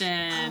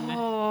 question.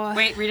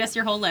 Wait, read us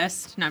your whole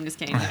list. No, I'm just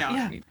kidding.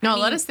 Don't. No,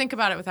 let us think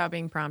about it without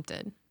being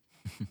prompted.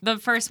 The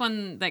first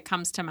one that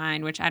comes to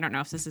mind, which I don't know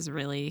if this is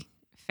really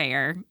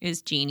fair,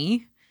 is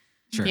Genie.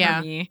 Sure. Yeah.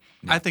 For me.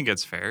 I think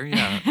it's fair.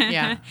 Yeah.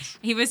 Yeah.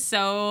 He was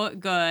so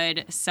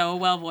good, so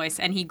well voiced,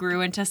 and he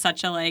grew into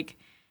such a like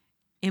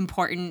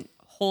important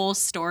whole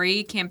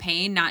story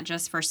campaign, not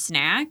just for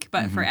Snack,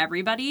 but for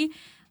everybody.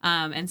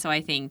 And so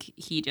I think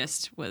he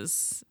just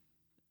was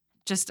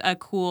just a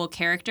cool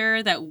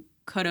character that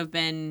could have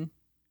been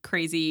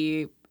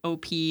crazy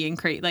OP and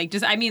crazy. Like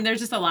just, I mean, there's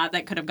just a lot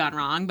that could have gone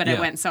wrong, but it Yeah.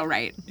 went so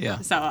right. Yeah.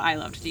 So I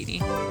loved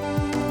Genie.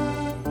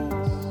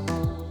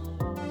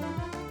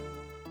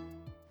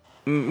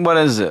 What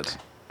is it?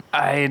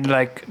 I'd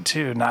like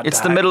to not It's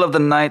die. the middle of the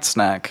night,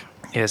 Snack.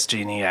 Yes,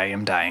 Genie, I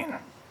am dying.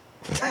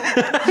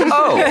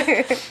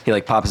 Oh! He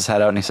like pops his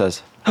head out and he says,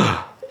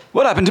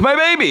 "What happened to my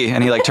baby?"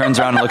 And he like turns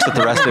around and looks at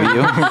the rest of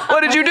you.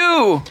 "What did you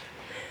do?"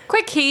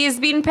 Quick, he's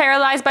being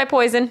paralyzed by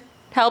poison.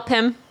 Help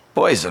him.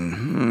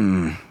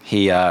 "Poison.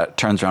 he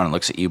turns around and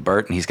looks at you,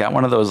 Bert, and he's got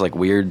one of those like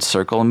weird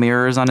circle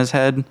mirrors on his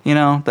head, you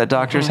know, that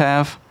doctors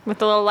have. With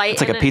the little light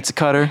It's like in a it. pizza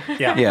cutter.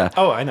 Yeah. Yeah.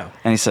 Oh, I know.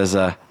 And he says,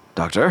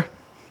 Doctor?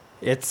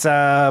 It's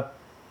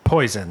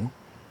poison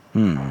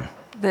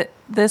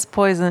This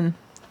poison.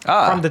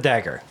 from the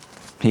dagger.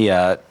 He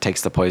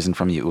takes the poison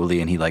from you, Uli,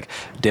 and he like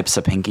dips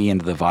a pinky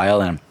into the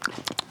vial and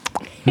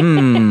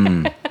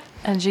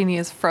And Jeannie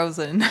is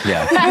frozen.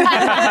 yeah.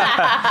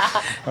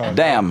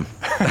 Damn.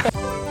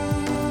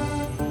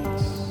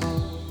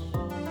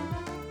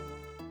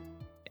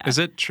 Is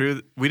it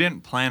true we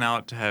didn't plan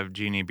out to have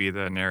Jeannie be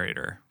the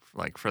narrator,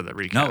 like for the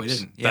recaps? No, we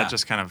didn't. Yeah. That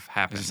just kind of This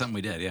happened. is something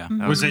we did, yeah.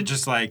 Was it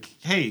just like,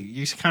 hey,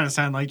 you kind of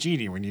sound like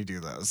Genie when you do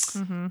those?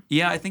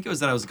 Yeah, I think it was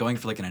that I was going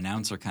for like an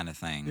announcer kind of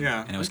thing.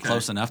 Yeah, And it was okay.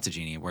 close enough to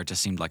Genie where it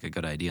just seemed like a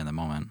good idea in the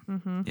moment.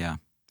 Yeah.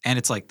 And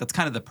it's like, that's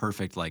kind of the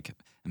perfect like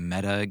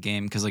meta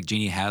game because like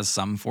Genie has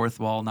some fourth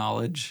wall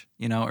knowledge,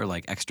 you know, or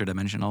like extra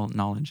dimensional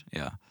knowledge.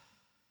 Yeah.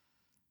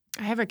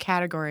 I have a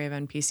category of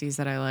NPCs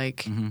that I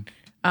like.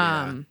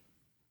 Mm-hmm.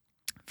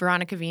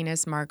 Veronica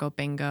Venus, Margot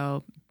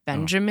Bingo,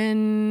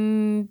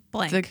 Benjamin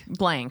Blank.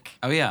 Blank.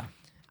 Oh, yeah.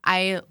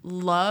 I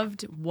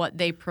loved what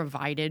they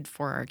provided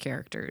for our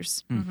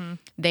characters.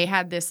 They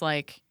had this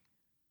like,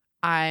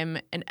 I'm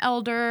an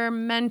elder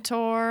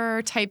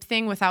mentor type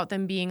thing without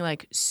them being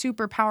like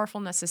super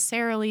powerful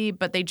necessarily,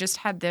 but they just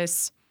had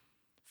this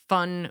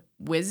fun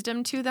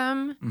wisdom to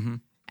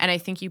them. And I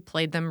think you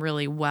played them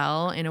really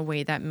well in a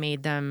way that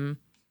made them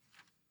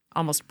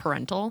almost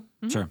parental.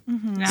 Sure.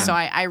 So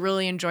I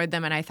really enjoyed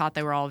them, and I thought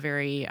they were all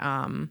very,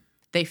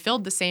 they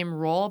filled the same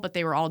role, but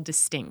they were all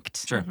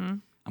distinct. Sure.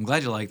 I'm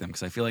glad you like them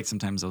because I feel like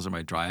sometimes those are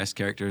my driest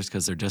characters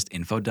because they're just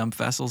info dump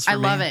vessels for I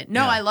me. love it.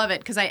 No, Yeah. I love it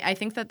because I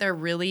think that they're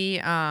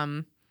really,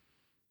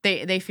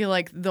 they feel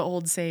like the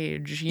old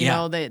sage, you Yeah.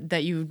 know,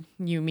 that you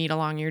meet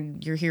along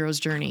your hero's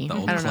journey. The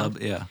old I don't club.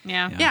 know. Yeah.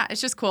 Yeah. Yeah,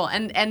 it's just cool.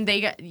 And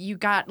you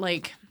got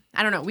like,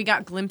 I don't know, we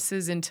got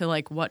glimpses into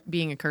like what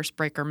being a curse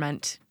breaker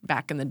meant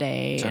back in the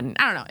day. Sure. And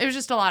I don't know, it was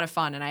just a lot of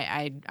fun. And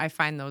I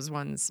find those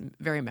ones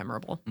very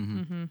memorable.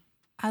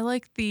 I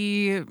like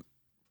the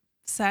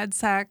sad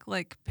sack,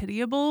 like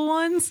pitiable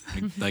ones.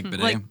 Like bidet.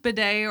 Like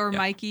Bidet or Yeah.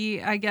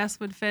 Mikey, I guess,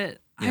 would fit.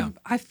 Yeah.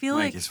 I feel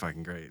Mike like, is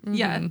fucking great.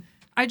 yeah,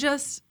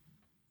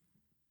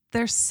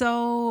 they're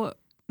so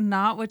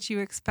not what you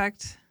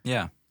expect,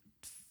 yeah.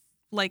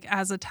 like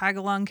as a tag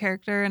along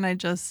character. And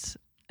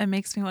it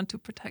makes me want to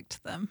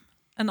protect them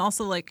and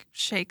also like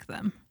shake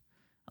them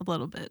a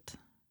little bit.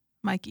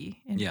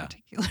 Mikey in Yeah.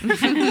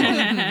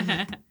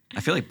 particular. I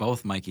feel like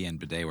both Mikey and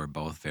Bidet were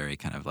both very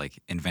kind of like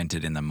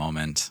invented in the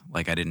moment.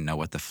 Like I didn't know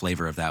what the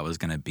flavor of that was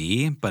going to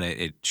be, but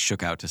it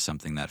shook out to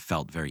something that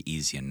felt very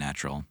easy and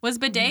natural. Was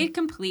Bidet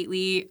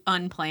completely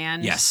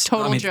unplanned? Yes.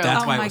 Total I mean, joke.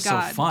 that's Oh why my it was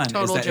God. so fun.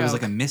 Total is that it was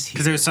joke. like a mishear.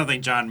 Because it was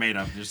something John made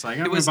up. Just like,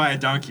 I'm going was- to buy a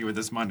donkey with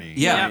this money.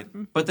 Yeah,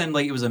 Right? but then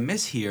like it was a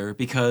mishear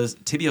because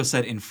Tibio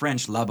said in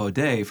French "la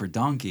baudet" for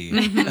donkey,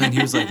 and then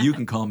he was like, "You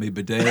can call me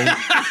Bidet."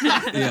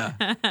 Yeah,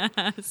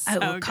 I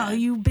will call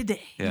you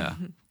Bidet. yeah,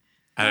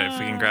 If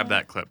we can grab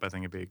that clip, I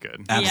think it'd be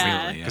good.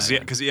 absolutely. Yeah,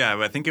 Because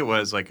I think it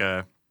was like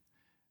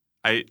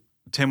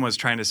Tim was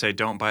trying to say,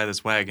 "Don't buy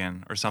this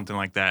wagon" or something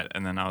like that,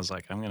 and then I was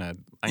like, "I'm gonna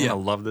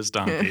love this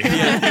donkey."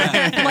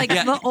 Like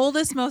the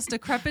oldest, most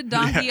decrepit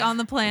donkey on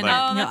the planet.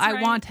 Like- You know, that's I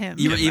right. want him.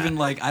 You were even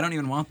like, I don't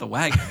even want the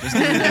wagon. Just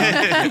give me the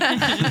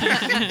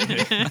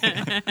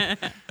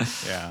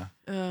donkey. Yeah,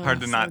 Oh, hard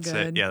to so not say.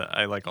 good. Yeah,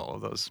 I like all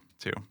of those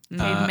too. Paid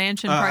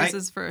mansion I-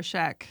 prices for a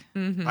shack.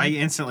 I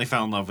instantly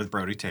fell in love with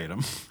Brody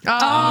Tatum.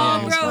 Oh,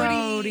 he's great.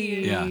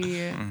 Brody.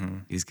 Yeah.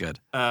 He's good.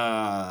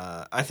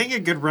 I think a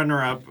good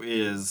runner-up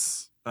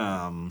is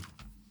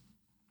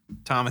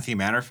Timothy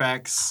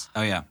Matterfax.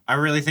 Oh yeah, I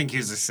really think he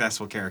was a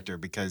successful character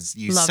because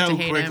you Love so to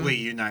hate quickly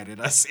united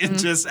us in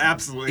just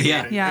absolutely Yeah.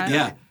 hating Yeah. him.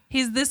 yeah,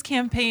 He's this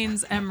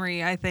campaign's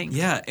Emery, I think.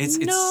 yeah. It's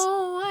No,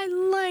 I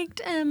liked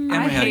Emery.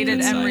 I Emery had a hated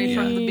good side, Emery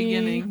from yeah. the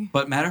beginning.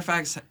 But matter of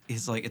fact,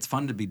 is like it's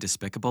fun to be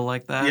despicable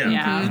like that, Yeah.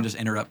 Yeah. and just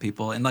interrupt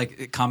people and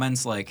like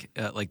comments like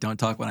don't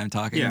talk when I'm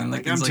talking, Yeah, and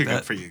like, things I'm too like good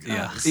that. for you Yeah,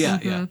 guys. yeah,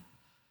 yeah,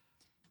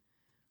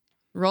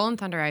 Rolling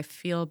Thunder, I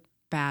feel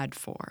bad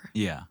for.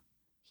 yeah.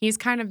 He's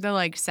kind of the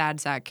like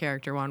sad sack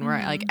character one where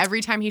like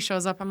every time he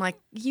shows up, I'm like,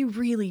 you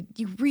really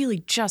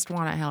just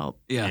want to help.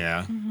 Yeah.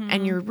 Yeah.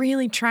 And you're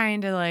really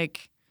trying to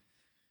like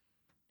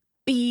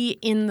be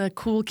in the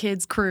cool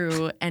kids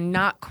crew and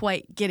not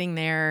quite getting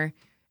there.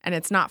 And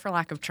it's not for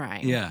lack of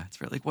trying. Yeah, it's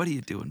really like, what are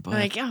you doing, bud?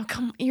 Like, oh,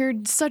 come, you're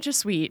such a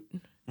sweet.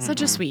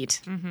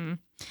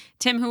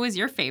 Tim, who was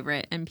your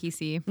favorite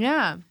NPC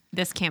Yeah.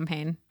 this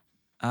campaign?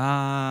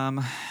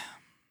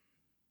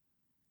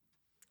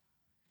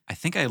 I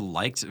think I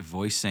liked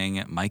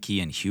voicing Mikey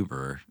and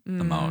Huber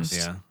the most.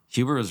 Yeah.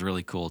 Huber was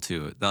really cool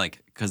too.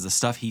 Like, because the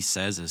stuff he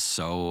says is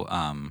so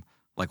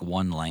like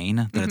one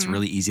lane that it's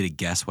really easy to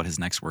guess what his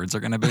next words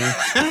are going to be. So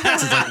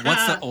it's like,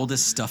 what's the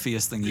oldest,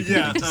 stuffiest thing you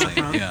can get to say?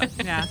 Yeah.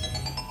 Yeah.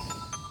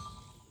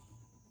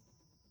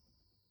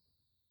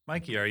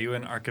 Mikey, are you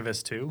an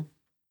archivist too?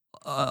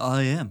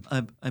 I am.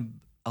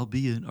 I'll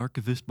be an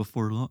archivist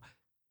before long.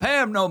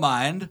 Pay him no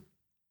mind.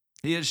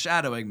 He is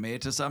shadowing me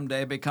to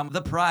someday become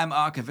the prime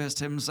archivist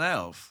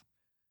himself.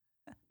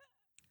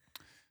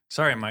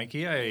 Sorry,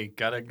 Mikey. I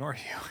gotta ignore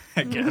you,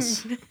 I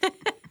guess.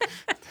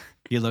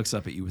 He looks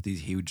up at you with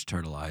these huge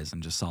turtle eyes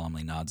and just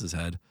solemnly nods his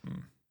head.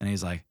 And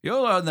he's like,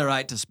 "You'll earn the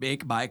right to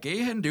speak, Mikey,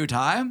 in due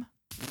time."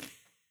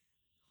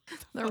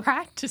 The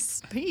right to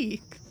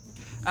speak.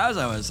 As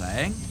I was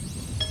saying.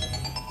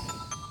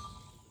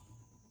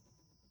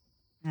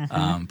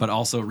 But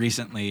also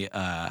recently,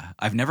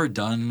 I've never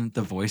done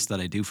the voice that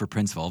I do for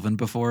Prince Volvin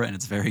before, and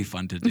it's very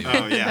fun to do.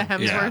 Oh, yeah. The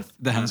Hemsworth.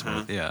 The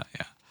Hemsworth, yeah.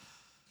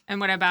 And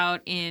what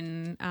about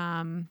in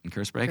And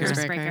Cursebreaker?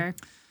 Cursebreaker?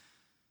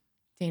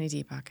 Danny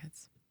Deep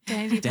Pockets.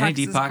 Danny Danny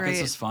Deep is Pockets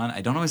great. was fun.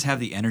 I don't always have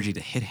the energy to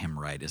hit him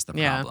right is the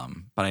Yeah.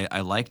 problem. But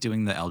I like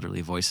doing the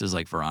elderly voices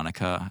like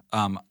Veronica.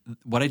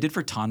 What I did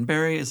for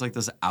Tonberry is like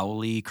this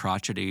owly,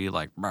 crotchety,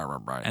 like, rah, rah,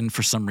 rah. And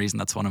for some reason,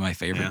 that's one of my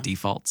favorite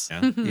defaults.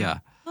 Yeah. Yeah.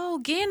 Oh,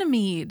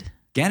 Ganymede.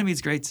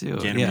 Ganymede's great too.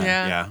 Ganymede.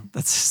 Yeah. Yeah.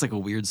 That's just like a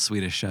weird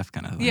Swedish chef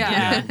kind of thing.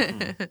 Yeah.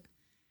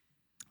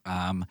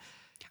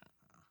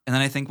 And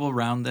then I think we'll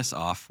round this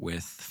off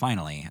with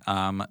finally,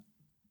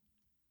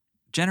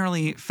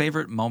 generally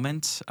favorite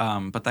moment,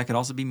 but that could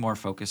also be more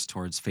focused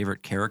towards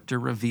favorite character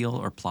reveal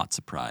or plot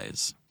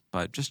surprise.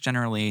 But just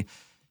generally,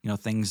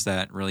 things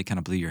that really kind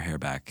of blew your hair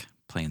back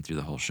playing through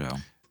the whole show.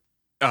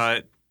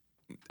 I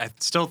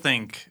still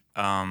think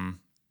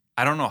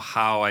I don't know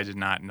how I did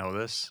not know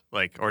this,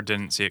 or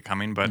didn't see it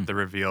coming, but the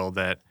reveal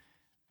that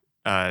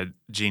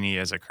Genie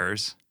is a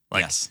curse.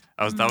 Yes.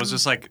 That was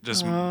just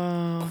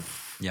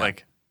Yeah.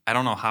 I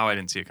don't know how I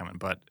didn't see it coming,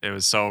 but it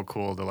was so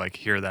cool to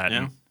hear that. Yeah.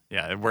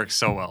 And, it works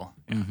so well.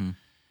 Yeah. Mm-hmm.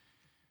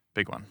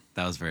 Big one.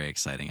 That was very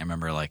exciting. I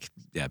remember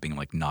being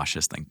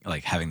nauseous,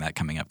 having that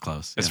coming up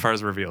close. As far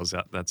as reveals,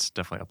 that's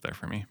definitely up there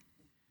for me.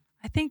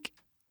 I think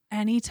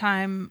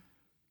anytime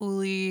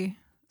Uli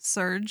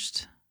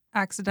surged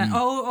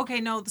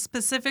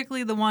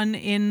specifically the one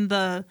in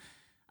the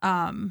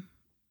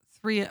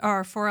 3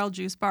 or 4L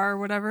juice bar or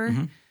whatever,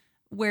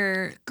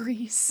 where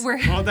Grease.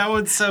 Oh, that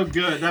one's so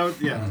good.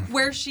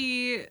 where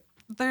she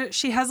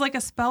has like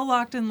a spell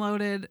locked and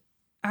loaded,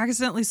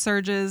 accidentally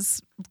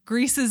surges,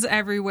 greases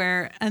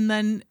everywhere, and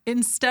then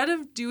instead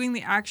of doing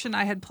the action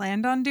I had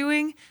planned on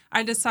doing,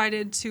 I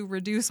decided to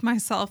reduce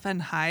myself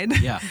and hide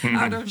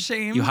out of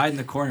shame. You hide in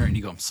the corner and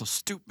you go, "I'm so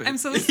stupid." I'm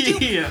so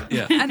stupid.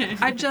 Yeah. And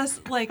I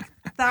just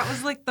that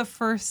was the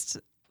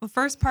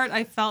first part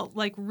I felt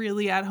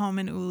really at home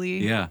in Uli.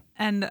 Yeah.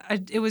 And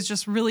it was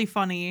just really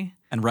funny.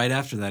 And right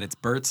after that, it's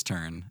Bert's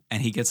turn,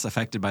 and he gets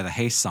affected by the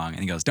haste song,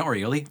 and he goes, "Don't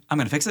worry, Uli, I'm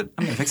gonna fix it.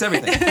 I'm gonna fix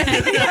everything."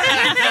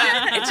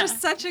 It's just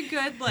such a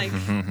good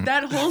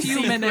That whole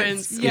few sequence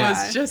minutes.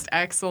 was just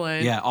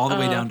excellent. Yeah, all the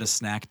way down to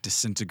Snack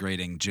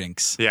disintegrating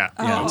Jinx. Yeah.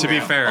 Yeah. To be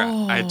fair,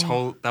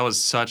 that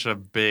was such a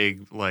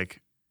big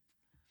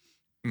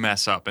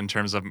mess up in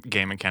terms of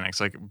game mechanics.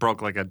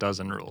 Broke a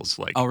dozen rules.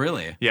 Oh,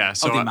 really? Yeah.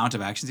 So the amount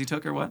of actions you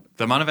took, or what?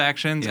 the amount of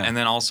actions, Yeah. and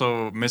then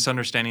also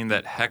misunderstanding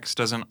that Hex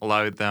doesn't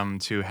allow them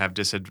to have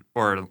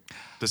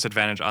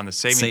disadvantage on the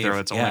saving Save, throw.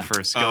 It's yeah. only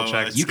for skill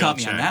checks. it's You skill caught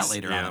me on that checks.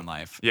 later Yeah. on in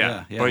life.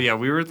 Yeah. But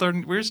we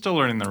were still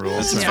learning the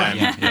rules. It's fine.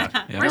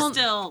 Yeah. We're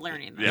still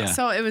learning that. Yeah.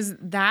 So it was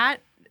that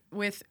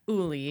with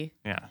Uli,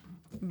 Yeah.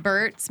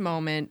 Bert's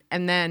moment,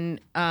 and then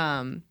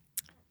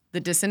the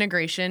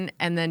disintegration,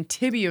 and then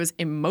Tibio's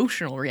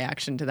emotional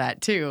reaction to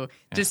that too.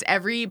 Just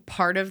every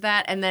part of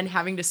that, and then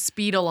having to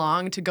speed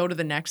along to go to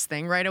the next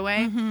thing right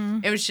away.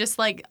 It was just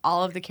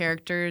all of the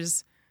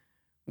characters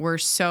were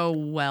so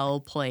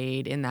well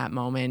played in that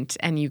moment,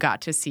 and you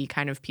got to see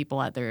kind of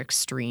people at their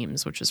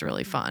extremes, which was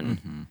really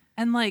fun.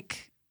 And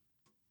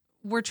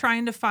we're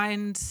trying to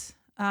find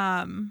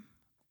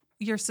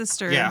your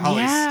sister. Yeah,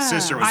 Holly's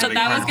sister was a So big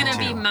that part was of it, going to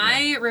be too.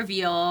 my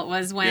reveal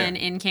was when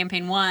Yeah. in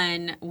campaign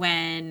 1,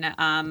 when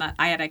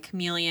I had a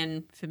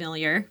chameleon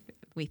familiar,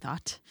 we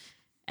thought,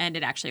 and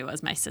it actually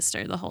was my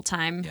sister the whole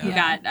time who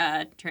got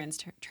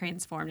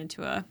transformed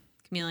into a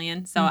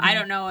chameleon. So I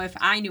don't know if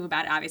I knew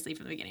about it obviously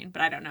from the beginning,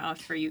 but I don't know if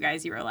for you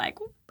guys you were like,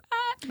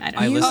 I don't know.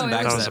 I listened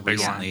back That to was that a big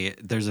one. recently.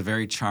 There's a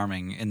very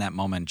charming in that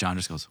moment. John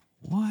just goes,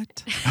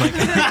 "What?"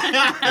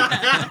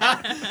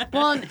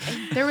 Well,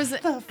 there was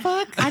the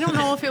fuck. I don't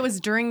know if it was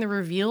during the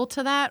reveal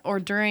to that or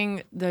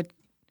during the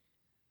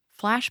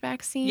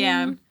flashback scene.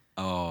 Yeah.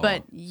 Oh,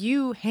 But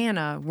you,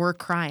 Hannah, were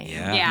crying.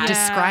 Yeah.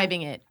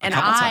 Describing it. And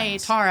couple I,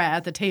 times. Tara,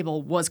 at the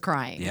table, was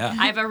crying. yeah.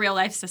 I have a real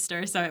life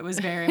sister, so it was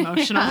very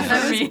emotional for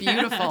That was me.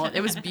 beautiful. It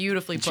was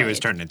beautifully played. She was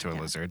turned into a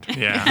lizard.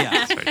 Yeah.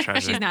 That's right,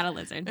 tragic. She's not a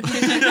lizard.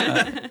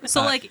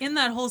 So in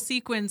that whole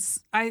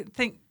sequence, I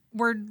think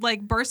we're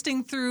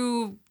bursting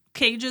through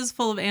cages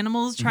full of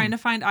animals trying to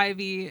find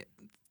Ivy.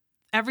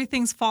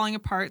 Everything's falling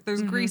apart.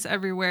 There's grease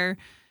everywhere.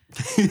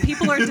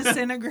 People are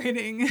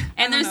disintegrating.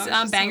 And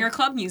there's banger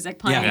club music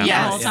playing the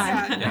Yeah. whole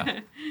time. Yeah.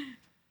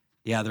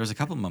 Yeah, there was a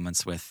couple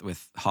moments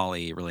with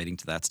Holly relating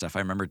to that stuff. I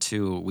remember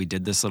too, we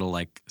did this little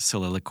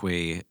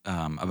soliloquy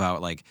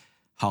about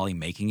Holly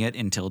making it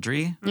in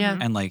Tildry. Yeah.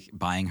 And like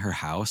buying her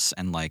house,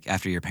 and like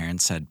after your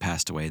parents had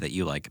passed away, that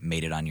you like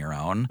made it on your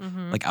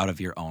own, like out of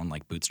your own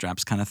like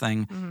bootstraps kind of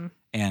thing.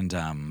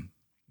 And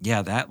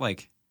yeah, that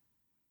like,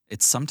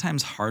 it's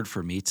sometimes hard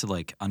for me to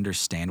like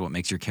understand what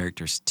makes your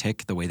characters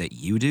tick the way that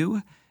you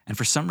do. And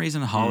for some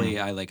reason, Holly,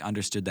 I like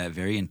understood that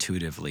very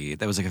intuitively.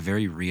 That was like a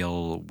very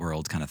real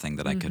world kind of thing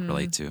that I could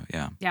relate to.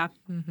 Yeah. Yeah.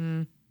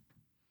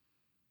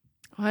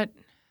 What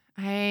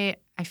I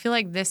feel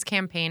like this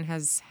campaign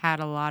has had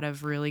a lot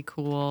of really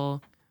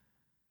cool,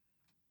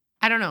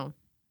 I don't know.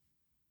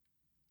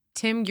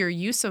 Tim, your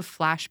use of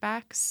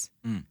flashbacks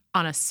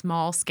on a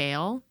small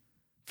scale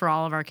for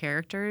all of our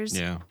characters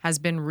has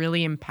been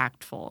really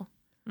impactful.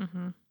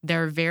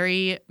 They're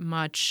very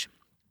much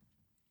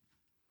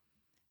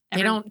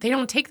they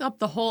don't take up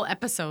the whole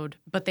episode,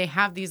 but they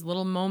have these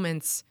little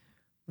moments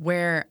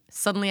where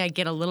suddenly I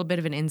get a little bit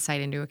of an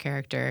insight into a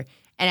character,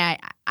 and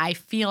I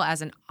feel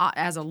as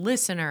a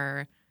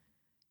listener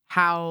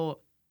how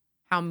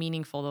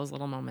meaningful those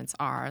little moments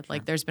are. Sure.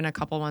 Like there's been a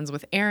couple ones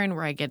with Aaron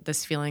where I get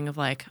this feeling of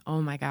like,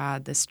 oh my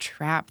God, this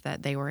trap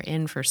that they were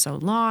in for so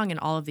long, and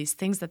all of these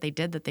things that they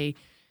did that they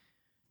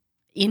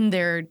in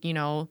their,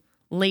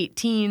 late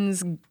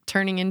teens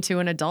turning into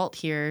an adult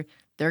here,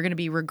 they're going to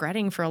be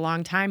regretting for a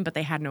long time, but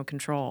they had no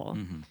control.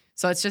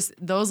 So it's just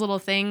those little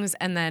things,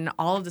 and then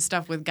all of the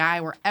stuff with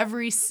Guy, where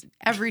every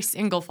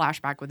single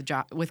flashback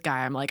with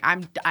Guy, I'm like,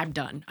 I'm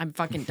done. I'm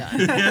fucking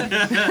done.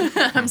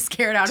 I'm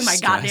scared out of my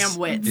goddamn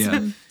wits.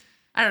 Yeah.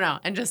 I don't know,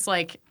 and just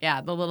like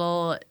the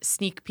little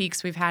sneak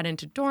peeks we've had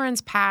into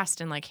Doran's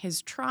past and like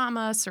his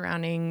trauma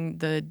surrounding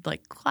the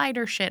like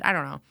glider shit. I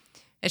don't know.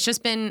 It's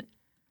just been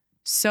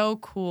so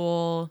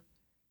cool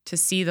to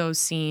see those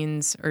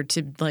scenes, or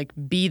to like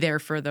be there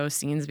for those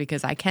scenes,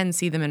 because I can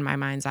see them in my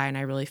mind's eye and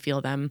I really feel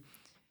them.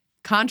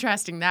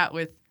 Contrasting that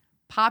with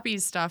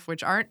Poppy's stuff,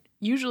 which aren't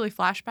usually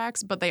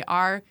flashbacks, but they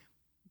are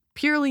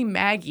purely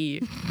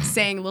Maggie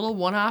saying little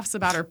one-offs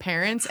about her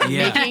parents and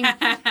making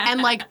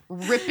and like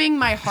ripping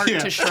my heart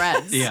to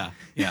shreds. Yeah.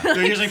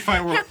 They're usually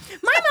fine. My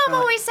mom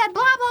always said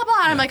blah blah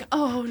blah. And I'm like,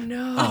 oh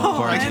no. Oh,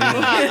 poor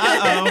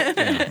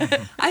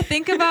kid. I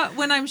think about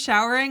when I'm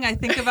showering, I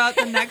think about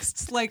the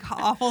next like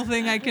awful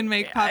thing I can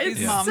make Poppy's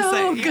mom say.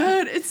 So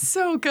good. It's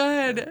so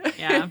good.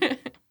 Yeah.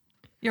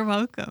 You're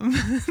welcome.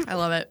 I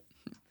love it.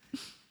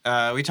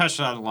 We touched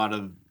on a lot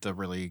of the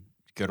really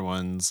good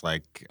ones,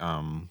 like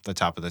the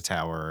top of the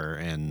tower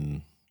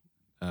and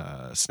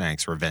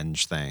Snack's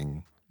revenge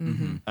thing.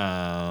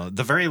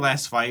 The very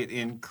last fight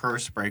in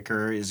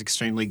Cursebreaker is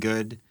extremely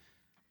good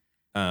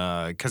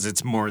because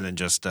it's more than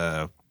just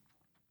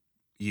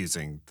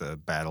using the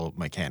battle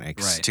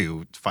mechanics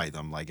to fight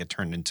them. Like it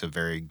turned into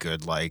very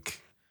good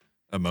like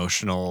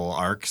emotional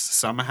arcs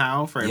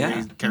somehow for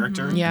every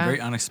character. Yeah. Very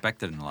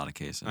unexpected in a lot of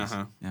cases.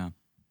 Yeah.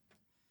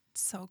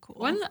 So cool.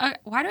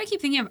 Why do I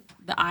keep thinking of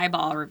the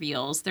eyeball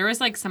reveals? There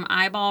was like some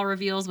eyeball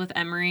reveals with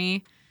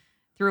Emery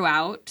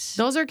throughout.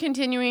 Those are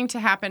continuing to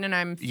happen, and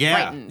I'm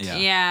frightened.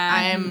 Yeah.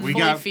 I am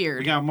fully feared.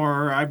 We got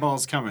more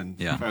eyeballs coming,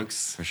 Yeah,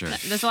 folks. for sure.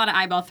 There's a lot of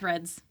eyeball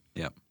threads.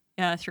 Yep.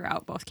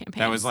 Throughout both campaigns.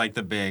 That was like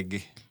the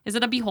big Is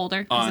it a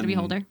beholder? Is it a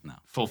beholder? No.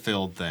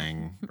 fulfilled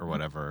thing or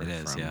whatever. It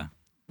is, yeah.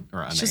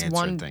 Or It's just unanswered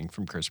one thing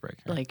from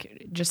Cursebreaker.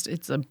 Like, just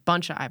it's a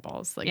bunch of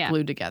eyeballs like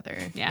glued together.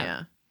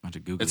 Yeah. Bunch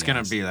of Google. It's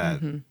gonna be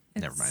that. Mm-hmm.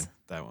 Never mind.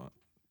 That won't.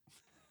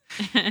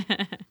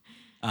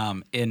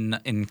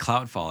 In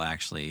Cloudfall,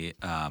 actually,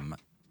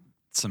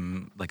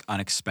 some like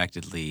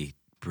unexpectedly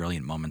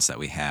brilliant moments that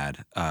we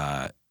had.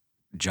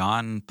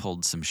 John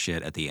pulled some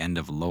shit at the end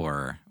of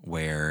Lore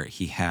where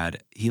he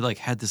had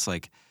this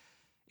like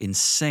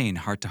insane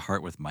heart to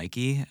heart with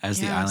Mikey as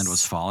the island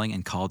was falling,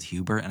 and called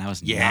Hubert, and I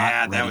was not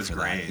ready that was for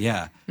great. that.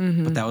 Yeah,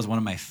 but that was one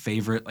of my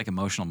favorite like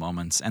emotional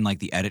moments, and like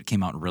the edit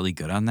came out really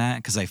good on that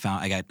because I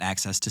got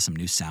access to some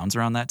new sounds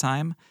around that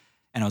time,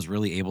 and I was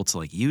really able to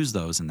like use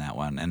those in that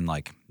one, and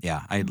like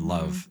I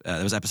love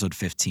that was episode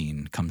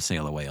 15. Come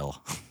sail a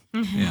whale.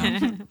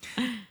 Yeah.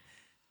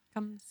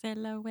 Come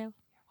sail a whale.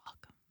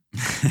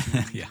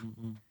 Yeah.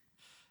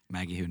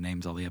 Maggie, who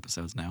names all the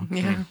episodes now.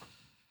 Yeah.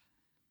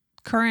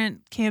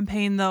 Current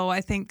campaign, though,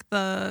 I think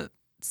the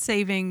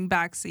saving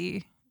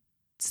Baxi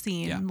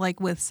scene, like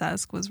with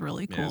Sesk, was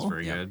really cool. Yeah, it was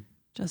very good.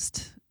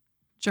 Just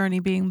Journey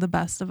being the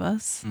best of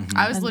us.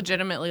 I was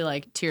legitimately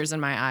like tears in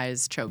my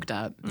eyes, choked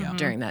up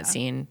during that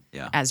scene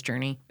as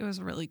Journey. It was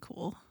really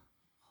cool.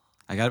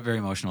 I got very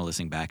emotional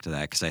listening back to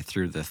that because I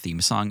threw the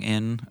theme song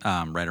in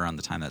right around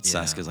the time that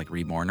Sesk is like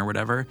reborn or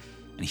whatever.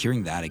 And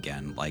hearing that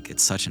again, like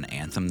it's such an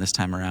anthem this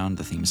time around,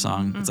 the theme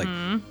song. It's like,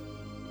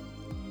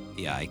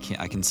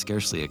 I can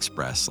scarcely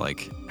express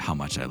like how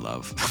much I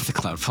love the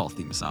Cloudfall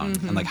theme song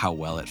and like how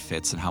well it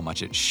fits and how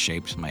much it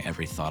shaped my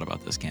every thought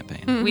about this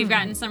campaign. We've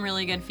gotten some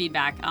really good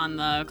feedback on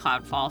the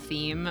Cloudfall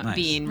theme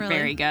being Really?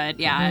 very good.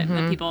 Yeah,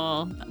 the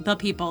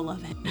people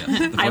love it. Yeah,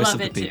 the I voice love of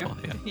the it people,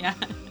 too. yeah.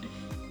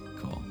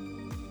 Cool.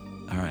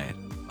 All right.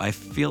 I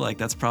feel like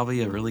that's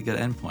probably a really good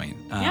endpoint.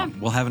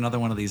 We'll have another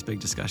one of these big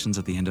discussions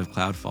at the end of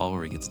Cloudfall where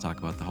we get to talk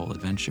about the whole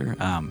adventure.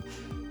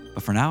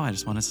 But for now, I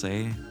just want to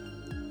say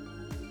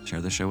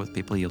share the show with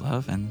people you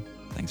love, and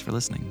thanks for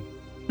listening.